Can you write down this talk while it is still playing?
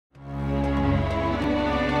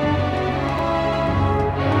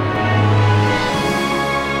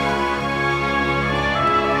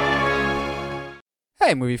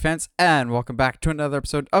Hey, movie fans, and welcome back to another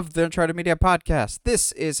episode of the Uncharted Media Podcast.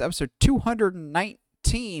 This is episode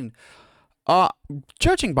 219. Uh,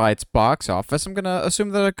 Judging by its box office, I'm gonna assume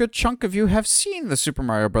that a good chunk of you have seen the Super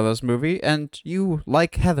Mario Bros. Movie, and you,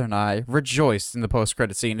 like Heather and I, rejoiced in the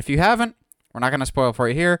post-credit scene. If you haven't, we're not gonna spoil for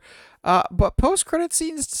you here. But post-credit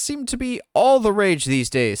scenes seem to be all the rage these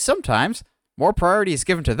days. Sometimes more priority is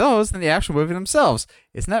given to those than the actual movie themselves.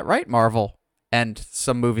 Isn't that right, Marvel? And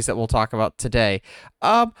some movies that we'll talk about today.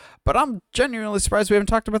 But I'm genuinely surprised we haven't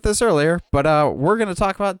talked about this earlier. But we're going to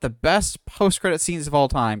talk about the best post-credit scenes of all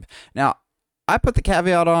time. Now, I put the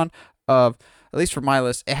caveat on of, at least for my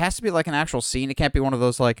list, it has to be like an actual scene. It can't be one of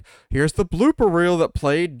those like, here's the blooper reel that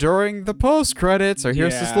played during the post-credits, or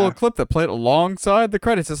here's this little clip that played alongside the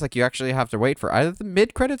credits. It's like you actually have to wait for either the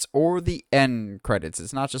mid-credits or the end credits.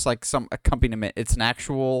 It's not just like some accompaniment. It's an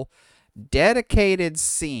actual dedicated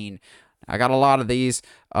scene. I got a lot of these.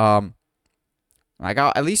 I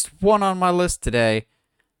got at least one on my list today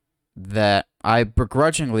that I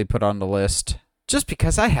begrudgingly put on the list just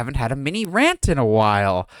because I haven't had a mini rant in a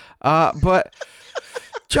while. But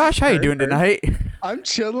Josh, how you doing tonight? I'm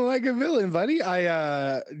chilling like a villain, buddy.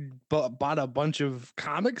 I bought a bunch of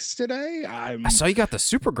comics today. I saw you got the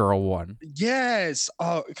Supergirl one. Yes.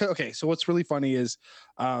 Oh, okay. So what's really funny is,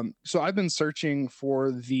 so I've been searching for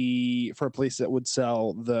a place that would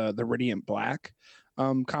sell the Radiant Black,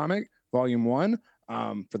 comic volume 1.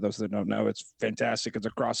 For those that don't know, it's fantastic. It's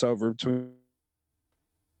a crossover between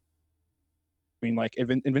like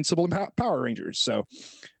Invincible and Power Rangers. So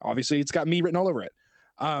obviously it's got me written all over it.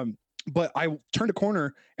 But I turned a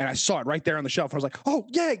corner and I saw it right there on the shelf. I was like, oh,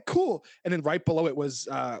 yeah, cool. And then right below it was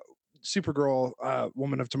Supergirl,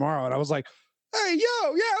 Woman of Tomorrow. And I was like, hey,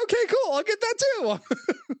 yo, yeah, okay, cool. I'll get that too.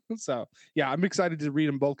 So, yeah, I'm excited to read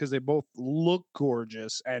them both because they both look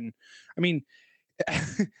gorgeous. And I mean,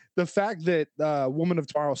 the fact that Woman of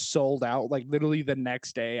Tomorrow sold out like literally the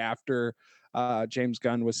next day after James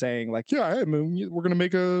Gunn was saying, like, yeah, hey, we're going to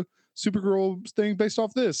make a Supergirl thing based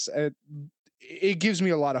off this. It gives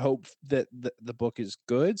me a lot of hope that the book is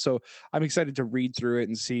good. So I'm excited to read through it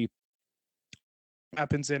and see what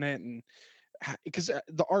happens in it. And because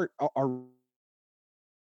the art already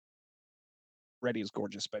is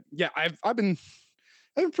gorgeous, but yeah, I've been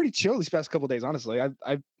pretty chill these past couple of days. Honestly,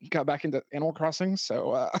 I've got back into Animal Crossing.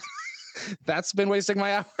 So that's been wasting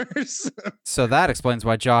my hours. So that explains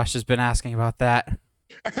why Josh has been asking about that.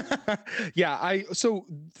 Yeah.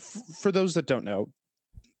 For those that don't know,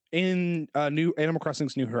 in new Animal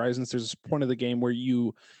Crossing's New Horizons, there's a point of the game where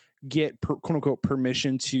you get quote unquote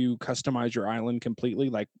permission to customize your island completely,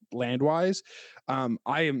 like land wise.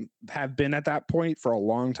 Have been at that point for a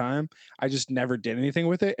long time. I just never did anything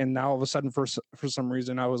with it, and now all of a sudden, for some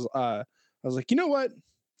reason, I was like, you know what?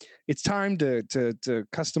 It's time to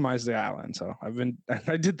customize the island. So I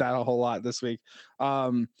did that a whole lot this week.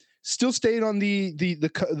 Still stayed on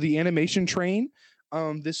the animation train.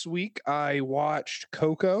 This week I watched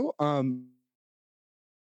Coco.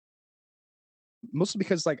 Mostly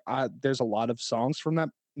because like there's a lot of songs from that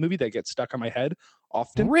movie that get stuck on my head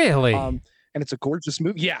often. Really? And it's a gorgeous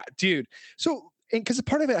movie. Yeah, dude. So, and because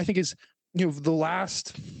part of it I think is, the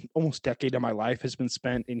last almost decade of my life has been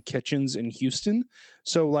spent in kitchens in Houston.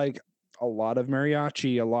 So like a lot of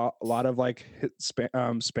mariachi, a lot of like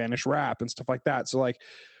Spanish rap and stuff like that. So like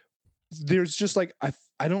there's just like I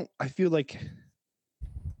feel like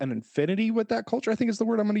an infinity with that culture, I think is the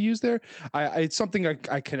word I'm going to use there. It's something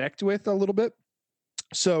I connect with a little bit.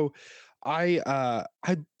 So I love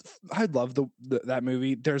that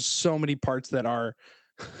movie. There's so many parts that are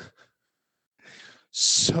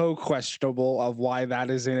so questionable of why that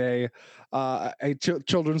is in a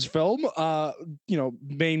children's film.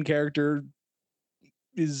 Main character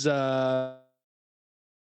is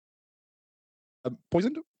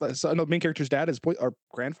poisoned. So no, main character's dad is or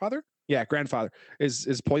grandfather. Yeah, grandfather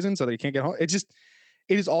is poisoned, so they can't get home. It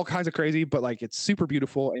is all kinds of crazy, but like it's super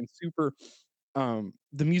beautiful and super.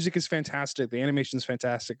 The music is fantastic. The animation is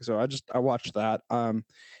fantastic. So I watched that.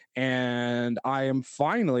 And I am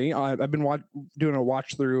finally I've been doing a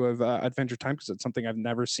watch through of Adventure Time because it's something I've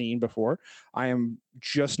never seen before. I am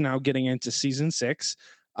just now getting into season 6.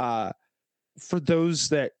 For those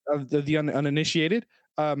that of the uninitiated,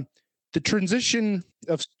 the transition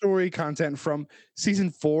of story content from season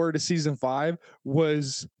 4 to season 5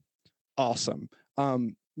 was awesome.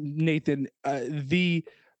 Nathan, I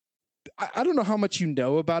don't know how much you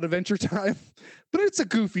know about Adventure Time, but it's a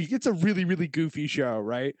really, really goofy show,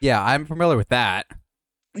 right? Yeah, I'm familiar with that.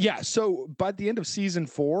 Yeah. So by the end of season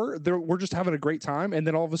 4, we're just having a great time. And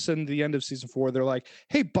then all of a sudden, the end of season 4, they're like,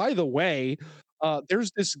 hey, by the way,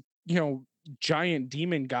 there's this, giant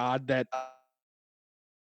demon god that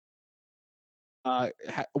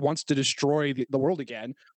wants to destroy the world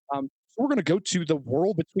again. So we're going to go to the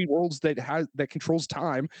world between worlds that controls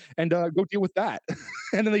time and go deal with that.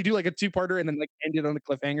 And then they do like a two-parter and then like end it on a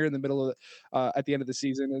cliffhanger in the middle of at the end of the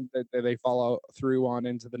season, and they follow through on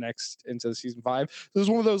into the season 5. So this is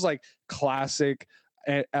one of those like classic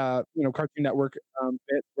Cartoon Network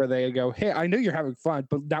bit where they go, "Hey, I know you're having fun,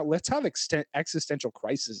 but now let's have existential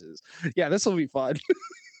crises." Yeah, this will be fun.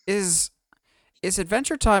 Is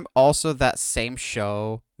Adventure Time also that same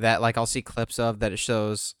show that like I'll see clips of that it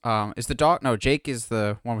shows? Is the dog? No, Jake is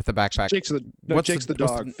the one with the backpack. Jake's the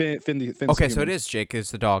dog. Finn's okay, the so it is Jake is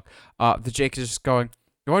the dog. The Jake is just going,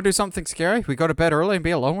 "You want to do something scary? We go to bed early and be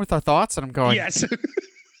alone with our thoughts." And I'm going, yes.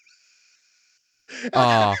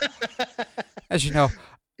 As you know,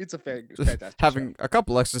 it's a fantastic having show. a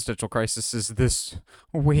couple existential crises this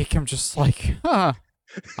week. I'm just like,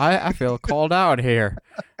 I feel called out here.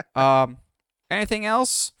 Anything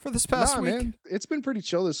else for this past week? Man, it's been pretty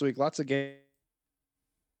chill this week. Lots of games,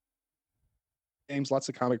 lots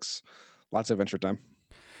of comics, lots of Adventure Time.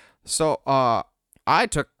 So, I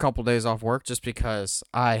took a couple days off work just because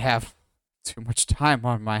I have too much time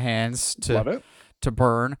on my hands to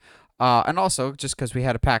burn. And also just because we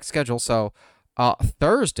had a packed schedule. So,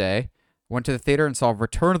 Thursday, went to the theater and saw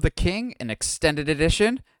Return of the King, an extended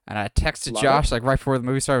edition. And I texted Josh like right before the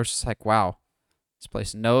movie started. I was just like, wow. This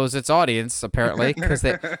place knows its audience, apparently, because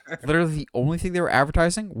they literally the only thing they were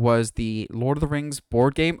advertising was the Lord of the Rings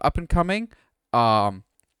board game up and coming, Lord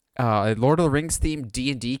of the Rings themed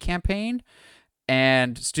D&D campaign,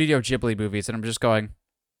 and Studio Ghibli movies. And I'm just going,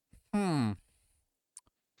 I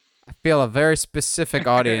feel a very specific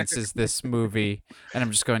audience is this movie, and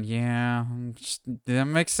I'm just going, yeah, that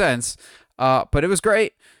makes sense. But it was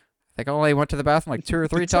great. I think I only went to the bathroom like 2 or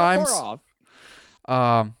 3 times.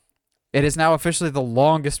 It is now officially the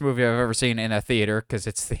longest movie I've ever seen in a theater because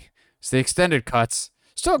it's the extended cuts.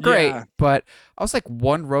 Still great, but I was like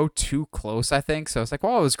 1 row too close, I think. So I was like,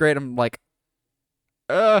 well, it was great. I'm like,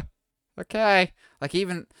 okay. Like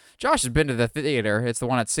even Josh has been to the theater. It's the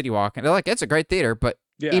one at City Walk, and they're like, it's a great theater, but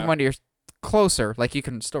even when you're closer, like you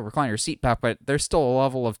can still recline your seat back, but there's still a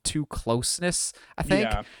level of too closeness, I think.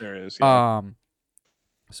 Yeah, there is. Yeah.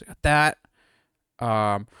 So got that.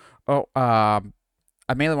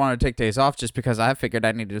 I mainly wanted to take days off just because I figured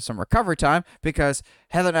I needed some recovery time because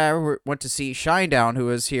Heather and I went to see Shinedown, who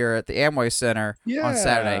was here at the Amway Center on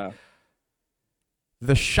Saturday.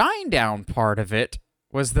 The Shinedown part of it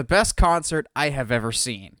was the best concert I have ever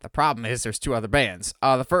seen. The problem is there's 2 other bands.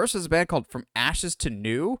 The first is a band called From Ashes to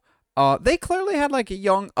New. They clearly had like a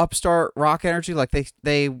young upstart rock energy. Like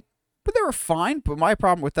but they were fine, but my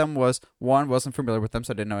problem with them was, 1, wasn't familiar with them,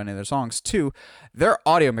 so I didn't know any of their songs. 2, their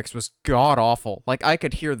audio mix was god-awful. Like, I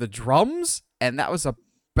could hear the drums, and that was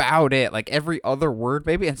about it. Like, every other word,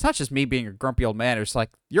 maybe. And it's not just me being a grumpy old man. It's like,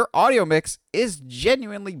 your audio mix is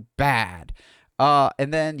genuinely bad.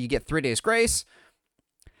 And then you get 3 Days Grace.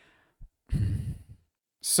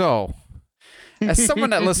 So, as someone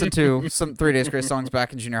that listened to some 3 Days Grace songs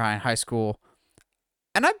back in junior high and high school,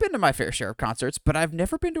 and I've been to my fair share of concerts, but I've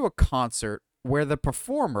never been to a concert where the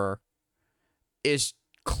performer is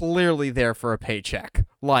clearly there for a paycheck.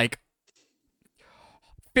 Like,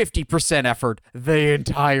 50% effort the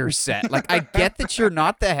entire set. Like, I get that you're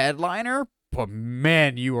not the headliner, but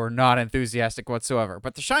man, you are not enthusiastic whatsoever.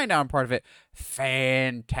 But the Shinedown part of it,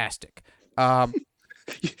 fantastic.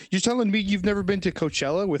 You're telling me you've never been to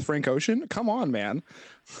Coachella with Frank Ocean? Come on, man.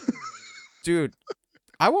 Dude.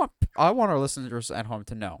 I want our listeners at home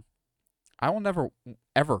to know, I will never,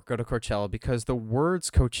 ever go to Coachella because the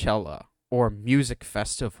words Coachella or music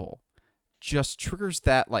festival just triggers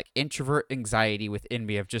that, like, introvert anxiety within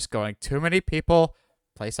me of just going, too many people,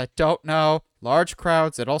 place I don't know, large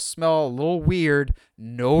crowds, it all smell a little weird,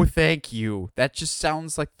 no thank you. That just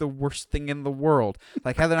sounds like the worst thing in the world.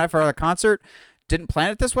 Like, Heather and I, for our concert, didn't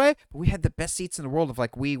plan it this way, but we had the best seats in the world of,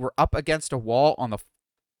 like, we were up against a wall on the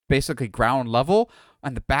basically ground level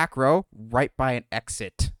on the back row right by an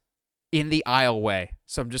exit in the aisleway.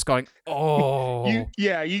 So I'm just going, oh.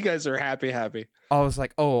 You guys are happy. I was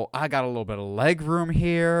like, oh, I got a little bit of leg room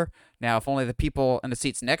here. Now, if only the people in the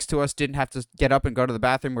seats next to us didn't have to get up and go to the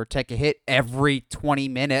bathroom or take a hit every 20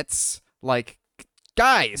 minutes. Like,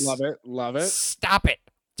 guys. Love it. Stop it.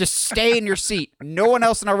 Just stay in your seat. No one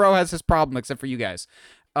else in our row has this problem except for you guys.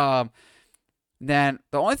 Then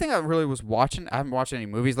the only thing I really was watching, I haven't watched any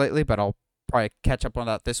movies lately, but I'll probably catch up on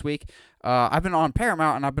that this week. I've been on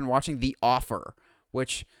Paramount and I've been watching The Offer,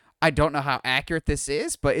 which I don't know how accurate this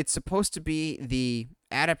is, but it's supposed to be the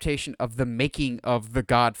adaptation of the making of The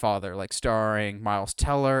Godfather, like starring Miles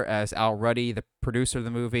Teller as Al Ruddy, the producer of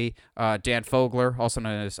the movie, Dan Fogler, also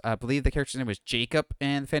known as, I believe the character's name was Jacob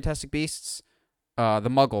in Fantastic Beasts, the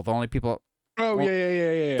Muggle, the only people. Oh, Well,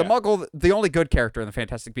 yeah. the Muggle, the only good character in the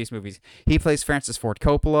Fantastic Beasts movies. He plays Francis Ford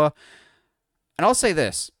Coppola. And I'll say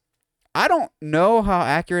this. I don't know how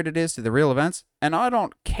accurate it is to the real events, and I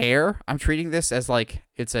don't care. I'm treating this as like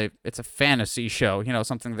it's a fantasy show, you know,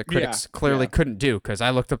 something the critics clearly couldn't do, because I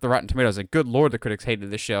looked up the Rotten Tomatoes and good lord, the critics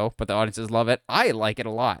hated this show, but the audiences love it. I like it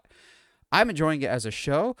a lot. I'm enjoying it as a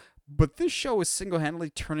show, but this show is single-handedly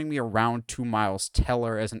turning me around to Miles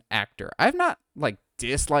Teller as an actor. I've not like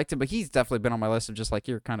disliked him, but he's definitely been on my list of just like,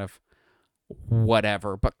 you're kind of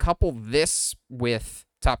whatever. But couple this with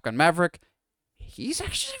Top Gun Maverick, he's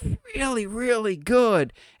actually really, really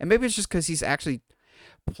good. And maybe it's just because he's actually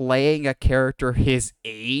playing a character his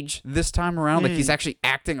age this time around. Like, he's actually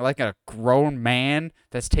acting like a grown man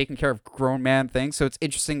that's taking care of grown man things. So it's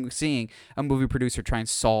interesting seeing a movie producer try and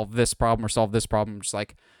solve this problem or solve this problem. Just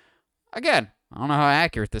like, again, I don't know how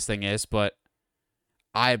accurate this thing is, but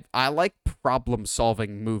I like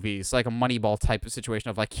problem-solving movies, like a Moneyball type of situation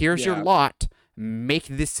of like, here's your lot, make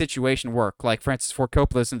this situation work. Like Francis Ford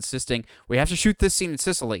Coppola is insisting, we have to shoot this scene in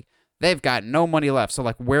Sicily. They've got no money left, so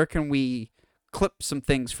like, where can we clip some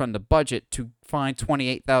things from the budget to find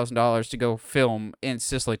 $28,000 to go film in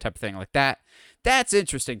Sicily type of thing like that? That's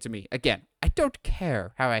interesting to me. Again, I don't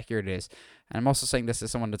care how accurate it is. And I'm also saying this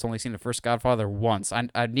as someone that's only seen the first Godfather once.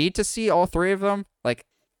 I need to see all three of them, like,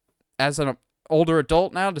 as an older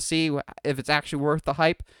adult now, to see if it's actually worth the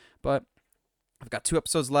hype. But I've got 2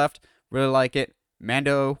 episodes left. Really like it.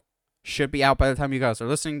 Mando should be out by the time you guys are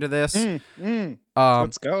listening to this.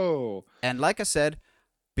 Let's go. And like I said,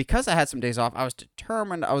 because I had some days off, I was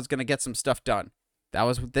determined I was going to get some stuff done.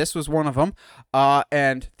 This was one of them.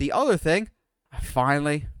 And the other thing, I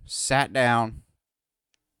finally sat down,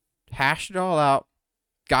 hashed it all out,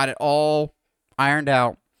 got it all ironed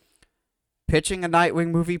out. Pitching a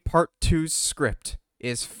Nightwing movie Part 2's script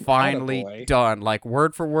is finally done, like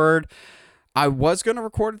word for word. I was going to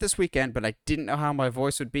record it this weekend, but I didn't know how my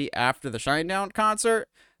voice would be after the Shinedown concert.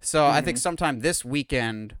 So I think sometime this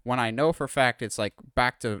weekend, when I know for a fact it's like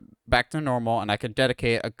back to normal and I could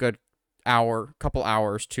dedicate a good couple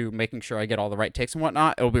hours to making sure I get all the right takes and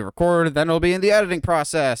whatnot, it'll be recorded, then it'll be in the editing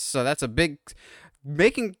process. So that's a big,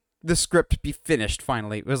 making the script be finished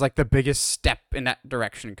finally. It was like the biggest step in that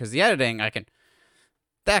direction, because the editing,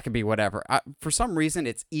 that could be whatever. For some reason,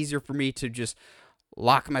 it's easier for me to just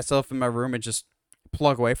lock myself in my room and just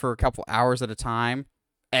plug away for a couple hours at a time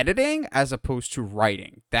editing, as opposed to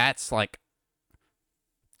writing. That's like,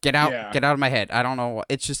 get out of my head. I don't know.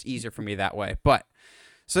 It's just easier for me that way. But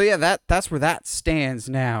so yeah, that's where that stands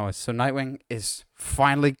now. So Nightwing is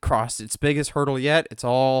finally crossed its biggest hurdle yet. It's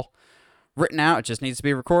all written out. It just needs to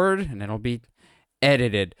be recorded, and it'll be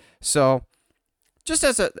edited. So just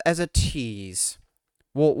as a tease,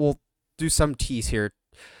 we'll do some tease here.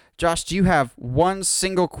 Josh, do you have one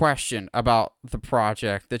single question about the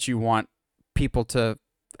project that you want people to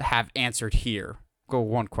have answered here? Go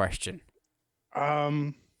one question.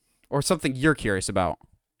 Or something you're curious about.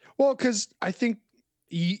 Well, because I think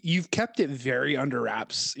you've kept it very under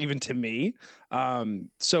wraps, even to me.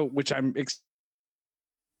 So which I'm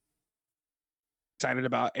excited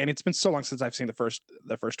about, and it's been so long since I've seen the first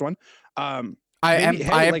one. I am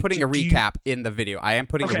putting a recap in the video. I am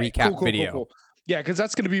putting a recap video. Cool. Yeah, because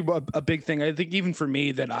that's going to be a big thing. I think even for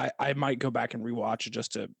me that I might go back and rewatch it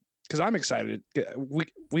just to, because I'm excited.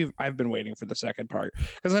 I've been waiting for the second part,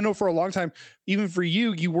 because I know for a long time, even for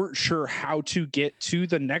you weren't sure how to get to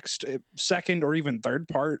the next second or even third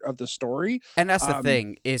part of the story. And that's the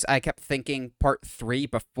thing, is I kept thinking part 3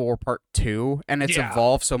 before part 2, and it's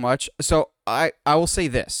evolved so much. So I will say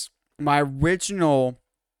this: my original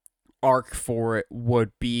arc for it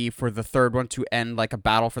would be for the third one to end like a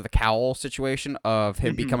battle for the cowl situation of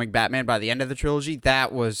him becoming Batman by the end of the trilogy.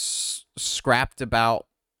 That was scrapped about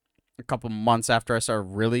a couple months after I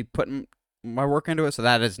started really putting my work into it. So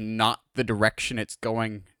that is not the direction it's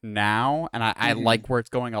going now. And I like where it's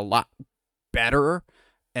going a lot better.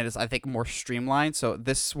 And it's, I think, more streamlined. So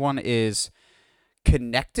this one is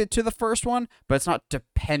connected to the first one, but it's not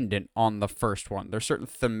dependent on the first one. There's certain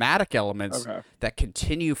thematic elements that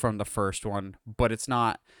continue from the first one, but it's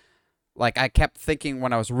not like, I kept thinking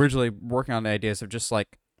when I was originally working on the ideas of just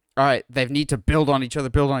like, all right, they need to build on each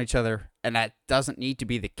other, and that doesn't need to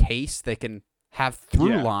be the case. They can have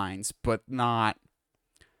through lines, but not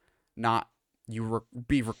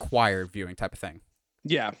be required viewing type of thing.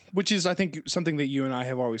 Yeah, which is, I think, something that you and I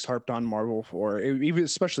have always harped on Marvel for, even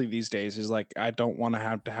especially these days, is like, I don't want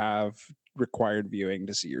to have required viewing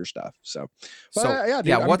to see your stuff. So, but So yeah, dude,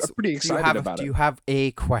 yeah, I'm pretty excited about do it. you have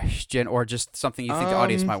a question or just something you think the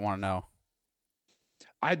audience might want to know?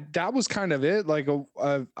 That was kind of it. Like,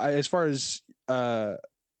 as far as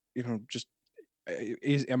just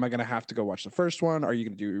am I going to have to go watch the first one? Are you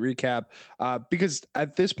going to do a recap? Because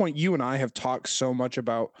at this point, you and I have talked so much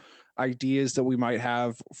about ideas that we might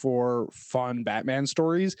have for fun Batman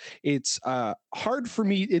stories. It's hard for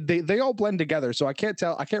me. They all blend together, so I can't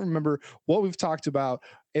tell. I can't remember what we've talked about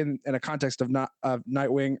in a context of not of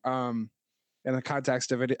Nightwing. In the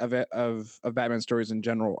context of Batman stories in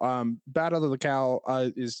general. Bat Out of the Cow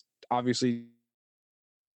is obviously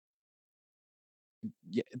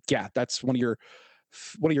yeah, that's one of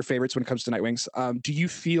your favorites when it comes to Nightwings. Do you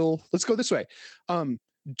feel? Let's go this way.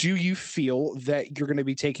 Do you feel that you're going to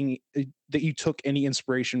be taking that you took any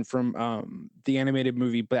inspiration from the animated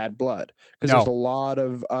movie Bad Blood? Because there's a No. lot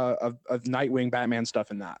of Nightwing Batman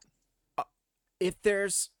stuff in that. If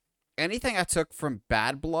there's anything I took from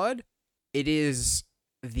Bad Blood, it is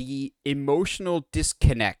the emotional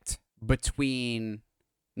disconnect between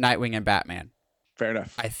Nightwing and Batman. Fair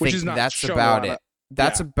enough. I think that's about it.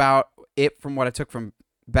 That's about it from what I took from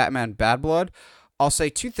Batman Bad Blood. I'll say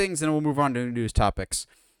two things and then we'll move on to news topics.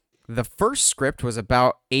 The first script was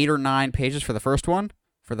about 8 or 9 pages for the first one,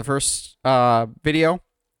 for the first video.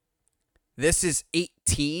 This is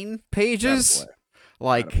 18 pages.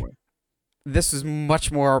 Like, this is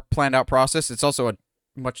much more planned out process. It's also a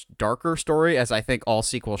much darker story, as I think all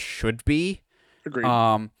sequels should be. Agreed.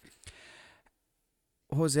 What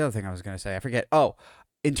was the other thing I was going to say? I forget. Oh,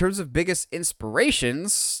 in terms of biggest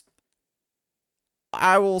inspirations,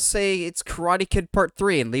 I will say it's Karate Kid Part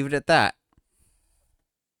 3 and leave it at that.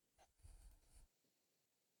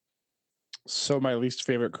 So my least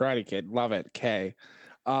favorite Karate Kid. Love it. K.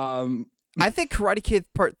 I think Karate Kid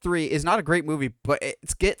Part 3 is not a great movie, but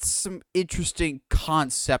it gets some interesting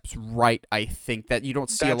concepts right, I think, that you don't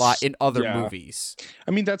see a lot in other movies.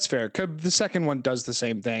 I mean, that's fair. The second one does the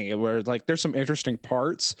same thing, where like there's some interesting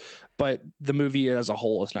parts, but the movie as a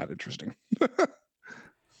whole is not interesting.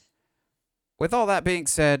 With all that being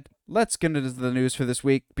said, let's get into the news for this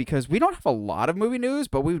week, because we don't have a lot of movie news,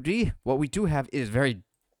 but what we do have is very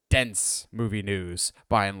dense movie news,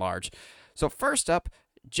 by and large. So first up,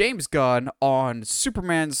 James Gunn on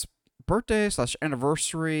Superman's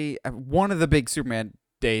birthday/anniversary, one of the big Superman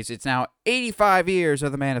days. It's now 85 years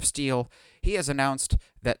of the Man of Steel. He has announced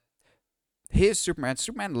that his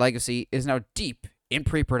Superman Legacy is now deep in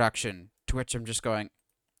pre-production, to which I'm just going,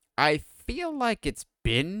 I feel like it's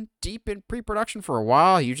been deep in pre-production for a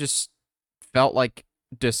while. You just felt like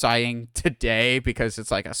deciding today because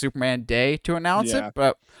it's like a Superman day to announce it,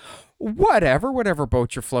 but whatever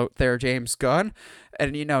boat your float there, James Gunn.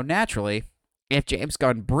 And, naturally, if James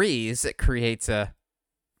Gunn breathes, it creates a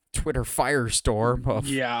Twitter firestorm of...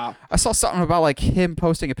 Yeah. I saw something about, like, him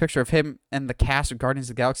posting a picture of him and the cast of Guardians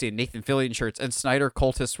of the Galaxy and Nathan Fillion shirts, and Snyder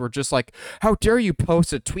cultists were just like, how dare you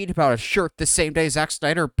post a tweet about a shirt the same day Zack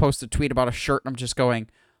Snyder posted a tweet about a shirt, and I'm just going,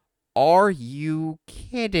 are you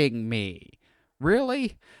kidding me?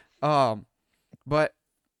 Really? But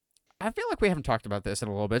I feel like we haven't talked about this in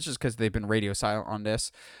a little bit just because they've been radio silent on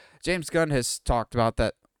this. James Gunn has talked about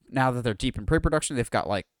that now that they're deep in pre-production. They've got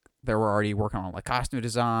they were already working on costume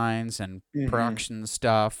designs and production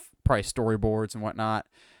stuff, probably storyboards and whatnot.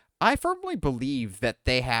 I firmly believe that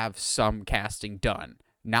they have some casting done.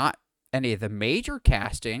 Not any of the major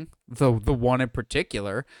casting, the one in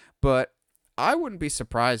particular, but I wouldn't be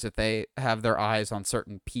surprised if they have their eyes on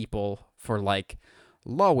certain people for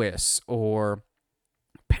Lois or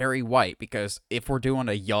Perry White, because if we're doing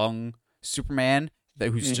a young Superman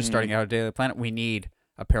who's just starting out on Daily Planet, we need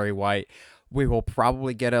a Perry White. We will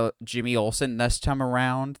probably get a Jimmy Olsen this time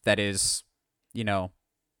around that is,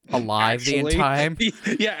 alive the entire time.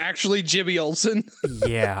 Yeah, actually Jimmy Olsen.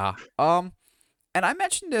 Yeah. And I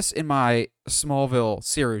mentioned this in my Smallville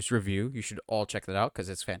series review. You should all check that out because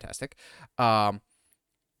it's fantastic.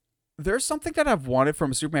 There's something that I've wanted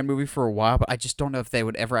from a Superman movie for a while, but I just don't know if they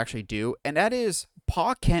would ever actually do, and that is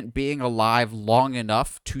Pa Kent being alive long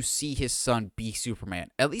enough to see his son be Superman,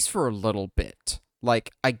 at least for a little bit.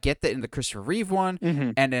 I get that in the Christopher Reeve one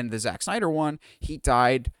and in the Zack Snyder one, he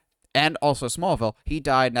died, and also Smallville, he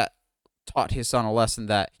died and that taught his son a lesson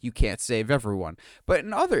that you can't save everyone. But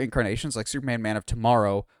in other incarnations, like Superman Man of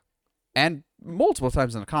Tomorrow, and multiple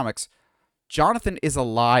times in the comics, Jonathan is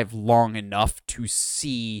alive long enough to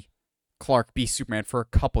see Clark be Superman for a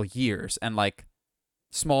couple years, and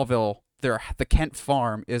Smallville, the Kent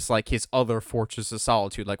farm is his other fortress of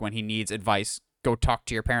solitude. When he needs advice, go talk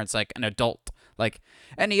to your parents like an adult.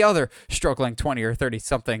 Any other struggling 20 or 30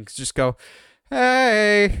 somethings, just go,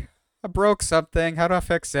 hey, I broke something. How do I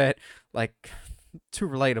fix it? Like, too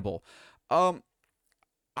relatable. Um,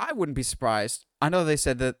 I wouldn't be surprised. I know they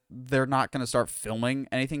said that they're not going to start filming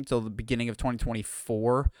anything till the beginning of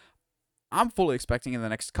 2024. I'm fully expecting in the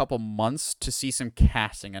next couple months to see some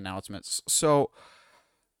casting announcements. So,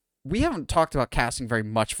 we haven't talked about casting very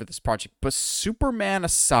much for this project, but Superman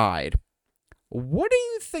aside, what do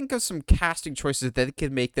you think of some casting choices that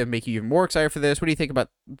could make you even more excited for this? What do you think about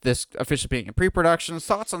this officially being in pre-production?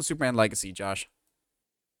 Thoughts on Superman Legacy, Josh?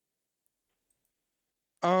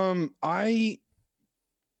 I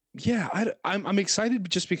yeah, I'm excited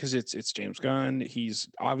just because it's James Gunn. He's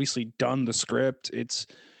obviously done the script. It's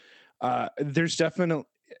there's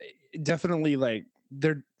definitely like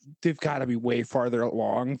they've got to be way farther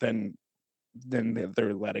along than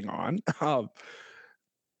they're letting on.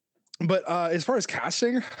 But as far as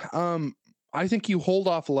casting, I think you hold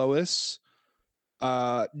off Lois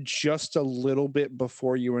just a little bit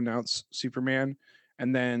before you announce Superman,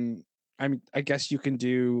 and then I guess you can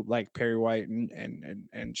do like Perry White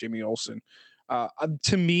and Jimmy Olsen.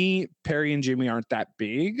 To me, Perry and Jimmy aren't that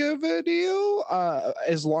big of a deal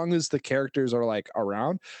as long as the characters are like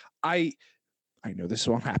around. I I know this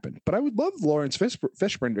won't happen, but I would love Lawrence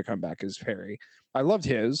Fishburne to come back as Perry. I loved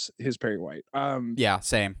his Perry White. Yeah,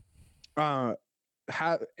 same. Uh,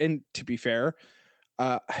 and to be fair,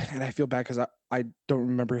 and I feel bad because I don't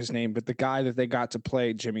remember his name, but the guy that they got to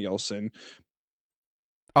play Jimmy Olsen,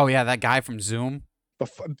 Oh yeah, that guy from Zoom.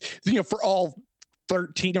 for all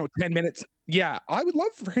 13 or 10 minutes. Yeah, I would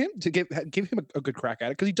love for him to give him a good crack at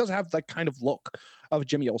it because he does have that kind of look of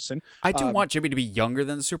Jimmy Olsen. I do want Jimmy to be younger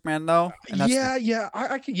than Superman though. And that's Yeah,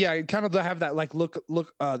 I can, yeah, kind of have that like look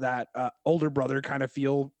that older brother kind of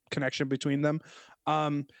feel connection between them.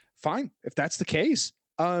 Fine if that's the case.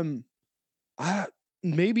 I,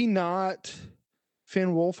 maybe not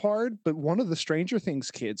Finn Wolfhard, but one of the Stranger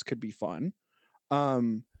Things kids could be fun.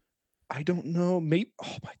 I don't know. Maybe.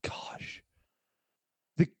 Oh my gosh,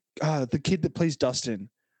 the kid that plays Dustin.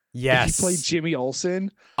 Yes. He played Jimmy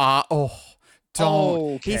Olsen.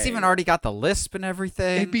 Don't. He's Okay. even already got the lisp and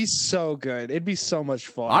everything. It'd be so good. It'd be so much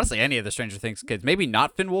fun. Honestly, any of the Stranger Things kids. Maybe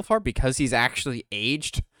not Finn Wolfhard because he's actually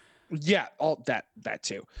aged. Yeah, all that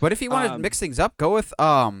too. But if he wanted to mix things up, go with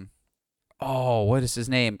what is his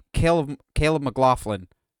name? Caleb McLaughlin.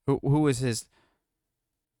 Who is his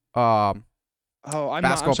I'm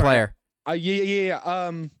basketball sorry. player?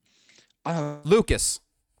 Yeah. Lucas.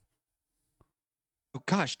 Oh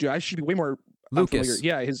gosh, dude, I should be way more Lucas. familiar.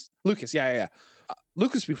 Yeah, his Lucas. Yeah.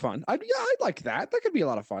 Lucas would be fun. I'd like that. That could be a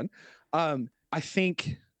lot of fun. I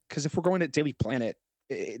think because if we're going to Daily Planet,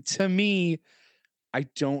 to me, I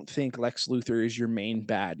don't think Lex Luthor is your main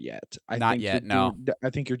bad yet. Not yet, no. I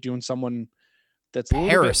think you're doing someone that's a little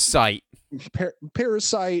Parasite. bit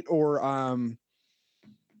Parasite or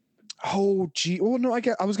oh gee, well no,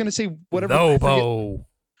 I was gonna say whatever. Lobo.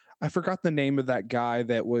 I forgot the name of that guy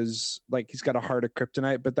that was like he's got a heart of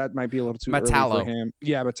kryptonite, but that might be a little too Metallo. early for him.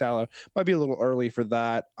 Yeah, Metallo might be a little early for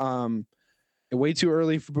that. Way too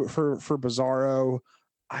early for Bizarro.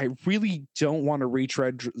 I really don't want to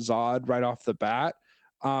retread Zod right off the bat.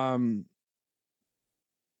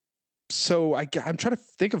 So I'm trying to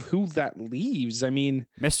think of who that leaves. I mean,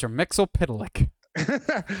 Mr. Mixel-Pitalik.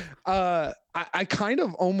 I kind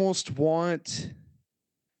of almost want.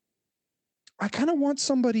 I kind of want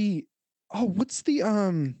somebody. Oh, what's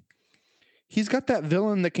the He's got that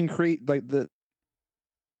villain that can create like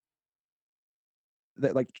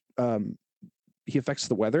he affects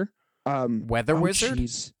the weather. Weather Wizard?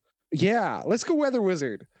 Geez. Yeah, let's go Weather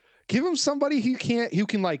Wizard. Give him somebody who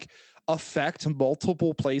can like affect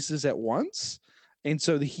multiple places at once, and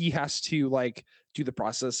so he has to like do the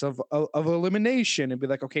process of elimination and be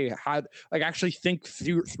like, okay, how like actually think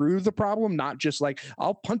through the problem, not just like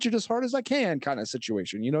I'll punch it as hard as I can kind of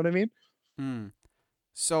situation. You know what I mean?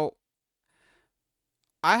 So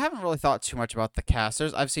I haven't really thought too much about the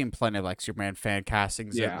casters. I've seen plenty of like Superman fan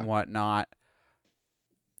castings and whatnot,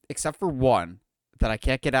 except for one that I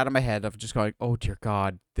can't get out of my head of just going, oh dear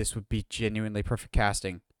God, this would be genuinely perfect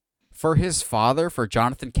casting. For his father, for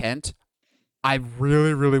Jonathan Kent, I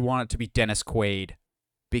really, really want it to be Dennis Quaid.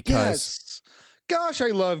 Because, yes. Gosh, I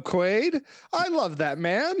love Quaid. I love that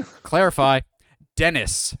man. Clarify,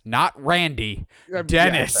 Dennis, not Randy.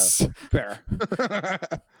 Dennis. Yeah, fair.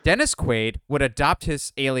 Dennis Quaid would adopt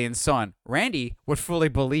his alien son. Randy would fully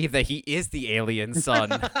believe that he is the alien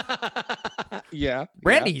son. Yeah.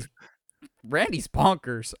 Randy's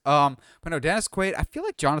bonkers. But no, Dennis Quaid, I feel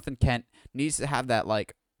like Jonathan Kent needs to have that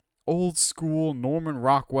like old school Norman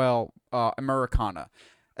Rockwell Americana.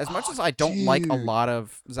 As much as I don't like a lot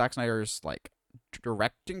of Zack Snyder's like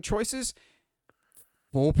directing choices,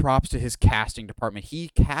 full props to his casting department. He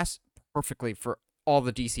cast perfectly for all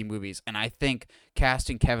the DC movies, and I think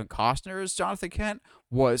casting Kevin Costner as Jonathan Kent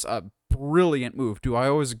was a brilliant move. Do I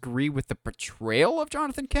always agree with the portrayal of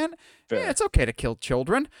Jonathan Kent? Yeah, Fair. it's okay to kill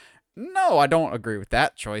children. No, I don't agree with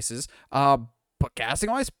that choices. But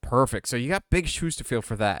casting wise, perfect. So you got big shoes to fill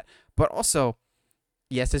for that. But also,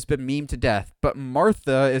 yes, it's been memed to death, but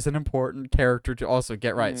Martha is an important character to also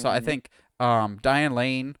get right. So I think Diane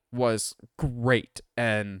Lane was great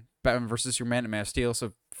and Batman vs Superman and Man of Steel.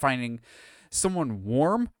 So finding someone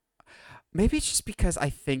warm, maybe it's just because I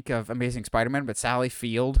think of Amazing Spider-Man, but Sally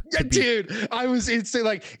Field. Yeah, dude, I was insane.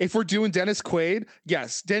 Like, if we're doing Dennis Quaid,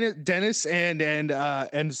 yes, Dennis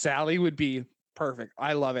and Sally would be perfect.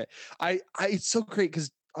 I love it. It's so great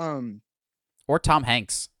because Or Tom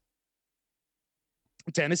Hanks.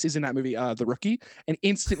 Dennis is in that movie, The Rookie, and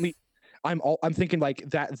instantly I'm thinking like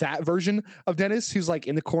that version of Dennis who's like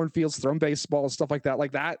in the cornfields throwing baseball and stuff like that.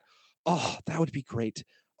 Like that. Oh, that would be great.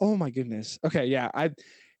 Oh my goodness. Okay, yeah. I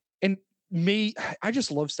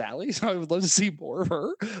just love Sally, so I would love to see more of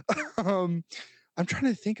her. I'm trying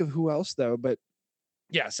to think of who else though, but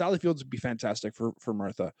yeah, Sally Fields would be fantastic for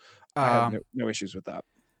Martha. I have no issues with that.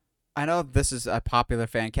 I know this is a popular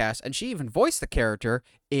fan cast, and she even voiced the character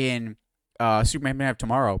in Superman Man of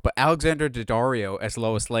Tomorrow, but Alexander Daddario as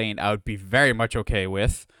Lois Lane, I would be very much okay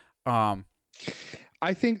with. I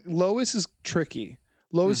think Lois is tricky.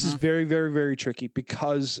 Lois is very, very, very tricky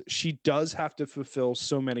because she does have to fulfill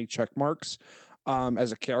so many check marks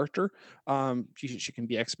as a character. She can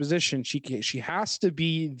be exposition. She has to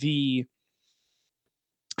be the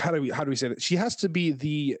how do we say that? She has to be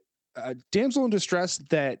the damsel in distress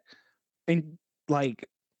that, and like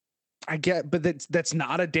I get, but that's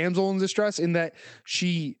not a damsel in distress in that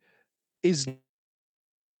she is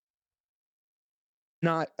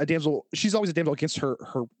not a damsel. She's always a damsel against her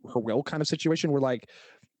will kind of situation where like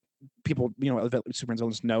people, Superman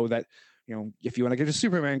villains know that, if you want to get to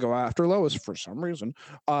Superman, go after Lois for some reason.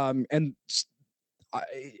 But then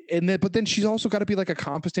she's also got to be like a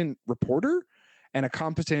competent reporter and a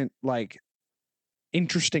competent, like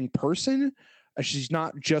interesting person. She's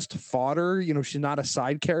not just fodder, she's not a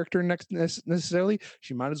side character necessarily.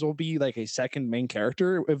 She might as well be like a second main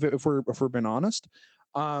character if we're being honest.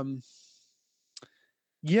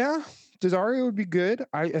 Yeah, Daddario would be good.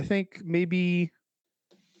 I think maybe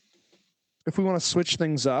if we want to switch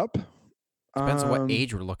things up. Depends on what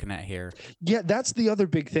age we're looking at here. Yeah, that's the other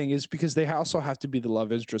big thing is because they also have to be the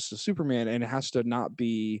love interest of Superman, and it has to not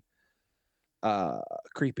be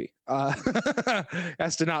creepy.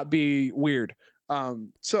 Has to not be weird.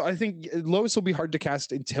 So I think Lois will be hard to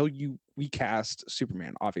cast until we cast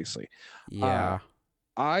Superman, obviously. Yeah.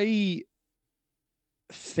 I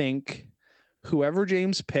think whoever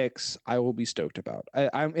James picks, I will be stoked about.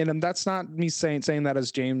 And that's not me saying that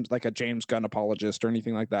as James, like a James Gunn apologist or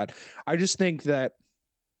anything like that. I just think that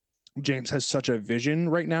James has such a vision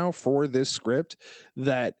right now for this script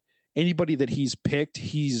that anybody that he's picked,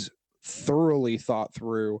 he's thoroughly thought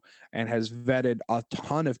through and has vetted a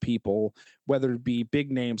ton of people, whether it be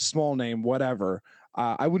big name, small name, whatever.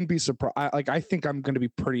 I wouldn't be surprised. I think I'm going to be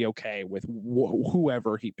pretty okay with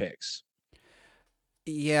whoever he picks.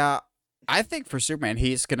 Yeah. I think for Superman,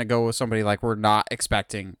 he's going to go with somebody like we're not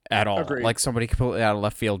expecting at all. Agreed. Like somebody completely out of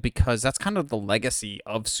left field, because that's kind of the legacy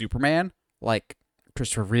of Superman. Like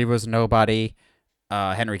Christopher Reeve was nobody.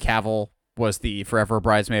 Henry Cavill was the forever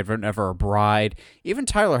bridesmaid, never a bride. Even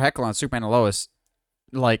Tyler Hoechlin on Superman and Lois,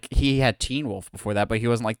 like he had Teen Wolf before that, but he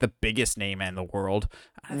wasn't like the biggest name in the world.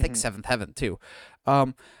 I think Seventh Heaven too.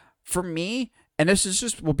 For me, and this is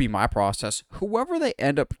just will be my process, whoever they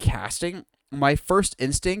end up casting, my first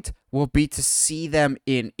instinct will be to see them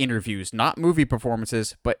in interviews, not movie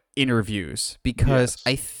performances, but interviews, because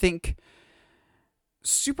I think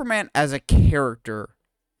Superman as a character,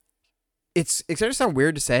 it's going to sound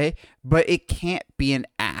weird to say, but it can't be an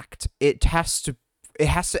act. It has to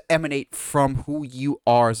emanate from who you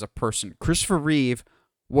are as a person. Christopher Reeve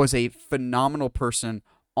was a phenomenal person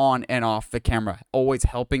on and off the camera, always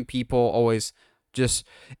helping people, always just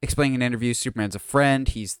explaining in interviews, Superman's a friend,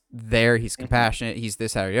 he's there, he's compassionate, he's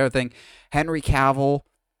this, that, or the other thing. Henry Cavill,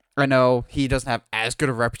 I know he doesn't have as good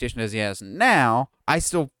of a reputation as he has now. I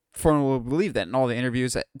still firmly believe that in all the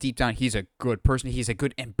interviews, that deep down, he's a good person. He's a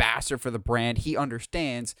good ambassador for the brand. He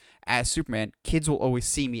understands, as Superman, kids will always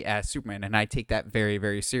see me as Superman, and I take that very,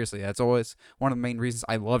 very seriously. That's always one of the main reasons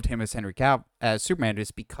I loved him as Henry Cavill, as Superman,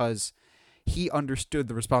 is because he understood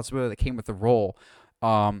the responsibility that came with the role.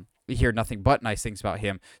 We hear nothing but nice things about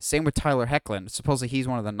him. Same with Tyler Hoechlin. Supposedly he's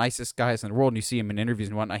one of the nicest guys in the world, and you see him in interviews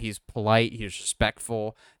and whatnot. He's polite, he's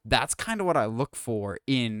respectful. That's kind of what I look for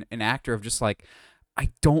in an actor, of just like, I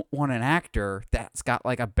don't want an actor that's got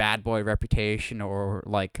like a bad boy reputation or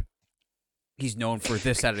like he's known for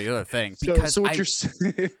this, that, or the other thing. Because so what I you're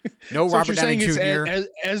saying, know so what Robert you're Downey saying is Jr.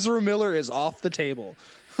 Ezra Miller is off the table.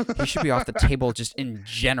 He should be off the table just in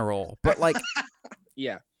general. But like,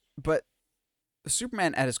 Yeah. but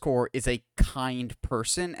Superman at his core is a kind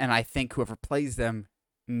person, and I think whoever plays them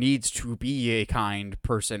needs to be a kind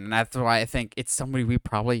person, and that's why I think it's somebody we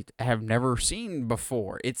probably have never seen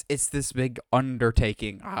before. It's this big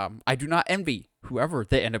undertaking. I do not envy whoever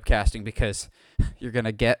they end up casting because you're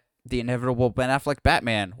gonna get the inevitable Ben Affleck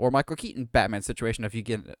Batman or Michael Keaton Batman situation if you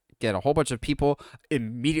get a whole bunch of people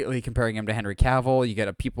immediately comparing him to Henry Cavill. You get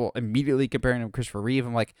a people immediately comparing him to Christopher Reeve.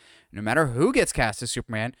 I'm like, no matter who gets cast as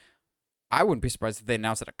Superman, I wouldn't be surprised if they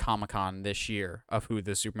announced at a Comic-Con this year of who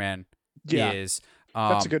the Superman is.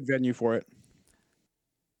 That's a good venue for it.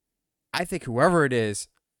 I think whoever it is,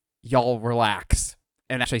 y'all relax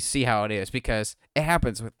and actually see how it is because it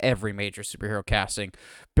happens with every major superhero casting.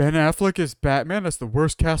 Ben Affleck is Batman. That's the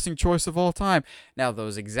worst casting choice of all time. Now,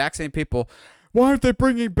 those exact same people, why aren't they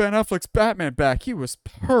bringing Ben Affleck's Batman back? He was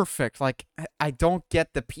perfect. Like, I don't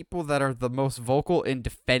get the people that are the most vocal in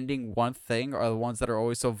defending one thing are the ones that are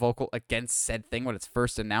always so vocal against said thing when it's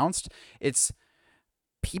first announced. It's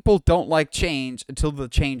people don't like change until the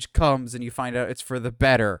change comes and you find out it's for the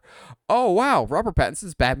better. Oh, wow, Robert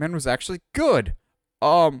Pattinson's Batman was actually good.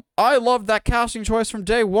 I love that casting choice from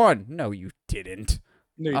day one. No, you didn't.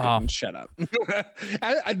 No, you didn't. Shut up.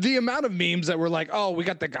 The amount of memes that were like, "Oh, we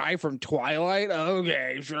got the guy from Twilight."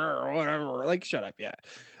 Okay, sure, whatever. Like, shut up. Yeah,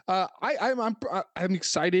 I'm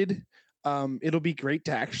excited. It'll be great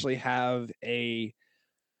to actually have a.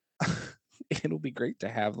 It'll be great to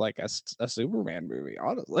have like a Superman movie.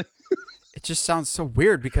 Honestly, it just sounds so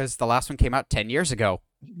weird because the last one came out 10 years ago,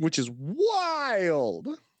 which is wild.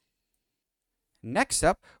 Next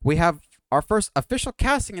up, we have our first official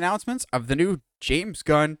casting announcements of the new James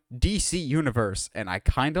Gunn DC universe, and I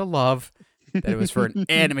kind of love that it was for an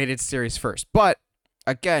animated series first. But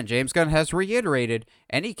again, James Gunn has reiterated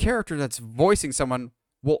any character that's voicing someone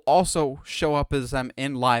will also show up as them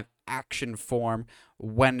in live action form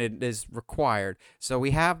when it is required. So we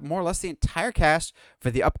have more or less the entire cast for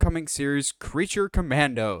the upcoming series Creature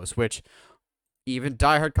Commandos, which even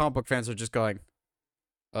diehard comic book fans are just going,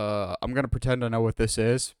 I'm going to pretend I know what this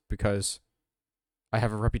is because I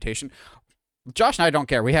have a reputation. Josh and I don't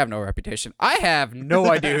care. We have no reputation. I have no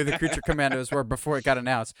idea who the Creature Commandos were before it got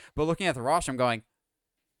announced. But looking at the roster, I'm going,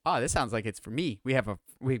 this sounds like it's for me.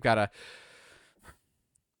 We've got a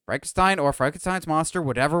Frankenstein or Frankenstein's monster,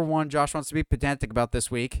 whatever one Josh wants to be pedantic about this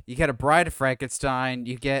week. You get a Bride of Frankenstein.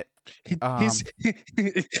 You get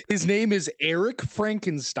his name is Eric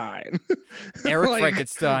Frankenstein. Eric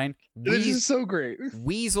Frankenstein. This is so great.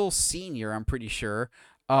 Weasel Senior, I'm pretty sure.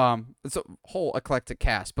 It's a whole eclectic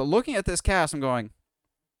cast. But looking at this cast, I'm going,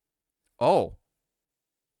 oh,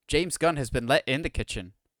 James Gunn has been let in the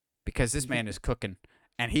kitchen because this man is cooking,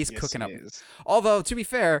 and he's cooking up. Although, to be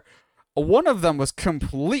fair, one of them was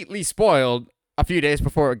completely spoiled a few days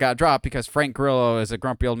before it got dropped because Frank Grillo is a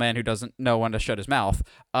grumpy old man who doesn't know when to shut his mouth.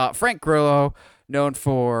 Frank Grillo, known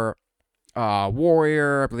for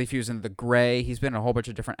Warrior, I believe he was in The Gray. He's been in a whole bunch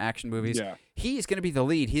of different action movies. Yeah. He's going to be the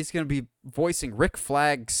lead. He's going to be voicing Rick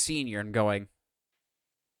Flag Sr. and going,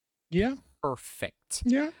 yeah, perfect.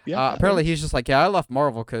 Yeah. Apparently, he's just like, yeah, I left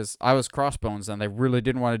Marvel because I was Crossbones and they really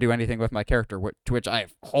didn't want to do anything with my character, to which I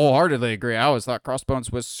wholeheartedly agree. I always thought Crossbones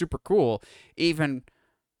was super cool, even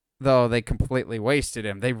though they completely wasted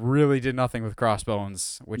him. They really did nothing with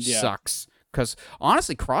Crossbones, which sucks. Because,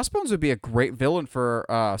 honestly, Crossbones would be a great villain for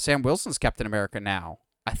Sam Wilson's Captain America now.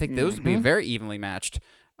 I think those would be very evenly matched.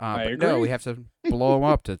 But agree. no, we have to blow him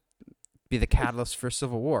up to be the catalyst for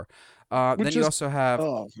Civil War. Then you also have...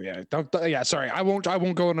 Oh, yeah. Sorry, I won't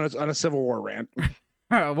go on a Civil War rant.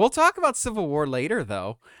 We'll talk about Civil War later,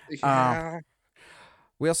 though. Yeah.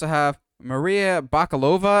 We also have Maria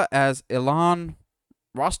Bakalova as Ilan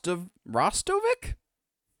Rostovic.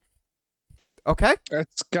 Okay.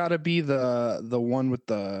 That's got to be the one with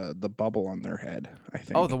the bubble on their head, I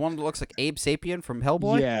think. Oh, the one that looks like Abe Sapien from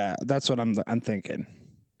Hellboy? Yeah, that's what I'm thinking.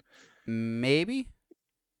 Maybe.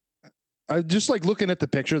 Just like looking at the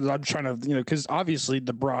picture that I'm trying to, because obviously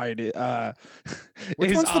the bride.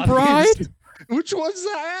 Which one's the bride? Which one's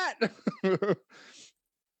that?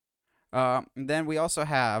 Then we also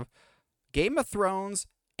have Game of Thrones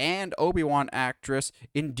and Obi-Wan actress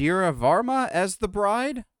Indira Varma as the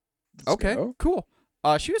bride. Okay, cool.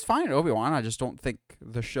 She was fine in Obi-Wan. I just don't think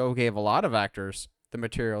the show gave a lot of actors the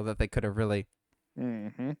material that they could have really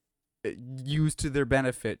used to their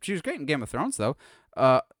benefit. She was great in Game of Thrones, though.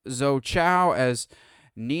 Zoe Chow as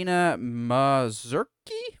Nina Mazurki?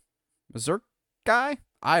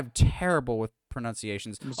 I'm terrible with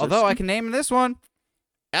pronunciations. Although I can name this one.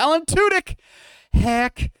 Alan Tudyk!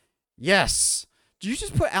 Heck yes! You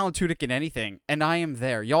just put Alan Tudyk in anything, and I am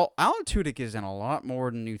there. Y'all, Alan Tudyk is in a lot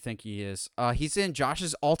more than you think he is. He's in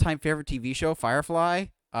Josh's all-time favorite TV show, Firefly.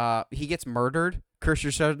 He gets murdered. Curse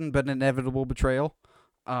your sudden but inevitable betrayal.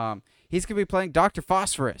 He's going to be playing Dr.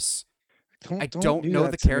 Phosphorus. I don't know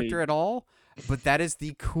the character at all, but that is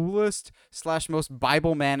the coolest / most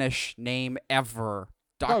Bible manish name ever.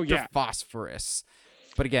 Dr. Phosphorus.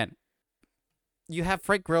 But again, you have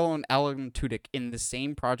Frank Grillo and Alan Tudyk in the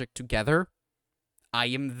same project together. I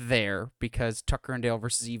am there because Tucker and Dale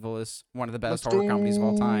vs. Evil is one of the best horror comedies of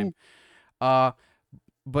all time.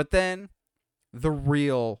 But then the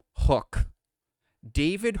real hook.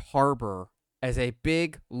 David Harbour as a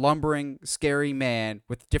big, lumbering, scary man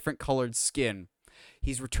with different colored skin.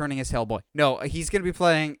 He's returning as Hellboy. No, he's going to be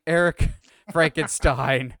playing Eric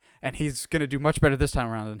Frankenstein, and he's going to do much better this time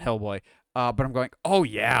around than Hellboy. But I'm going, oh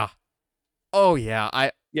yeah.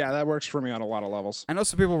 Yeah, that works for me on a lot of levels. I know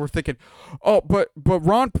some people were thinking, oh, but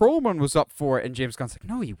Ron Perlman was up for it, and James Gunn's like,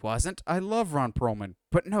 no, he wasn't. I love Ron Perlman,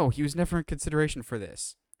 but no, he was never in consideration for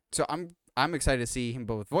this. So I'm excited to see him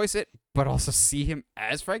both voice it, but also see him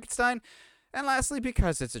as Frankenstein. And lastly,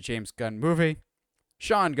 because it's a James Gunn movie,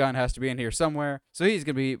 Sean Gunn has to be in here somewhere, so he's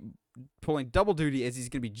gonna be pulling double duty as he's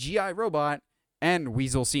gonna be G.I. Robot and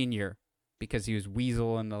Weasel Senior. Because he was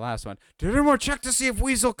Weasel in the last one. Did anyone check to see if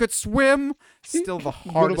Weasel could swim? Still the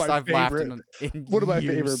hardest I've laughed in one of my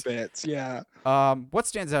years. favorite bits, yeah. What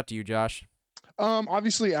stands out to you, Josh?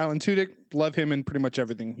 Obviously, Alan Tudyk. Love him in pretty much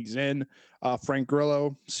everything he's in. Frank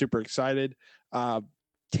Grillo, super excited.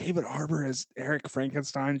 David Harbour as Eric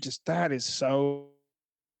Frankenstein. Just that is so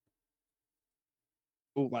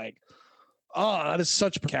like, oh, that is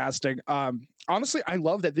such casting. Honestly, I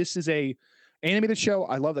love that this is a animated show.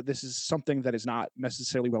 I love that this is something that is not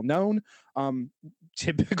necessarily well known.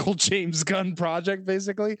 Typical James Gunn project,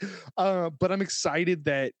 basically. But I'm excited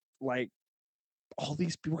that like all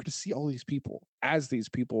these people, we're going to see all these people as these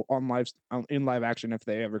people in live action if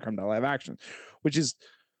they ever come to live action, which is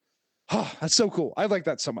that's so cool. I like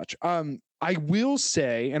that so much. I will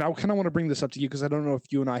say, and I kind of want to bring this up to you because I don't know if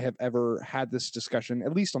you and I have ever had this discussion,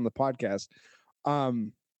 at least on the podcast.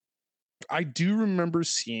 I do remember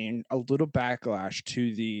seeing a little backlash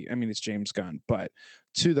to it's James Gunn, but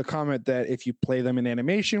to the comment that if you play them in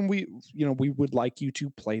animation, we would like you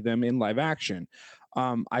to play them in live action.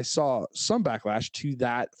 I saw some backlash to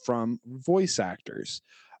that from voice actors.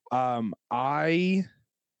 I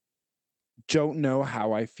don't know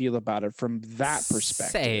how I feel about it from that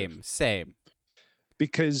perspective. Same.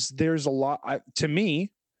 Because there's a lot, to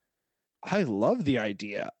me, I love the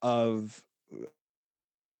idea of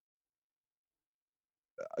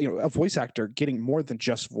a voice actor getting more than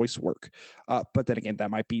just voice work. But then again, that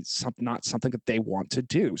might be not something that they want to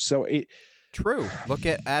do. So True. Look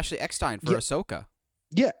at Ashley Eckstein for Ahsoka.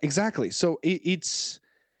 Yeah, exactly. So it's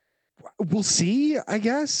we'll see, I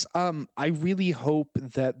guess. I really hope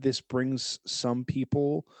that this brings some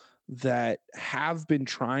people that have been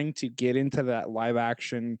trying to get into that live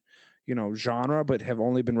action, genre, but have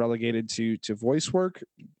only been relegated to voice work.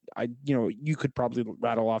 You could probably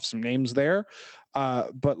rattle off some names there.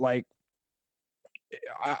 But like,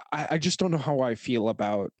 I just don't know how I feel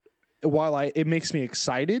about. While it makes me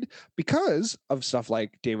excited because of stuff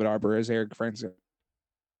like David Harbour as Eric Frankenstein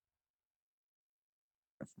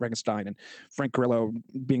and Frank Grillo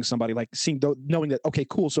being somebody like knowing that, okay,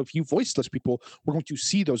 cool. So if you voice those people, we're going to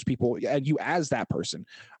see those people and you as that person.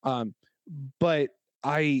 But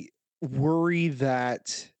I worry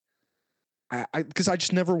that because I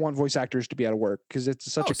just never want voice actors to be out of work because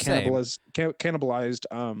it's such a cannibalized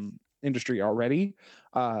industry already.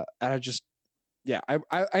 And I just, I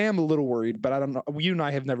am a little worried, but I don't know. You and I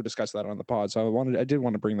have never discussed that on the pod, so I did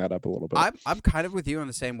want to bring that up a little bit. I'm kind of with you in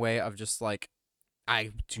the same way of just like,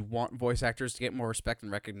 I do want voice actors to get more respect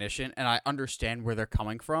and recognition, and I understand where they're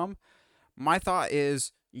coming from. My thought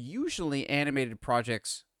is usually animated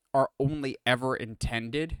projects are only ever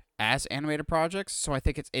intended as animated projects, so I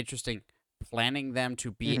think it's interesting planning them to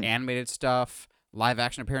be animated stuff, live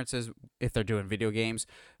action appearances if they're doing video games.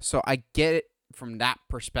 So I get it from that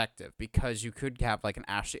perspective because you could have like an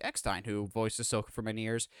Ashley Eckstein who voiced Ahsoka for many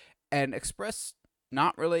years and express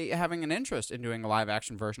not really having an interest in doing a live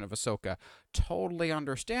action version of Ahsoka. Totally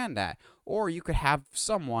understand that. Or you could have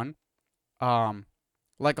someone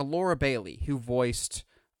like a Laura Bailey who voiced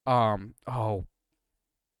why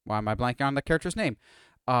am I blanking on the character's name?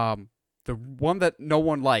 The one that no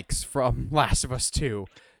one likes from Last of Us 2.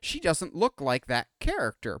 She doesn't look like that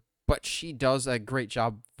character, but she does a great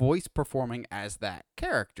job voice performing as that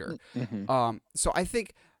character. So I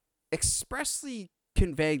think expressly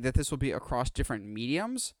conveying that this will be across different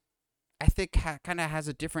mediums, I think kind of has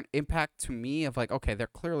a different impact to me of like, okay, they're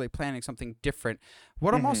clearly planning something different.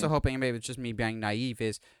 What I'm also hoping, and maybe it's just me being naive,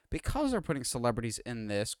 is because they're putting celebrities in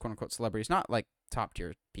this, quote unquote celebrities, not like top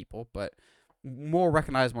tier people, but more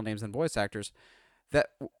recognizable names than voice actors,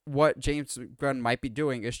 that what James Gunn might be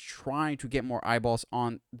doing is trying to get more eyeballs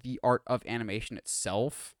on the art of animation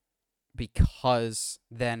itself, because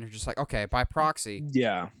then you're just like, okay, by proxy,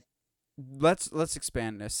 Yeah. let's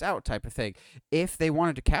expand this out type of thing. If they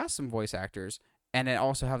wanted to cast some voice actors and then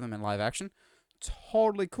also have them in live action,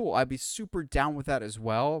 totally cool. I'd be super down with that as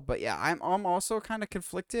well. But yeah, I'm also kind of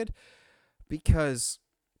conflicted because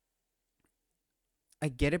I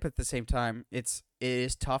get it, but at the same time, it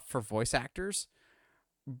is tough for voice actors.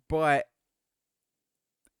 But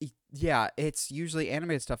yeah, it's usually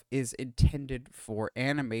animated stuff is intended for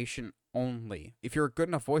animation only. If you're a good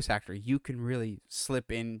enough voice actor, you can really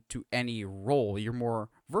slip into any role. You're more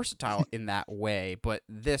versatile in that way. But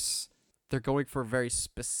this, they're going for a very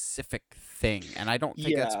specific thing, and I don't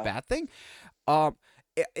think that's a Yeah. bad thing.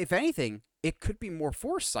 If anything, it could be more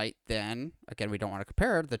foresight than, again, we don't want to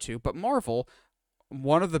compare the two, but Marvel,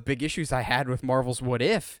 one of the big issues I had with Marvel's What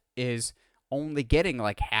If is only getting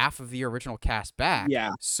like half of the original cast back.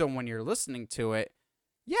 Yeah. So when you're listening to it,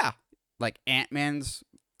 yeah, like Ant-Man's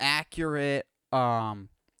accurate,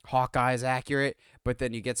 Hawkeye's accurate, but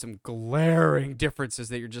then you get some glaring differences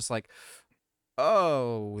that you're just like,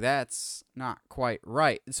 oh, that's not quite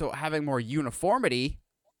right. So having more uniformity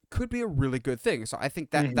could be a really good thing. So I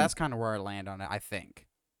think that's kind of where I land on it, I think.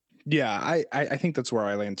 Yeah, I think that's where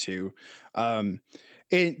I land too.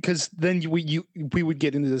 And because then we would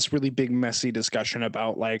get into this really big messy discussion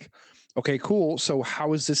about like, okay, cool. So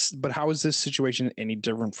how is this? But how is this situation any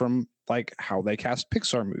different from like how they cast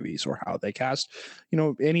Pixar movies or how they cast,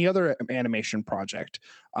 any other animation project?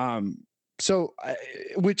 So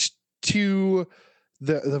which to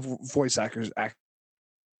the voice actors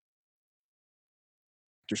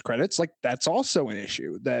credits, like that's also an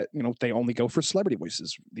issue that they only go for celebrity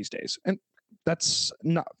voices these days, and that's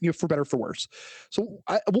not for better or for worse. So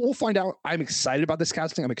we'll find out. I'm excited about this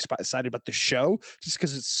casting. I'm excited about the show just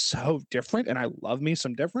because it's so different, and I love me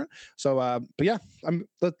some different. So, but yeah,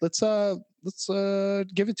 let's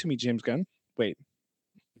give it to me, James Gunn. Wait,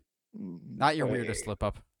 Not your weirdest slip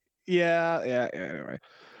up. Yeah. Anyway.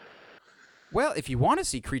 Well, if you want to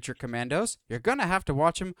see Creature Commandos, you're gonna have to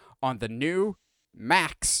watch them on the new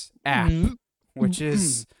Max app, which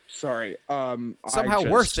is sorry. somehow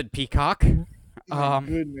worse than Peacock.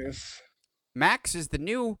 Goodness. Max is the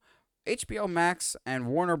new HBO Max and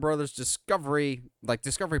Warner Brothers Discovery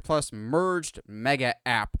Plus merged mega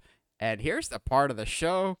app. And here's the part of the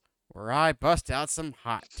show where I bust out some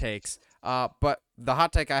hot takes. But the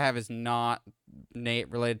hot take I have is not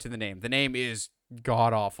related to the name. The name is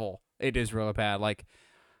god awful. It is really bad. Like,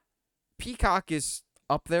 Peacock is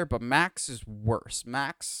up there, but Max is worse.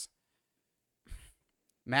 Max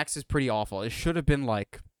is pretty awful. It should have been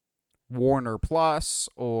like Warner Plus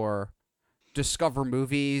or Discover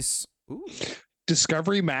Movies. Ooh.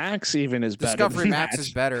 Discovery Max even is better. Discovery Max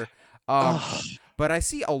is better. But I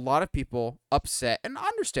see a lot of people upset, and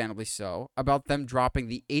understandably so, about them dropping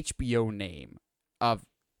the HBO name of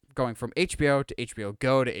going from HBO to HBO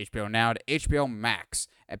Go to HBO Now to HBO Max.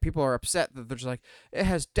 And people are upset that they're just like, it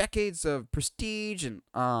has decades of prestige and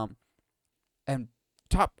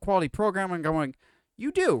top quality programming going.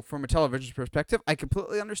 You do, from a television perspective. I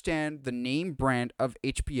completely understand the name brand of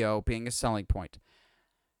HBO being a selling point.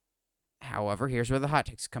 However, here's where the hot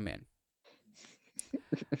takes come in.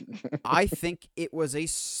 I think it was a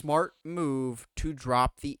smart move to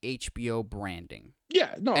drop the HBO branding.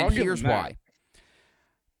 Yeah, no, and I'll give here's them that. why.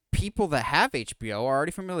 People that have HBO are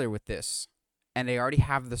already familiar with this, and they already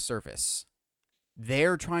have the service.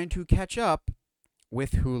 They're trying to catch up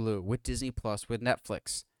with Hulu, with Disney Plus, with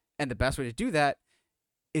Netflix. And the best way to do that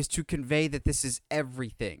is to convey that this is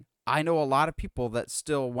everything. I know a lot of people that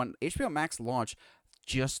still, when HBO Max launched,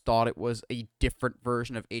 just thought it was a different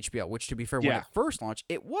version of HBO, which, to be fair, when it first launched,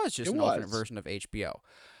 it was just an alternate version of HBO.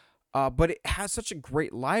 But it has such a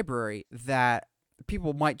great library that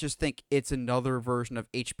people might just think it's another version of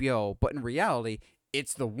HBO, but in reality,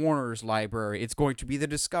 it's the Warner's library. It's going to be the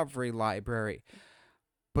Discovery library.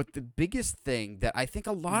 But the biggest thing that I think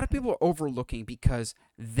a lot of people are overlooking because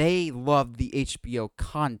they love the HBO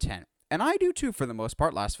content, and I do too for the most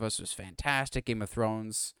part. Last of Us was fantastic. Game of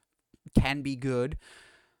Thrones can be good.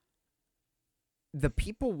 The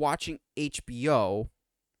people watching HBO,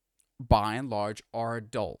 by and large, are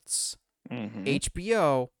adults. Mm-hmm.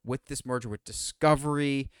 HBO, with this merger with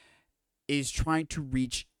Discovery, is trying to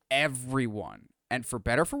reach everyone. And for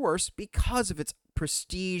better or for worse, because of its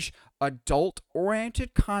prestige, adult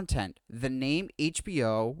oriented content, the name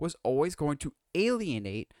HBO was always going to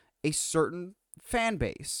alienate a certain fan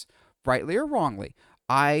base, rightly or wrongly.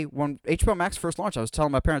 When HBO Max first launched, I was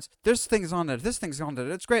telling my parents, "There's things on it. This thing's on it.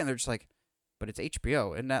 It's great." And they're just like, "But it's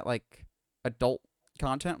HBO. Isn't that like adult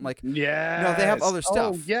content?" I'm like, "No, they have Yes. other Oh,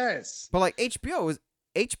 stuff." yes. But like HBO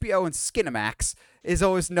and Skinamax is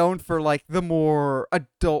always known for like the more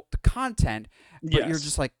adult content. But you're Yes.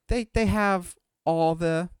 just like they have all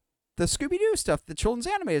the Scooby Doo stuff, the children's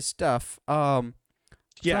animated stuff. I'm trying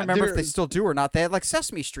to Yeah. remember if they There. still do or not. They had like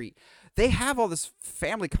Sesame Street. They have all this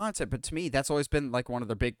family content, but to me, that's always been like one of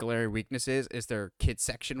their big glaring weaknesses. Is their kids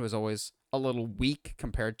section was always a little weak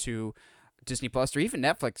compared to Disney Plus or even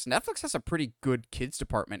Netflix. Netflix has a pretty good kids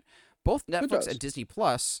department. Both It Netflix does. and Disney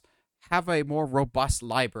Plus have a more robust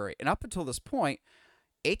library, and up until this point,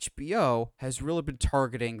 HBO has really been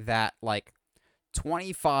targeting that like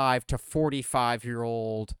 25 to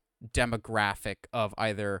 45-year-old demographic of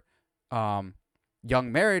either um,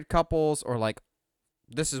 young married couples or like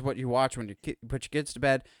this is what you watch when you put your kids to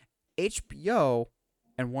bed. HBO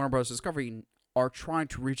and Warner Bros. Discovery are trying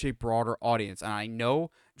to reach a broader audience, and I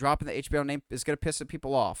know dropping the HBO name is going to piss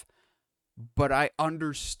people off, but I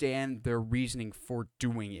understand their reasoning for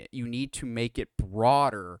doing it. You need to make it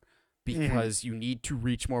broader Mhm. because you need to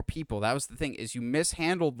reach more people. That was the thing is you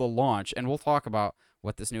mishandled the launch, and we'll talk about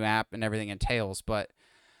what this new app and everything entails, but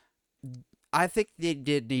I think they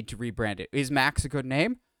did need to rebrand it. Is Max a good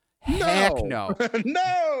name? Heck No. no.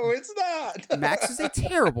 No, it's not. Max is a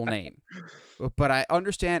terrible name. But I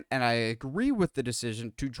understand and I agree with the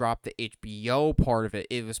decision to drop the HBO part of it.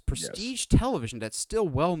 It was Yes. prestige television that's still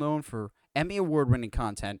well known for Emmy Award winning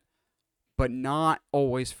content, but not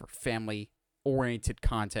always for family oriented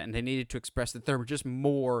content. And they needed to express that they were just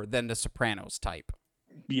more than the Sopranos type.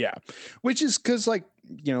 Yeah. Which is because, like,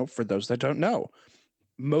 for those that don't know,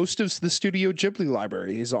 most of the Studio Ghibli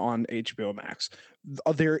library is on HBO Max.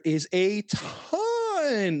 There is a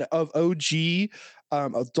ton of OG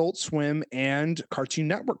Adult Swim and Cartoon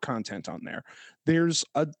Network content on there. There's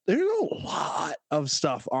a lot of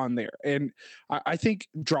stuff on there, and I think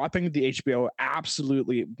dropping the HBO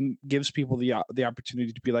absolutely gives people the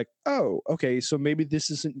opportunity to be like, oh, okay, so maybe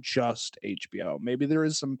this isn't just HBO. Maybe there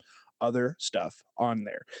is some other stuff on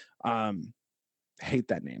there. Hate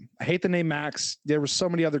that name. I hate the name Max. There were so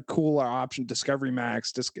many other cooler options. Discovery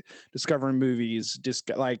Max, Discovering Movies,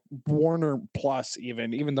 like Warner Plus,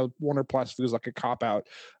 even though Warner Plus feels like a cop out.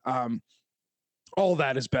 All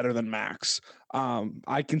that is better than Max.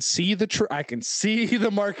 I can see I can see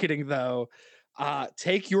the marketing though.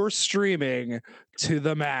 Take your streaming to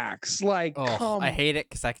the max. Like, Oh, I hate it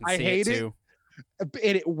because I can I see it hate it, too. and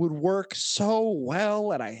it would work so well,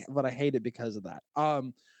 but I hate it because of that.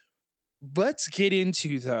 Let's get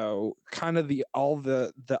into though kind of the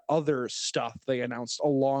other stuff they announced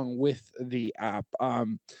along with the app.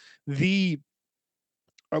 The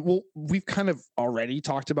Well, we've kind of already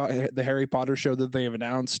talked about the Harry Potter show that they have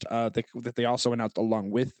announced, that they also announced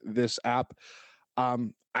along with this app.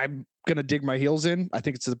 I'm gonna dig my heels in. I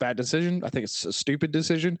think it's a bad decision. I think it's a stupid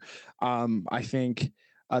decision. I think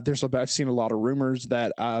I've seen a lot of rumors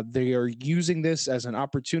that they are using this as an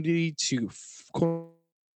opportunity to quote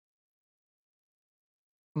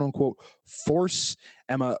unquote force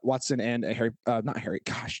Emma Watson and not Harry,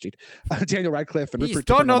 gosh, dude, Daniel Radcliffe and He's Rupert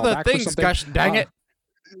to done bring them all other back for things, something. gosh dang it.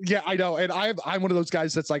 Yeah, I know, and I'm one of those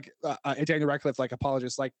guys that's like Daniel Radcliffe, like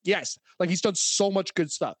apologist, like yes, like he's done so much good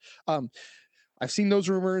stuff. I've seen those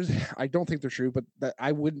rumors. I don't think they're true, but that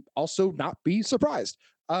I would also not be surprised.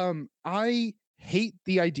 I hate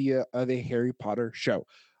the idea of a Harry Potter show.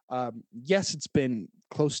 Yes, it's been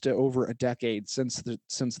close to over a decade since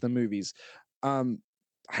the movies. Um,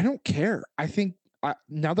 I don't care. I think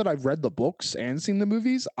now that I've read the books and seen the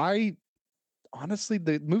movies, I honestly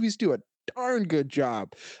the movies do a darn good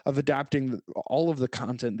job of adapting all of the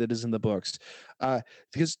content that is in the books.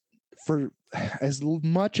 Because for as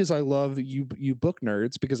much as I love you book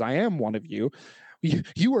nerds, because I am one of you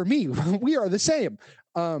or me, we are the same.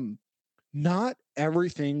 Not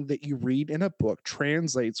everything that you read in a book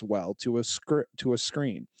translates well to a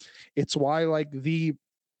screen. It's why like the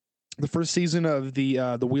first season of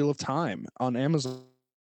the Wheel of Time on Amazon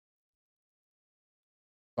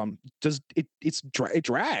does it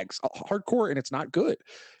drags hardcore, and it's not good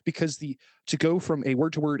because the to go from a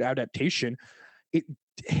word to word adaptation, it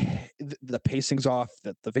the pacing's off,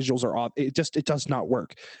 the visuals are off, it does not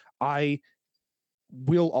work. I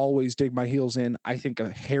will always dig my heels in. I think a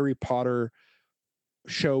Harry Potter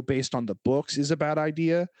show based on the books is a bad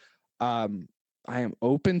idea. Um, I am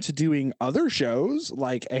open to doing other shows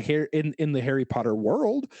like in the Harry Potter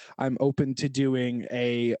world. I'm open to doing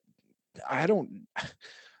a I don't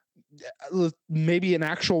maybe an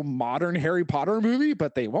actual modern Harry Potter movie,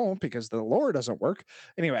 but they won't because the lore doesn't work.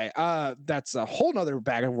 Anyway, that's a whole nother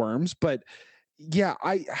bag of worms. But yeah,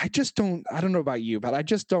 I just don't I don't know about you, but I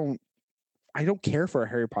don't care for a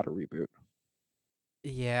Harry Potter reboot.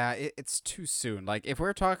 Yeah, it's too soon. Like if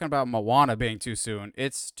we're talking about Moana being too soon,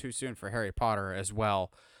 it's too soon for Harry Potter as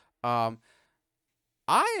well. Um,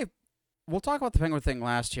 I we'll talk about the Penguin thing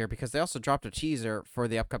last year because they also dropped a teaser for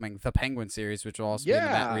the upcoming The Penguin series, which will also be in the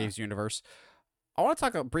Matt Yeah. Reeves universe. I want to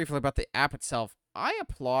talk briefly about the app itself. I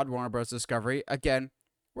applaud Warner Bros. Discovery. Again,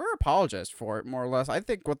 we're apologized for it, more or less. I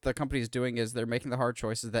think what the company is doing is they're making the hard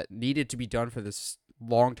choices that needed to be done for this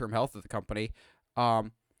long-term health of the company.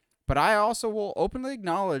 Um, but I also will openly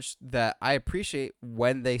acknowledge that I appreciate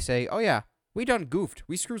when they say, "Oh yeah, we done goofed.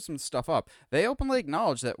 We screwed some stuff up." They openly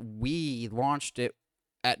acknowledge that we launched it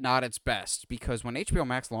at not its best because when HBO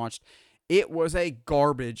Max launched, it was a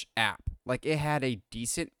garbage app. Like it had a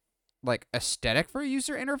decent like aesthetic for a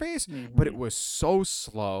user interface, but it Mhm. was so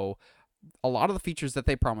slow. A lot of the features that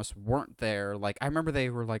they promised weren't there. Like I remember they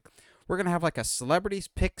were like, we're gonna have like a celebrities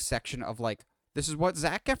pick section of like this is what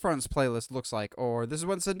Zac Efron's playlist looks like, or this is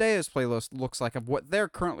what Zendaya's playlist looks like of what they're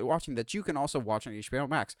currently watching that you can also watch on HBO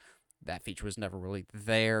Max. That feature was never really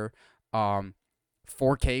there. Um,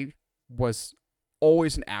 4K was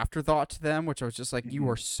always an afterthought to them, which I was just like, you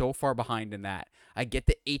are Mhm. so far behind in that. I get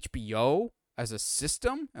the HBO as a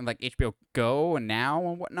system and like HBO Go and Now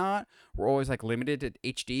and whatnot. We're always like limited to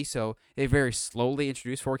HD, so they very slowly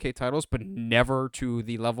introduce 4K titles, but never to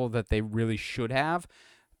the level that they really should have.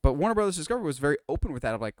 But Warner Brothers Discovery was very open with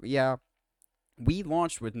that. Of like, yeah, we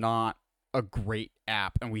launched with not a great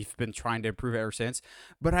app, and we've been trying to improve it ever since.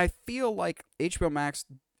 But I feel like HBO Max,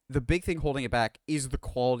 the big thing holding it back is the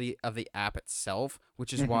quality of the app itself,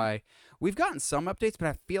 which is Mhm. why we've gotten some updates, but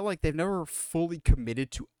I feel like they've never fully committed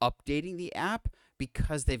to updating the app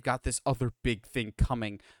because they've got this other big thing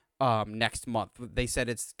coming next month. They said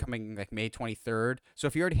it's coming like May 23rd. So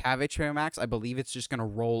if you already have HBO Max, I believe it's just going to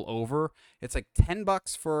roll over. It's like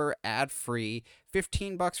 $10 for ad free,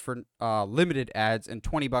 $15 for limited ads, and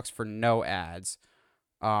 $20 for no ads.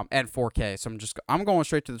 And 4K. So I'm going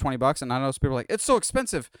straight to the $20, and I know some people are like it's so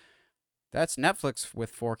expensive. That's Netflix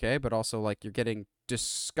with 4K, but also like you're getting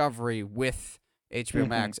Discovery with HBO Mhm.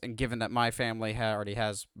 Max, and given that my family already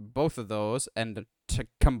has both of those, and to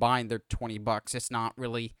combine their $20, it's not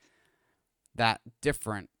really that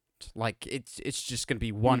different. Like it's just gonna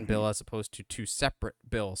be one bill Mhm. as opposed to two separate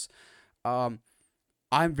bills. Um,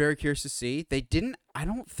 I'm very curious to see. They didn't. I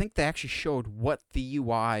don't think they actually showed what the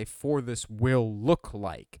UI for this will look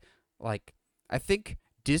like. Like I think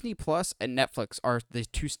Disney Plus and Netflix are the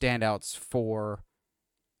two standouts for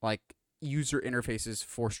like user interfaces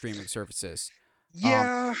for streaming services. Um,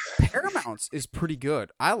 Yeah. Paramount's is pretty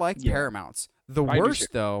good. I like Yeah. Paramount's. The I do too.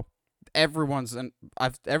 worst though, everyone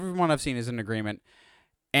I've seen is in agreement.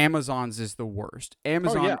 Amazon's is the worst. Oh yeah.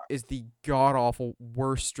 Amazon is the god awful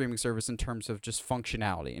worst streaming service in terms of just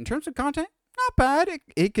functionality. In terms of content, not bad.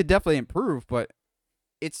 It could definitely improve, but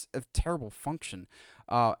it's a terrible function.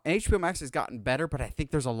 HBO Max has gotten better, but I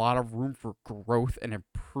think there's a lot of room for growth and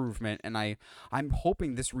improvement. And I'm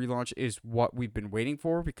hoping this relaunch is what we've been waiting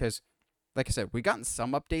for because, like I said, we've gotten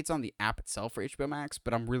some updates on the app itself for HBO Max,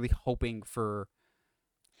 but I'm really hoping for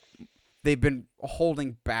they've been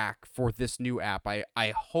holding back for this new app. I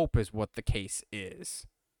hope is what the case is.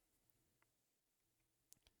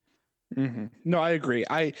 No, I agree.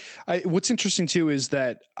 I what's interesting too is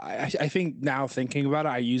that I think now thinking about it,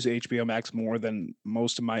 I use HBO Max more than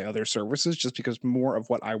most of my other services, just because more of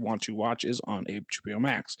what I want to watch is on HBO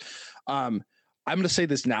Max. Um, I'm going to say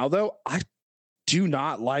this now though, I do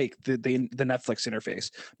not like the Netflix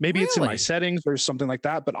interface. Maybe it's in my Really? settings or something like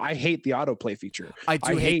that, but I hate the autoplay feature. I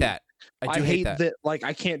I do hate hate that. I I do hate hate that. that like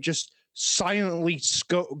I can't just silently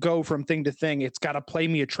go from thing to thing. It's got to play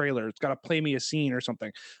me a trailer. It's got to play me a scene or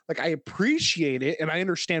something. Like I appreciate it and I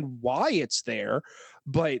understand why it's there,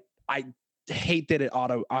 but I hate that it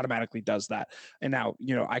automatically does that. And now,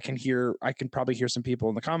 I can probably hear some people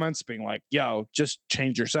in the comments being like, "Yo, just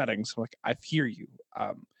change your settings." Like I hear you.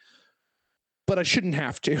 But I shouldn't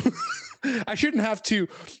have to. I shouldn't have to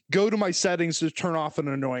go to my settings to turn off an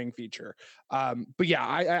annoying feature. But yeah,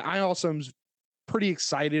 I also am pretty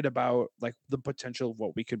excited about like the potential of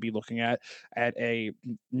what we could be looking at a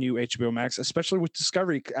new HBO Max, especially with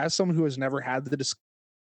Discovery. As someone who has never had the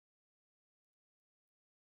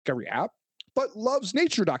Discovery app, but loves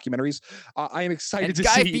nature documentaries. I am excited And to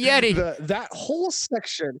Guy see Fieri. that whole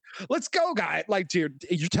section. Let's go, guy! Like, dude,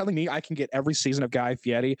 you're telling me I can get every season of Guy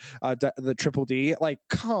Fieri, the Triple D? Like,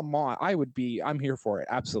 come on! I'm here for it.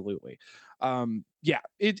 Absolutely. Yeah,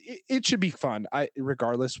 it should be fun.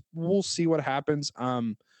 Regardless, we'll see what happens.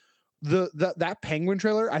 That penguin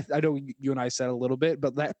trailer, I know you and I said a little bit,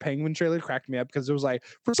 but that penguin trailer cracked me up because it was like,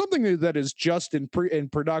 for something that is just in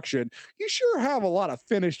production, you sure have a lot of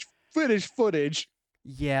finished footage.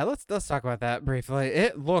 Yeah, let's talk about that briefly.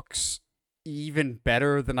 It looks even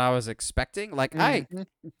better than I was expecting. Like Mhm.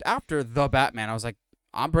 after The Batman, I was like,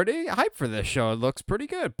 I'm pretty hyped for this show. It looks pretty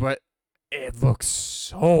good, but it looks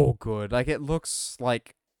so good. Like it looks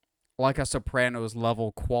like a Sopranos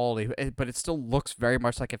level quality, but it still looks very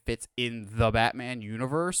much like it fits in the Batman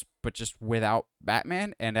universe, but just without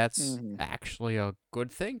Batman, and that's Mhm. actually a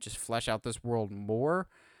good thing. Just flesh out this world more.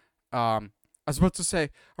 I was about to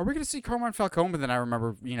say, are we going to see Carmine Falcone? But then I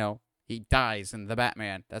remember, he dies in the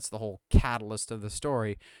Batman. That's the whole catalyst of the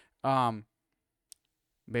story. Um,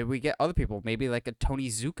 Maybe we get other people. Maybe like a Tony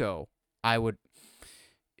Zuko.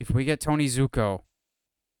 If we get Tony Zuko,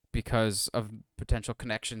 because of potential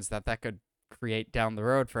connections that could create down the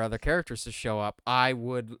road for other characters to show up, I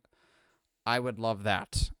would love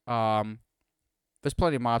that. There's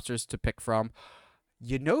plenty of monsters to pick from.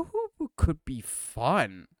 You know who could be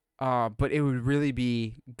fun? But it would really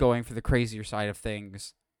be going for the crazier side of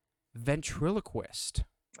things. Ventriloquist.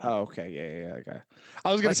 Oh, okay, yeah, okay.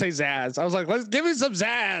 I was gonna Like say Zaz. I was like, let's give me some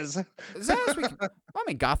Zaz.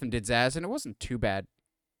 Zaz, Gotham did Zaz, and it wasn't too bad.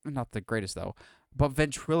 Not the greatest though. But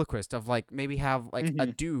ventriloquist of like maybe have like a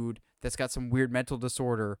Mhm. dude that's got some weird mental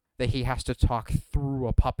disorder that he has to talk through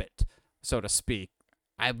a puppet, so to speak.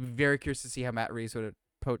 I'm very curious to see how Matt Reeves would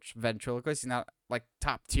approach ventriloquist. He's not like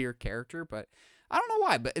top tier character, but I don't know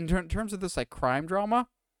why. But in terms of this like crime drama,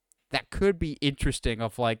 that could be interesting.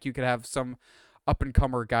 Of like you could have some up and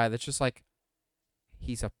comer guy that's just like,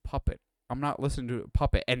 he's a puppet. I'm not listening to a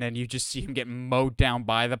puppet, and then you just see him get mowed down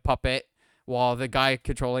by the puppet while the guy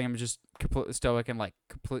controlling him is just completely stoic and like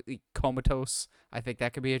completely comatose. I think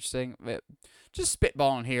that could be interesting. But just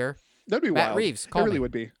spitballing here. That'd be Matt wild. Reeves, It call really me.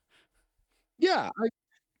 would be. Yeah,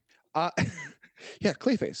 yeah,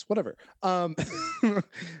 Clayface, whatever.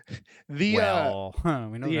 The Well,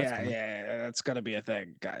 we know that's yeah, coming. yeah, that's gonna be a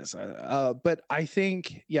thing, guys. But I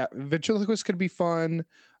think, yeah, ventriloquist could be fun.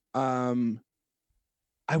 Um,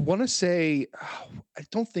 I want to say, I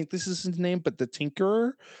don't think this is his name, but the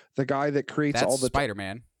Tinkerer, the guy that creates That's all the. Spider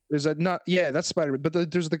Man. There's a not, yeah, that's Spider Man,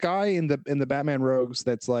 but there's the guy in the Batman Rogues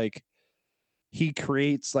that's like he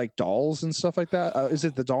creates like dolls and stuff like that. Is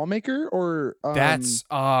it the doll maker or That's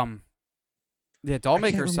yeah, I can't Dollmaker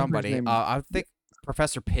remember his somebody. name. I think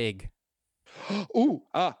Professor Pig.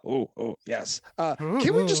 Yes.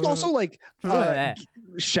 Can we just also like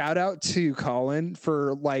shout out to Colin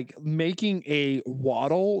for like making a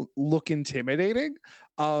waddle look intimidating?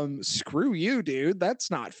 Screw you, dude. That's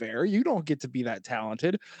not fair. You don't get to be that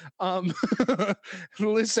talented. Um,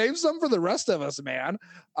 save some for the rest of us, man.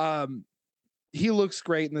 He looks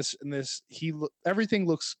great in this. Everything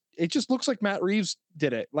looks. It just looks like Matt Reeves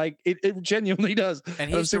did it. Like it genuinely does.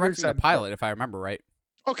 And I'm he's super directing the excited. pilot, if I remember right.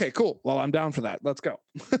 Okay, cool. Well, I'm down for that. Let's go.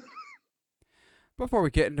 Before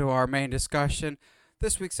we get into our main discussion,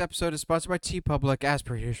 this week's episode is sponsored by TeePublic, as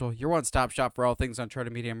per usual. Your one-stop shop for all things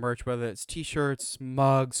Uncharted Media merch, whether it's t-shirts,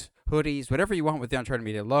 mugs, hoodies, whatever you want with the Uncharted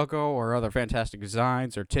Media logo or other fantastic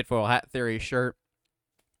designs or tinfoil hat theory shirt.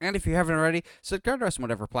 And if you haven't already, subscribe to us on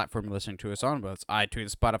whatever platform you're listening to us on, whether it's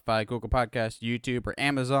iTunes, Spotify, Google Podcasts, YouTube, or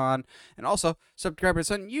Amazon. And also, subscribe to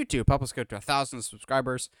us on YouTube. Help us go to 1,000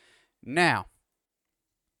 subscribers. Now,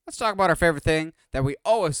 let's talk about our favorite thing that we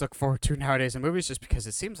always look forward to nowadays in movies, just because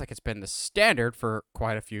it seems like it's been the standard for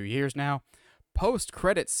quite a few years now.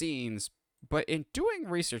 Post-credit scenes. But in doing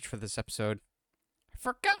research for this episode, I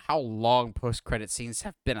forgot how long post-credit scenes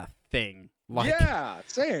have been a thing. Yeah,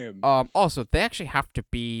 same. Also, they actually have to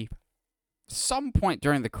be some point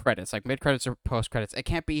during the credits, like mid-credits or post-credits. It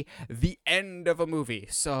can't be the end of a movie.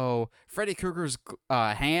 So Freddy Krueger's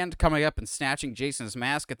hand coming up and snatching Jason's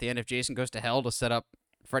mask at the end of Jason Goes to Hell to set up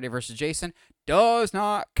Freddy vs. Jason does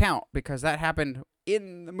not count because that happened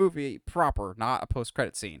in the movie proper, not a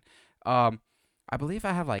post-credit scene. I believe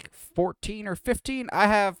I have like 14 or 15. I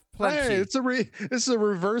have plenty. Hey, this is a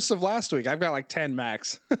reverse of last week. I've got like 10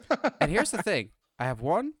 max. And here's the thing. I have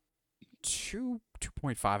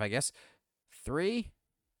 2.5, I guess, 3,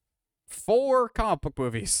 4 comic book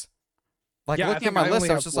movies. Like, yeah, looking at my list,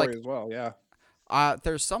 I was just like, as well. Yeah.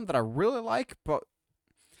 there's some that I really like, but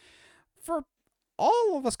for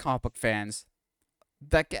all of us comic book fans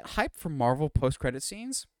that get hyped for Marvel post-credit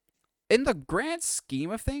scenes, in the grand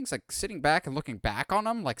scheme of things, like sitting back and looking back on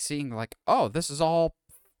them, like seeing like, oh, this is all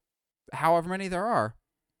however many there are.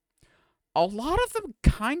 A lot of them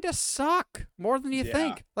kind of suck more than you Yeah.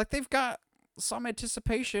 think. Like they've got some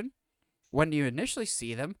anticipation when you initially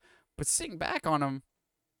see them, but sitting back on them,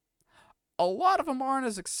 a lot of them aren't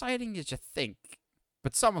as exciting as you think.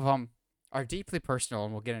 But some of them are deeply personal,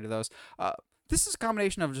 and we'll get into those. This is a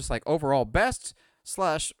combination of just like overall best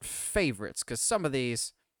slash favorites, because some of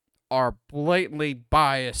these are blatantly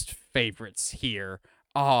biased favorites here.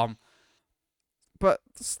 But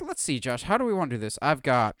let's see, Josh. How do we want to do this? I've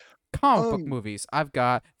got comic book movies. I've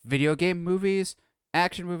got video game movies,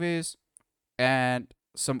 action movies, and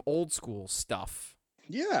some old school stuff.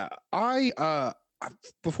 Yeah,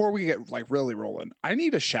 before we get like really rolling, I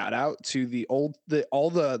need a shout out to all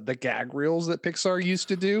the gag reels that Pixar used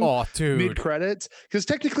to do Oh, dude. mid credits, because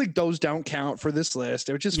technically those don't count for this list,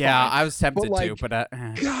 which is Yeah, fine. I was tempted But, to, but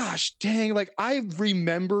Gosh dang, like I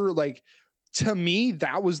remember, like, to me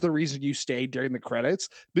that was the reason you stayed during the credits,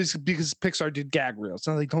 because Pixar did gag reels.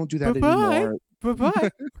 So they don't do that Bye-bye. anymore.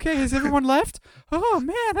 Bye-bye. Okay, has everyone left? Oh,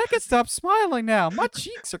 man, I can stop smiling now. My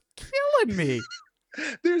cheeks are killing me.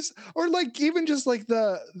 There's, or like even just like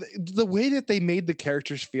the way that they made the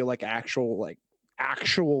characters feel like actual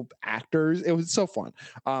actors. It was so fun.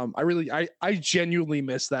 I genuinely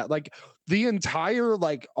miss that. Like the entire,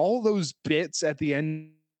 like all those bits at the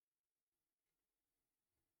end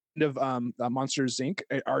of Monsters Inc.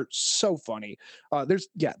 are so funny.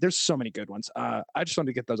 There's so many good ones. I just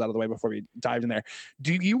wanted to get those out of the way before we dive in there.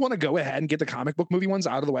 Do you want to go ahead and get the comic book movie ones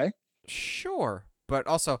out of the way? Sure. But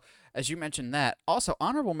also, as you mentioned that, also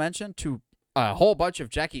honorable mention to a whole bunch of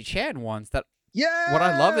Jackie Chan ones that Yeah. what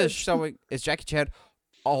I love is Jackie Chan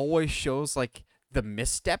always shows like the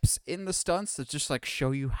missteps in the stunts that just like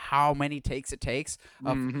show you how many takes it takes.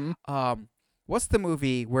 What's the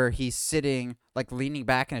movie where he's sitting like leaning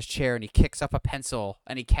back in his chair and he kicks up a pencil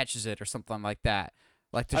and he catches it or something like that?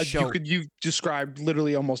 Like to show you described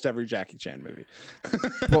literally almost every Jackie Chan movie.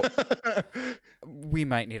 Well, we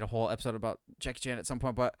might need a whole episode about Jackie Chan at some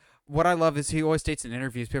point, but what I love is he always states in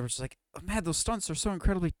interviews, people are just like, oh, man, those stunts are so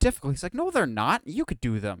incredibly difficult. He's like, no, they're not. You could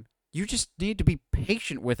do them. You just need to be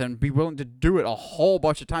patient with it and be willing to do it a whole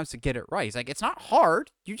bunch of times to get it right. He's like, it's not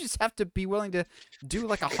hard. You just have to be willing to do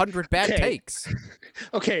like 100 bad takes.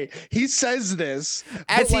 Okay, he says this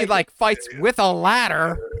as he like fights with a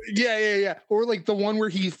ladder. Yeah. Or like the one where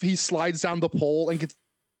he slides down the pole and gets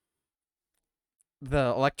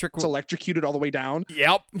electrocuted all the way down.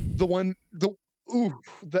 Yep. The one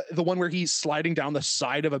where he's sliding down the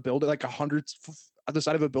side of a building like 100 the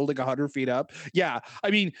side of a building 100 feet up. Yeah,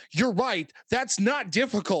 I mean, you're right. That's not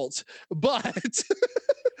difficult, but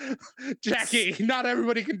Jackie, not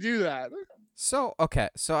everybody can do that. So, okay.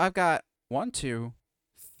 So I've got 1, 2,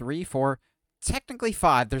 3, 4, technically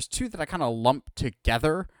 5. There's 2 that I kind of lump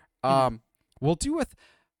together. We'll do with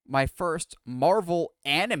my first Marvel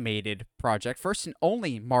animated project, first and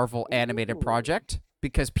only Marvel animated project,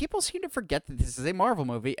 because people seem to forget that this is a Marvel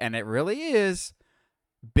movie, and it really is.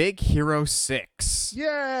 Big Hero 6.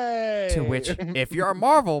 Yay! To which, if you're a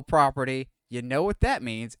Marvel property, you know what that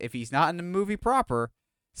means. If he's not in the movie proper,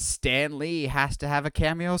 Stan Lee has to have a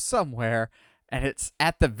cameo somewhere, and it's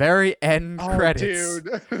at the very end credits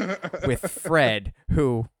with Fred,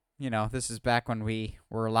 who, you know, this is back when we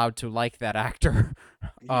were allowed to like that actor.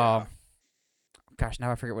 Yeah. Gosh,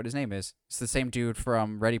 now I forget what his name is. It's the same dude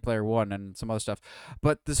from Ready Player One and some other stuff.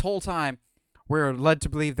 But this whole time, we're led to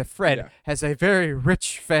believe that Fred has a very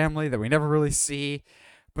rich family that we never really see.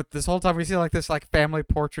 But this whole time we see like this like family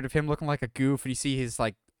portrait of him looking like a goof, and you see his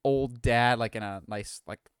like old dad like in a nice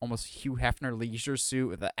like almost Hugh Hefner leisure suit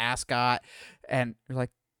with an ascot, and you're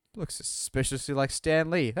like, looks suspiciously like Stan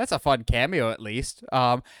Lee. That's a fun cameo at least.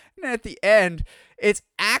 And at the end, it's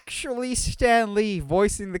actually Stan Lee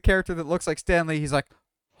voicing the character that looks like Stan Lee. He's like,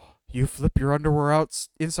 you flip your underwear out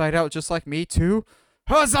inside out just like me too?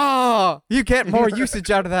 Huzzah! You get more usage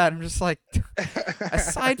out of that. I'm just like,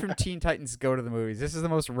 aside from Teen Titans Go to the Movies, this is the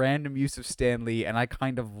most random use of Stan Lee, and I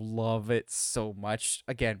kind of love it so much.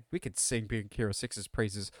 Again, we could sing Big Hero 6's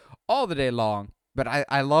praises all the day long, but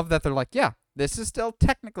I love that they're like, yeah, this is still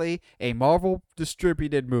technically a Marvel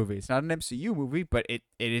distributed movie. It's not an MCU movie, but it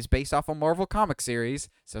is based off a Marvel comic series,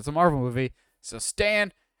 so it's a Marvel movie. So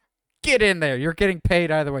Stan, get in there. You're getting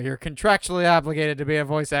paid either way. You're contractually obligated to be a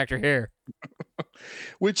voice actor here.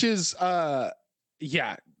 Which is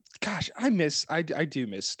yeah, gosh, I do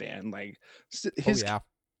miss Stan. Like his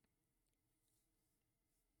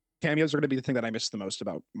cameos are going to be the thing that I miss the most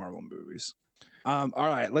about Marvel movies. All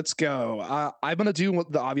right, let's go. I'm going to do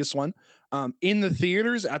the obvious one. In the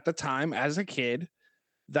theaters at the time as a kid,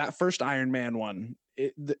 that first Iron Man one,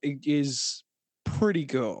 it is pretty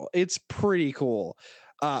cool. It's pretty cool.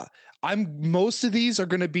 Uh, most of these are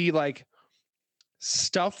going to be like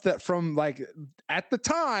stuff that from like at the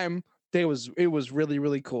time it was really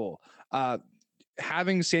really cool.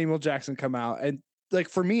 Having Samuel Jackson come out, and like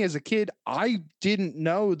for me as a kid, I didn't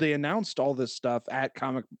know they announced all this stuff at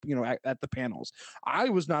comic, at the panels. I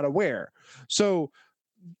was not aware. So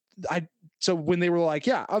I so when they were like,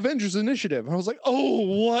 yeah, Avengers Initiative, I was like,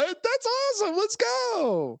 oh, what? That's awesome. Let's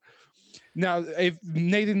go. Now, if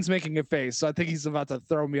Nathan's making a face, so I think he's about to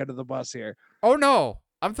throw me under the bus here. Oh no,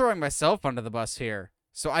 I'm throwing myself under the bus here.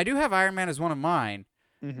 So I do have Iron Man as one of mine,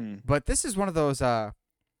 but this is one of those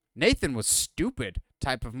Nathan was stupid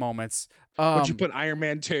type of moments. Would you put Iron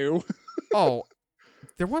Man 2? Oh,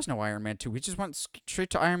 there was no Iron Man 2. We just went straight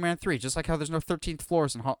to Iron Man 3, just like how there's no 13th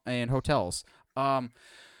floors in hotels.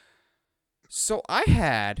 So I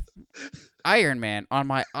had Iron Man on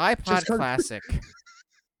my iPod Classic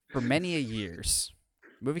for many a years.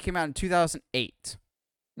 The movie came out in 2008.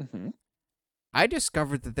 I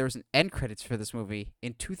discovered that there was an end credits for this movie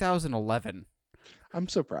in 2011. I'm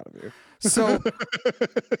so proud of you. So,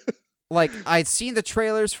 like, I'd seen the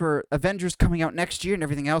trailers for Avengers coming out next year and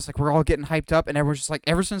everything else. Like, we're all getting hyped up, and everyone's just like,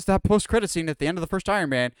 ever since that post-credit scene at the end of the first Iron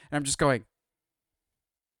Man, and I'm just going,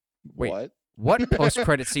 wait, what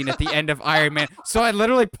post-credit scene at the end of Iron Man? So I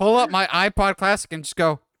literally pull up my iPod Classic and just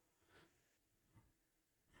go,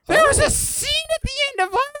 there was a scene at the end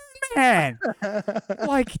of Iron Man!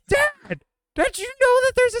 Like, Dad, don't you know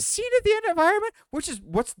that there's a scene at the end of Iron Man?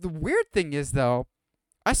 What's the weird thing is, though,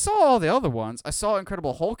 I saw all the other ones. I saw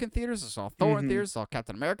Incredible Hulk in theaters. I saw Thor in theaters. I saw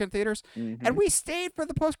Captain America in theaters. And we stayed for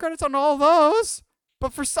the post-credits on all those.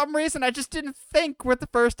 But for some reason, I just didn't think with the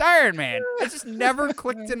first Iron Man. It just never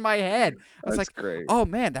clicked in my head. I was like, great. oh,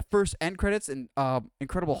 man, that first end credits in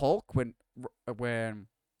Incredible Hulk, when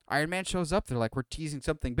Iron Man shows up, they're like, we're teasing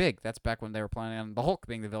something big. That's back when they were planning on the Hulk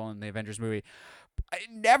being the villain in the Avengers movie.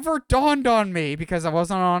 It never dawned on me because I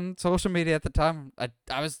wasn't on social media at the time.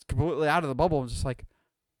 I was completely out of the bubble. I was just like,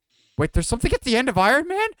 wait, there's something at the end of Iron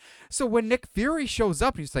Man? So when Nick Fury shows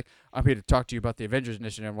up, he's like, I'm here to talk to you about the Avengers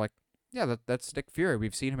Initiative. I'm like, yeah, that's Nick Fury.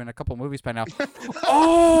 We've seen him in a couple movies by now.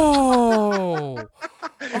 Oh!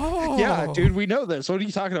 Yeah, dude, we know this. What are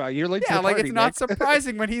you talking about? You're late to the party, it's not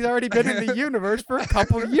surprising when he's already been in the universe for a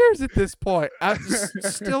couple years at this point. I'm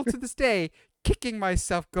still to this day kicking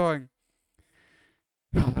myself going,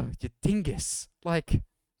 oh, you dingus. Like,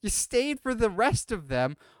 you stayed for the rest of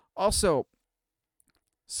them. Also,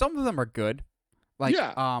 some of them are good. Like,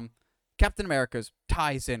 Captain America's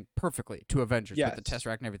ties in perfectly to Avengers with the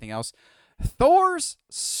Tesseract and everything else. Thor's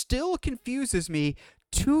still confuses me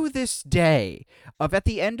to this day. At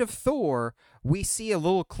the end of Thor, we see a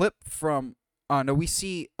little clip from we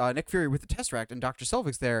see Nick Fury with the Tesseract and Dr.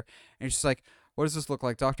 Selvig's there, and she's like, what does this look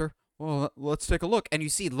like, Doctor? Well, let's take a look. And you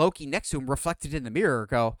see Loki next to him reflected in the mirror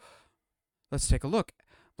go, let's take a look.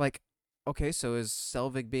 Like, okay, so is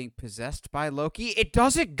Selvig being possessed by Loki? It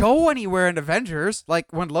doesn't go anywhere in Avengers.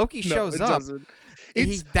 Like, when Loki shows up,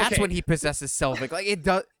 that's when he possesses Selvig. Like, it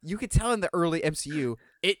does. You could tell in the early MCU,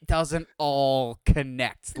 it doesn't all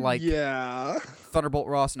connect. Like, Thunderbolt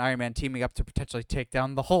Ross and Iron Man teaming up to potentially take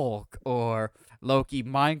down the Hulk, or Loki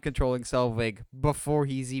mind controlling Selvig before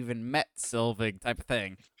he's even met Selvig, type of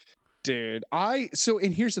thing. Dude, and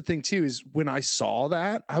here's the thing too, is when I saw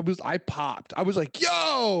that, I popped. I was like,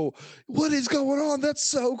 yo, what is going on? That's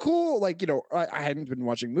so cool. Like, I hadn't been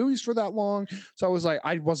watching movies for that long. So I was like,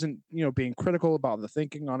 I wasn't, being critical about the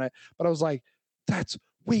thinking on it, but I was like,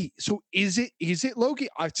 so is it Loki?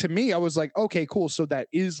 To me, I was like, okay, cool. So that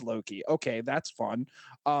is Loki. Okay, that's fun.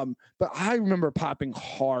 But I remember popping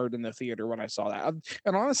hard in the theater when I saw that.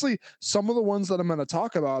 And honestly, some of the ones that I'm going to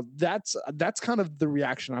talk about, that's kind of the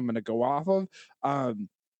reaction I'm going to go off of.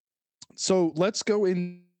 So let's go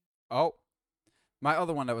in. Oh, my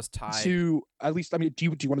other one that was tied to at least. I mean, do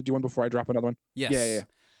you want to do one before I drop another one? Yes. Yeah.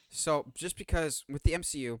 So just because with the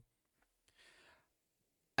MCU,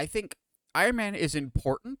 I think Iron Man is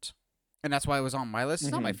important, and that's why it was on my list.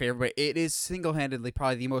 It's not my favorite, but it is single-handedly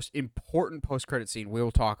probably the most important post-credit scene we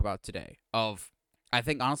will talk about today. I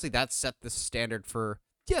think, honestly, that set the standard for,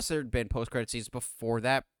 yes, there had been post-credit scenes before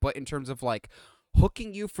that, but in terms of, like,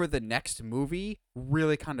 hooking you for the next movie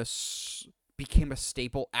really kind of became a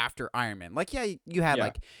staple after Iron Man. Like, yeah, you had,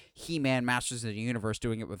 like, He-Man, Masters of the Universe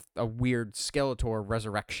doing it with a weird Skeletor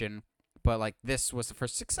resurrection, but, like, this was the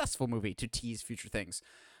first successful movie to tease future things.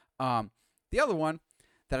 The other one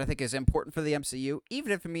that I think is important for the MCU,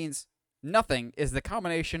 even if it means nothing, is the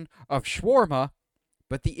combination of shawarma,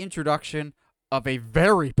 but the introduction of a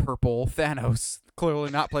very purple Thanos, clearly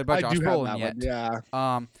not played by I Josh do have Brolin that yet. one.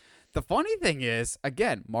 Yeah. The funny thing is,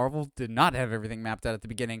 again, Marvel did not have everything mapped out at the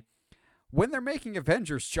beginning. When they're making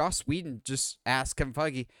Avengers, Joss Whedon just asked Kevin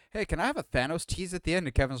Feige, "Hey, can I have a Thanos tease at the end?"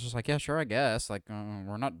 And Kevin's just like, "Yeah, sure, I guess. Like,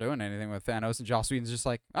 we're not doing anything with Thanos." And Joss Whedon's just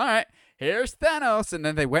like, "All right, here's Thanos." And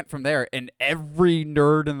then they went from there, and every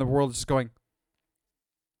nerd in the world is just going,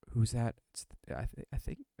 "Who's that?" I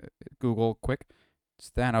think Google quick. It's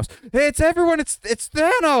Thanos. Hey, it's everyone. It's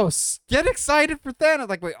Thanos. Get excited for Thanos.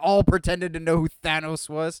 Like, we all pretended to know who Thanos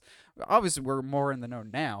was. Obviously, we're more in the know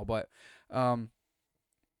now, but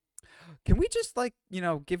can we just, like,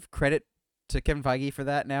 give credit to Kevin Feige for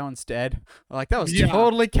that now instead? Like, that was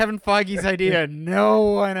totally Kevin Feige's idea. No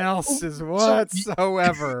one else's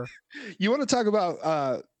whatsoever. You want to talk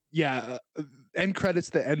about end credits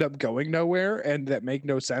that end up going nowhere and that make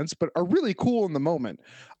no sense, but are really cool in the moment.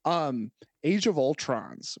 Age of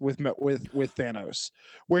Ultron's with Thanos,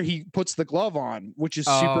 where he puts the glove on, which is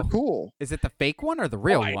super cool. Is it the fake one or the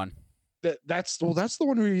real one? That's the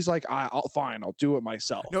one where he's like, I'll do it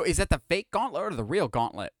myself. No, is that the fake gauntlet or the real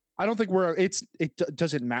gauntlet? I don't think it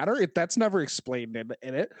doesn't matter. That's never explained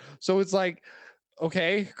in it. So it's like,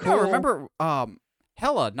 okay, cool. No, remember,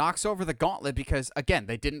 Hela knocks over the gauntlet because, again,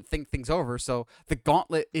 they didn't think things over. So the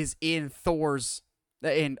gauntlet is in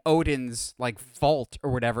Odin's, like, vault or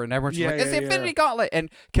whatever, and everyone's like, "It's the Infinity Gauntlet," and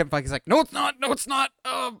Kevin Feige's like, "No, it's not. No, it's not.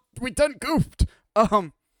 We done goofed."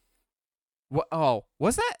 What? Oh,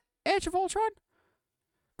 was that Age of Ultron?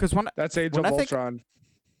 Because that's Age of Ultron.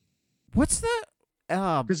 What's the?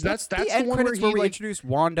 Because that's the end one credits where we introduced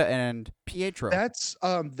Wanda and Pietro.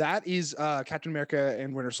 That is Captain America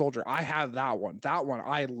and Winter Soldier. I have that one. That one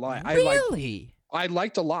I like. Really? I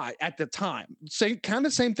liked a lot at the time. Same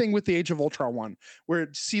thing with the Age of Ultron one, where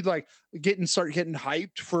start getting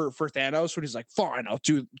hyped for Thanos when he's like, "Fine, I'll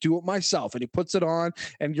do it myself," and he puts it on,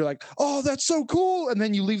 and you're like, "Oh, that's so cool!" And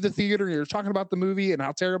then you leave the theater and you're talking about the movie and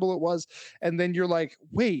how terrible it was, and then you're like,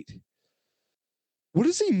 "Wait, what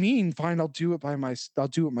does he mean? Fine, I'll do it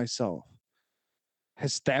myself."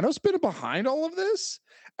 Has Thanos been behind all of this?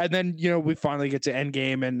 And then we finally get to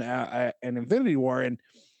Endgame and Infinity War, and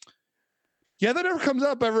yeah, that never comes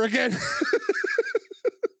up ever again.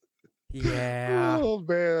 Yeah. Oh,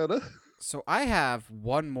 man. So I have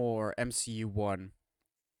one more MCU one.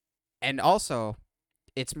 And also,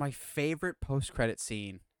 it's my favorite post-credit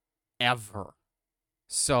scene ever.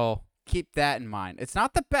 So keep that in mind. It's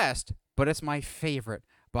not the best, but it's my favorite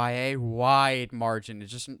by a wide margin.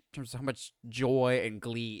 It's just in terms of how much joy and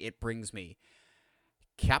glee it brings me.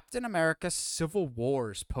 Captain America Civil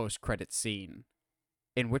War's post-credit scene.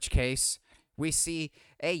 In which case, we see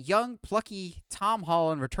a young, plucky Tom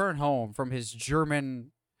Holland return home from his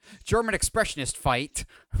German expressionist fight.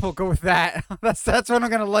 We'll go with that. That's what I'm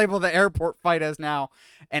going to label the airport fight as now.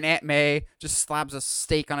 And Aunt May just slabs a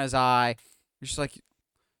steak on his eye. You're just like,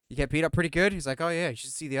 "You get beat up pretty good?" He's like, "Oh, yeah, you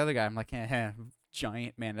should see the other guy." I'm like,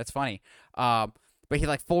 giant, man. That's funny. But he,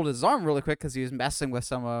 like, folded his arm really quick because he was messing with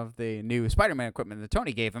some of the new Spider-Man equipment that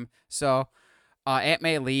Tony gave him. So Aunt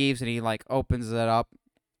May leaves and he, like, opens it up.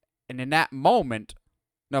 And in that moment,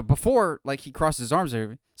 before, like, he crosses his arms,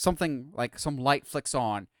 something, like, some light flicks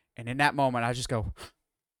on. And in that moment, I just go,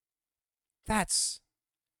 that's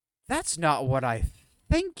not what I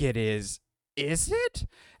think it is it?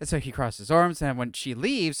 And so he crosses his arms, and when she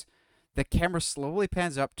leaves, the camera slowly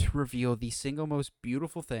pans up to reveal the single most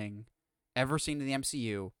beautiful thing ever seen in the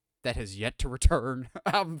MCU that has yet to return.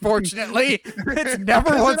 Unfortunately, it's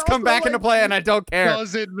never once come back into play, and I don't care.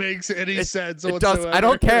 Doesn't make any sense it whatsoever. Does. I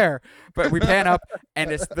don't care. But we pan up,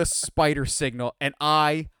 and it's the spider signal, and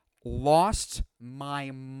I lost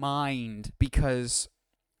my mind because,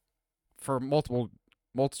 for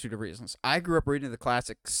multitude of reasons, I grew up reading the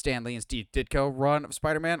classic Stan Lee and Steve Ditko run of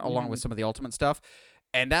Spider-Man, along with some of the Ultimate stuff,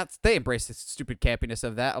 and they embrace the stupid campiness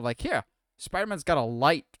of that. Of like, yeah, Spider-Man's got a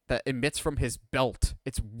light that emits from his belt.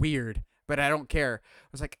 It's weird, but I don't care. I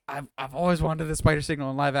was like, I've always wanted the spider signal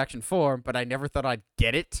in live action form, but I never thought I'd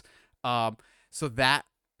get it. So that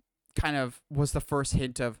kind of was the first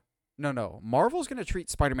hint of, no, Marvel's going to treat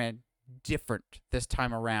Spider-Man different this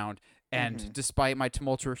time around. And despite my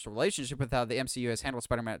tumultuous relationship with how the MCU has handled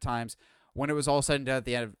Spider-Man at times, when it was all said and done at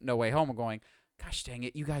the end of No Way Home, I'm going, gosh dang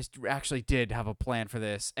it, you guys actually did have a plan for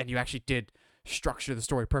this, and you actually did structure the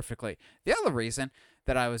story perfectly. The other reason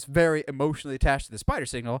that I was very emotionally attached to the spider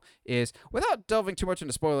signal is, without delving too much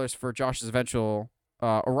into spoilers for Josh's eventual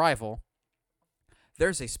arrival,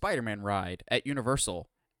 there's a Spider-Man ride at Universal,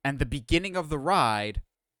 and the beginning of the ride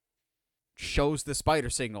shows the spider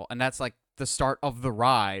signal, and that's like the start of the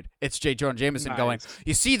ride. It's J. Jonah Jameson going,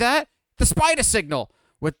 "You see that? The spider signal!"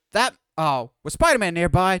 With that Oh, with Spider-Man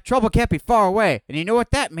nearby, trouble can't be far away. And you know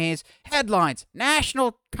what that means? Headlines,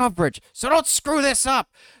 national coverage. So don't screw this up.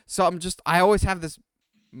 So I always have this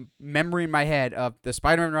memory in my head of the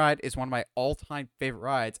Spider-Man ride is one of my all-time favorite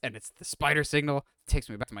rides, and it's the Spider Signal. It takes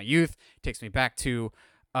me back to my youth. It takes me back to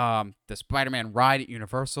the Spider-Man ride at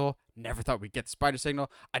Universal. Never thought we'd get the Spider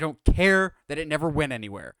Signal. I don't care that it never went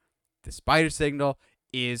anywhere. The Spider Signal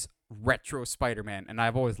is retro Spider-Man, and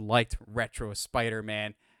I've always liked retro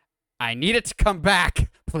Spider-Man. I need it to come back,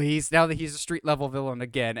 please, now that he's a street-level villain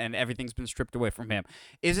again and everything's been stripped away from him.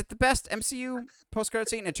 Is it the best MCU post-credit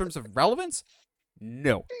scene in terms of relevance?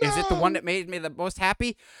 No. Is it the one that made me the most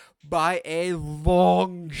happy? By a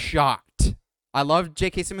long shot. I loved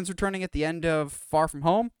J.K. Simmons returning at the end of Far From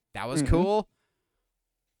Home. That was cool.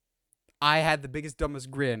 I had the biggest, dumbest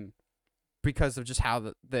grin because of just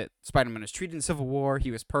how the Spider-Man was treated in Civil War. He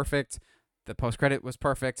was perfect. The post-credit was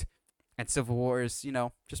perfect. And Civil War is,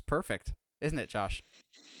 just perfect. Isn't it, Josh?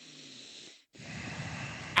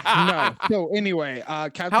 No. So anyway,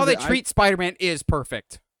 how they treat Spider-Man is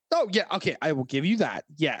perfect. Oh, yeah. Okay. I will give you that.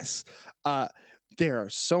 Yes. There are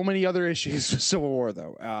so many other issues with Civil War,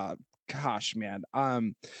 though. Gosh, man.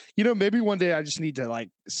 Maybe one day I just need to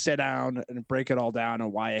sit down and break it all down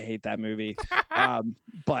on why I hate that movie.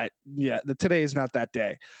 But yeah, today is not that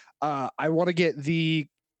day. I want to get the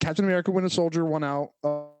Captain America Winter Soldier one out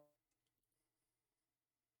of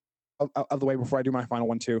the way before I do my final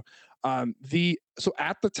one too. So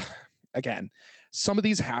at the time, again, some of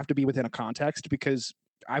these have to be within a context because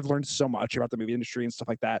I've learned so much about the movie industry and stuff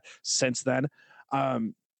like that since then.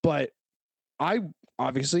 But I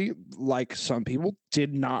obviously, like some people,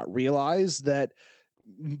 did not realize that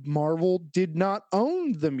Marvel did not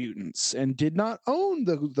own the mutants and did not own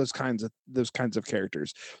those kinds of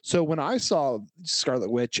characters. So when I saw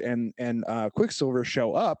Scarlet Witch and Quicksilver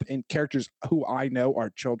show up, and characters who I know are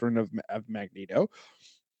children of Magneto,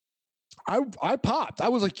 I popped. I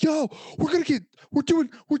was like, "Yo, we're doing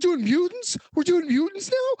mutants. We're doing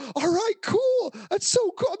mutants now. All right, cool. That's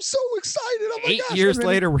so cool. I'm so excited. Oh my 8 gosh, years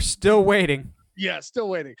later, we're still waiting." Yeah, still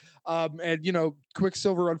waiting. And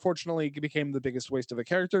Quicksilver unfortunately became the biggest waste of a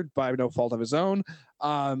character by no fault of his own.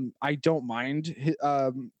 I don't mind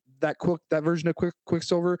that version of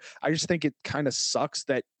Quicksilver. I just think it kind of sucks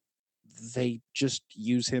that they just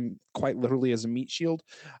use him quite literally as a meat shield.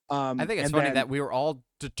 I think it's funny that we were all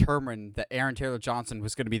determined that Aaron Taylor Johnson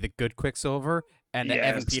was going to be the good Quicksilver and that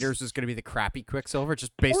Evan Peters was going to be the crappy Quicksilver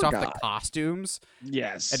just based off the costumes.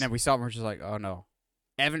 Yes. And then we saw him, we're just like, oh no.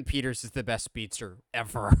 Evan Peters is the best speedster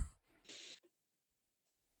ever.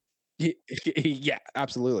 Yeah,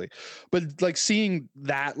 absolutely. But seeing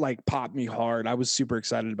that pop me hard. I was super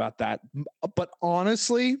excited about that. But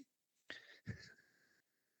honestly,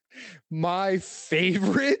 my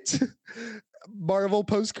favorite Marvel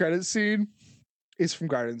post-credit scene is from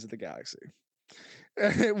Guardians of the Galaxy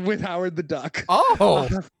with Howard the Duck. Oh,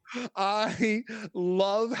 I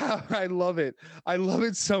love it. I love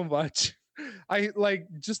it so much. I like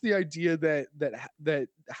just the idea that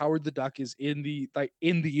Howard the Duck is in the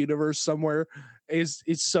universe somewhere is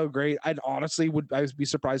so great. I would be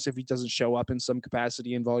surprised if he doesn't show up in some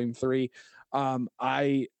capacity in Volume 3.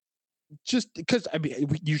 I just because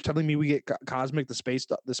you're telling me we get Cosmic the space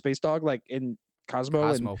dog in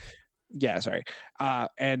Cosmo. And yeah, sorry.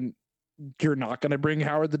 And you're not going to bring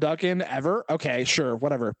Howard the Duck in ever? Okay, sure,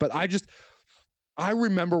 whatever. But I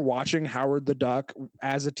remember watching Howard the Duck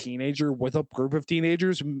as a teenager with a group of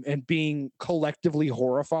teenagers and being collectively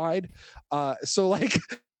horrified.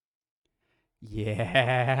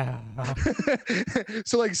 Yeah.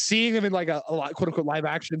 So seeing him in a quote unquote live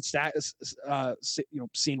action scene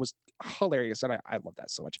was hilarious, and I love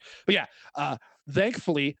that so much. But yeah,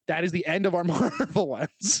 thankfully that is the end of our Marvel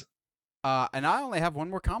ones. And I only have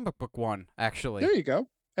one more comic book one, actually. There you go.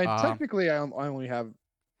 And technically, I only have,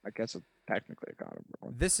 I guess, technically a comic book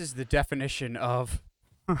one. This is the definition of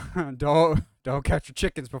don't catch your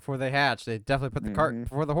chickens before they hatch. They definitely put the cart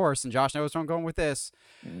before the horse, and Josh knows where I'm going with this.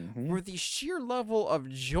 For the sheer level of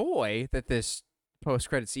joy that this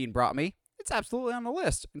post-credit scene brought me, it's absolutely on the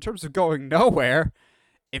list. In terms of going nowhere,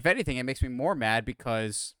 if anything, it makes me more mad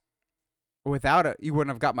because without it, you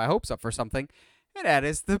wouldn't have got my hopes up for something, and that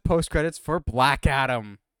is the post-credits for Black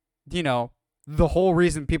Adam. The whole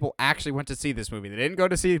reason people actually went to see this movie. They didn't go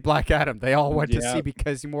to see Black Adam. They all went to see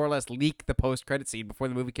because he more or less leaked the post-credit scene before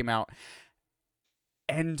the movie came out.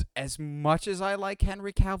 And as much as I like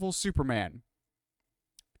Henry Cavill's Superman,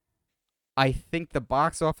 I think the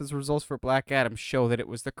box office results for Black Adam show that it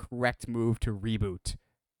was the correct move to reboot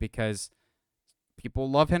because people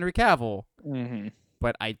love Henry Cavill.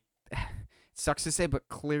 But sucks to say, but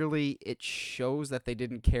clearly it shows that they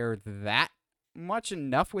didn't care that much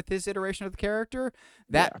enough with his iteration of the character.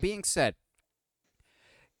 That being said,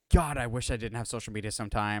 God, I wish I didn't have social media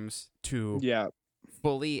sometimes to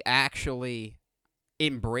fully actually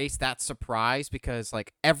embrace that surprise, because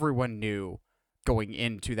like everyone knew going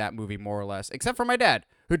into that movie more or less, except for my dad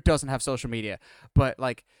who doesn't have social media, but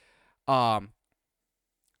like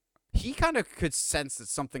he kind of could sense that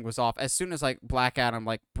something was off as soon as like Black Adam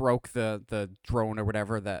like broke the drone or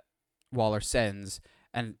whatever that Waller sends,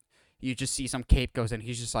 and you just see some cape goes in.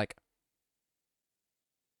 He's just like,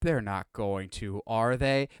 they're not going to, are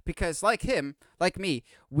they? Because like him, like me,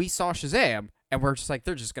 we saw Shazam and we're just like,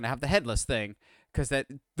 they're just gonna have the headless thing. Because that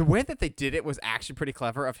the way that they did it was actually pretty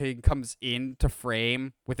clever. Of he comes into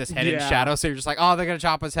frame with his head in shadow, so you're just like, oh, they're gonna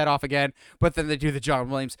chop his head off again. But then they do the John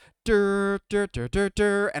Williams,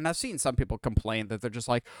 and I've seen some people complain that they're just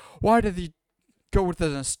like, why did they go with the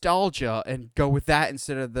nostalgia and go with that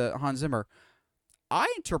instead of the Hans Zimmer?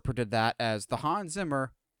 I interpreted that as the Hans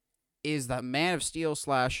Zimmer is the Man of Steel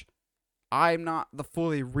 / I'm not the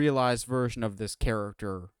fully realized version of this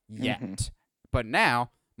character yet, but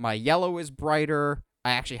now. My yellow is brighter.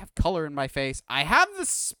 I actually have color in my face. I have the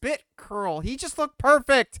spit curl. He just looked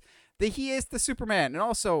perfect. He is the Superman. And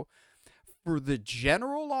also, for the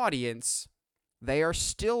general audience, they are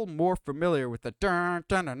still more familiar with the dun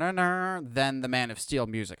dun dun dun dun than the Man of Steel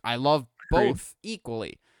music. I love both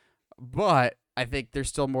equally, but I think there's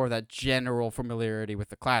still more of that general familiarity with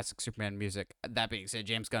the classic Superman music. That being said,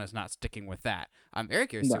 James Gunn is not sticking with that. I'm very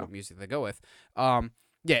curious to see what music they go with.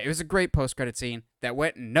 Yeah, it was a great post-credit scene that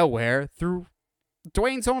went nowhere through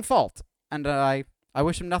Dwayne's own fault, and I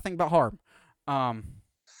wish him nothing but harm.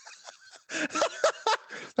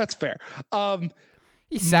 That's fair.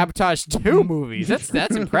 He sabotaged 2 movies.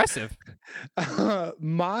 That's impressive.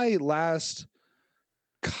 My last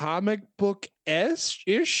comic book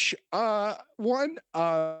ish one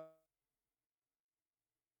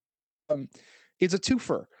is a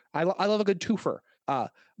twofer. I love a good twofer.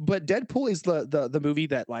 But Deadpool is the movie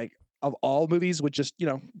that, like, of all movies would just,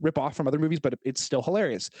 rip off from other movies, but it's still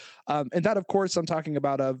hilarious. And that, of course, I'm talking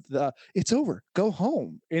about of the It's Over, Go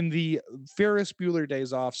Home in the Ferris Bueller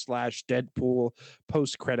Days Off / Deadpool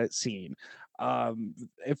post-credit scene. And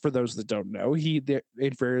for those that don't know,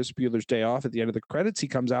 in Ferris Bueller's Day Off, at the end of the credits, he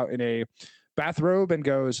comes out in a bathrobe and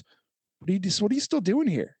goes, what are you still doing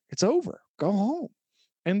here? It's over. Go home.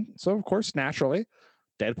 And so, of course, naturally,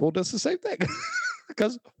 Deadpool does the same thing.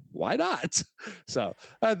 Because why not? So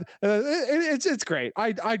it's great.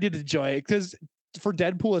 I did enjoy it because for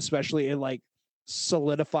Deadpool especially, it like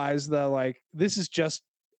solidifies the like this is just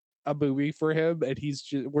a movie for him, and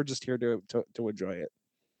we're just here to enjoy it.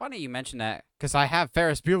 Funny you mentioned that because I have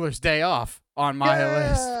Ferris Bueller's Day Off on my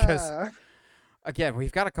list. Because again,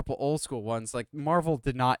 we've got a couple old school ones. Like Marvel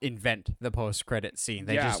did not invent the post credit scene;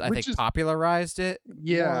 they just I think popularized it.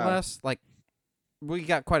 More or less. Like. We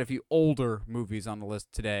got quite a few older movies on the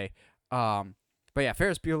list today. But yeah,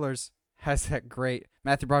 Ferris Bueller's has that great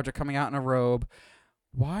Matthew Broderick coming out in a robe.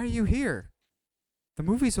 Why are you here? The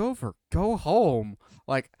movie's over. Go home.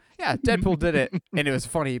 Like, yeah, Deadpool did it, and it was a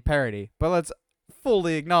funny parody. But let's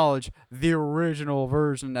fully acknowledge the original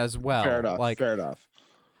version as well. Fair enough.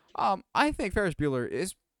 I think Ferris Bueller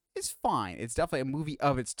is fine. It's definitely a movie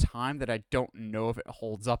of its time that I don't know if it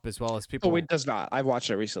holds up as well as people. Oh, it does not. I've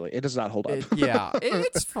watched it recently. It does not hold up.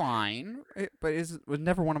 It's fine, but it was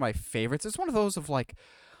never one of my favorites. It's one of those of like,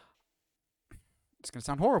 it's gonna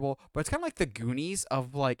sound horrible, but it's kind of like the Goonies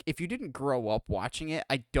of like, if you didn't grow up watching it,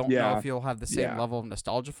 I don't know if you'll have the same level of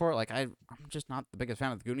nostalgia for it. Like I'm just not the biggest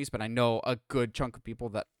fan of the Goonies, but I know a good chunk of people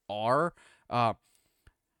that are.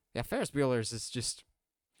 Ferris Bueller's is just.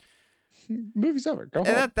 Movie's over. Go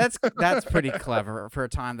home. That's pretty clever for a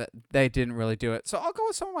time that they didn't really do it. So I'll go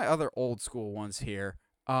with some of my other old school ones here.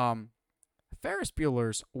 Ferris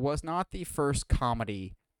Bueller's was not the first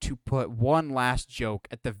comedy to put one last joke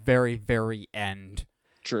at the very, very end.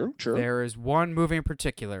 True. There is one movie in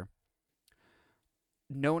particular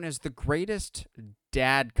known as the greatest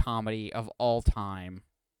dad comedy of all time,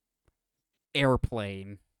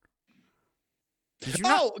 Airplane. Did you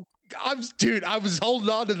not? I was holding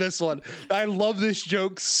on to this one. I love this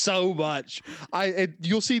joke so much.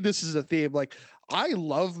 You'll see this is a theme. Like, I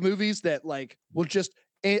love movies that like will just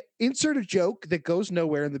insert a joke that goes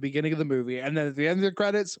nowhere in the beginning of the movie, and then at the end of the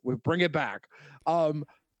credits, we bring it back.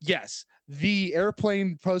 Yes, the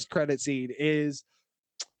Airplane post-credit scene is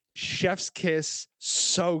chef's kiss,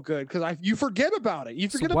 so good because you forget about it. You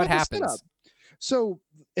forget about the setup. So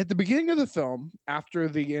at the beginning of the film, after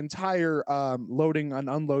the entire loading and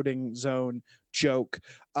unloading zone joke,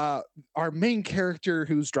 our main character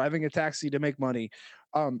who's driving a taxi to make money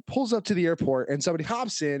pulls up to the airport, and somebody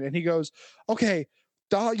hops in, and he goes, "Okay,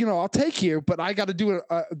 I'll take you, but I got to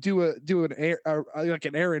like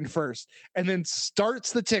an errand first," and then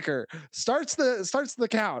starts the ticker, starts the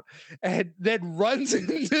count, and then runs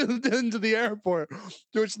into the airport.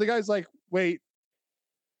 To which the guy's like, "Wait,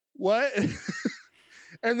 what?"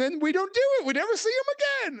 And then we don't do it. We never see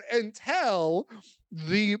him again until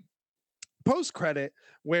the post credit,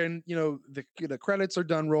 when the credits are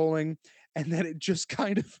done rolling, and then it just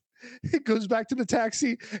kind of it goes back to the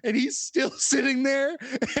taxi, and he's still sitting there,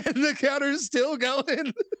 and the counter's still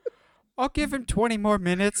going. I'll give him 20 more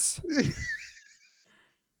minutes.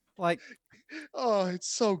 Like, Oh, it's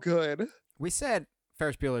so good. we said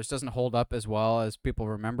Ferris Bueller's doesn't hold up as well as people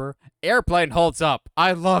remember. Airplane holds up.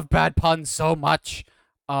 I love bad puns so much.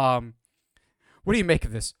 What do you make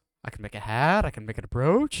of this? I can make a hat. I can make it a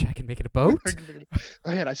brooch. I can make it a boat.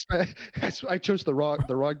 Man, I chose the wrong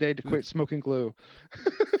day to quit smoking glue.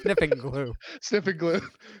 Sniffing glue. Sniffing glue.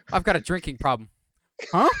 I've got a drinking problem.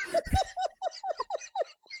 Huh?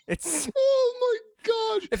 It's Oh my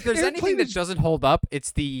gosh. if there's Airplane anything that is- doesn't hold up,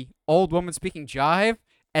 it's the old woman speaking jive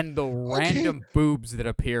and the random boobs that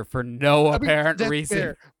appear for no I mean, apparent that's reason.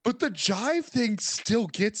 fair. But the jive thing still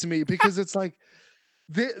gets me, because it's like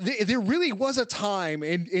there really was a time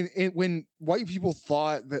in when white people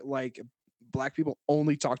thought that like black people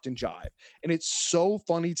only talked in jive, and it's so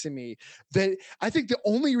funny to me that I think the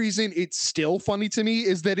only reason it's still funny to me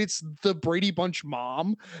is that it's the Brady Bunch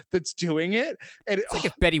mom that's doing it, and It's like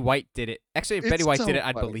if Betty White did it. Actually, if Betty It's White so did it,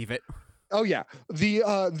 I'd funny. believe it. oh yeah,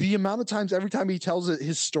 the amount of times every time he tells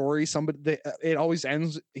his story, it always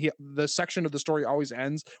ends. The section of the story always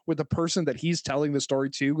ends with the person that he's telling the story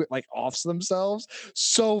to like offs themselves.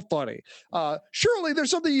 So funny. Shirley, there's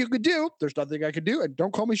something you could do. There's nothing I could do, and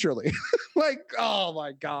don't call me Shirley. Like, oh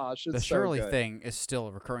my gosh, it's The so Shirley good. thing is still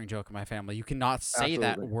a recurring joke in my family. You cannot say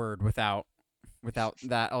that Absolutely. word without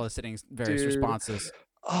that eliciting various Dude. responses.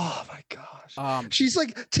 Oh my gosh. Um, She's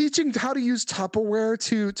like teaching how to use Tupperware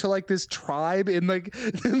to like this tribe in like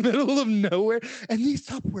the middle of nowhere, and these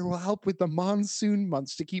Tupperware will help with the monsoon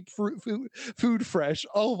months to keep food fresh.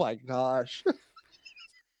 Oh my gosh.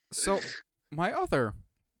 so my other,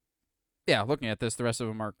 yeah, looking at this, the rest of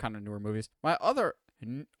them are kind of newer movies. My other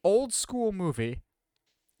old school movie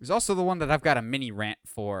is also the one that I've got a mini rant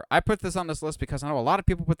for. I put this on this list because I know a lot of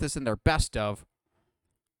people put this in their best of.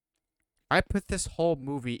 I put this whole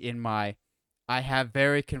movie in my I have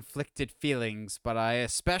very conflicted feelings, but I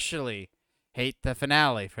especially hate the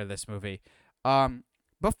finale for this movie.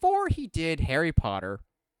 Before he did Harry Potter,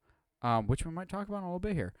 which we might talk about in a little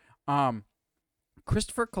bit here.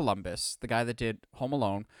 Christopher Columbus, the guy that did Home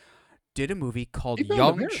Alone, did a movie called He found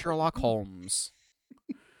Young America. Sherlock Holmes.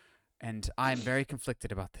 And I'm very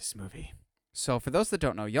conflicted about this movie. So for those that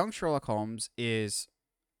don't know, Young Sherlock Holmes is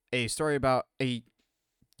a story about a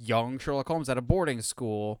young Sherlock Holmes at a boarding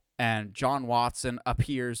school, and John Watson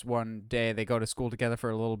appears one day. They go to school together for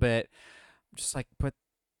a little bit. I'm just like, but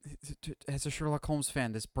as a Sherlock Holmes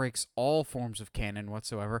fan, this breaks all forms of canon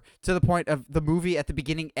whatsoever, to the point of the movie at the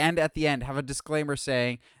beginning and at the end have a disclaimer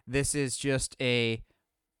saying this is just a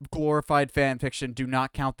glorified fan fiction. Do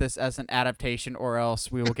not count this as an adaptation or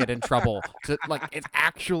else we will get in trouble. So, like, it's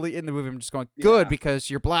actually in the movie. I'm just going, good, Yeah. because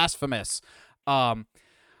you're blasphemous.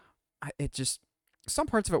 It just, some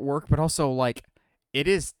parts of it work, but also, like, it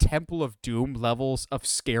is Temple of Doom levels of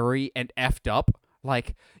scary and effed up.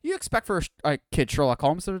 Like, you expect for a kid Sherlock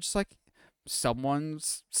Holmes, they're just like,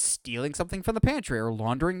 someone's stealing something from the pantry or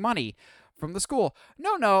laundering money from the school.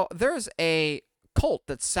 No, there's a cult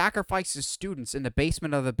that sacrifices students in the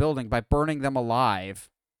basement of the building by burning them alive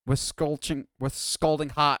with scalding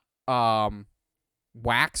hot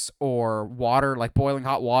wax or water, like boiling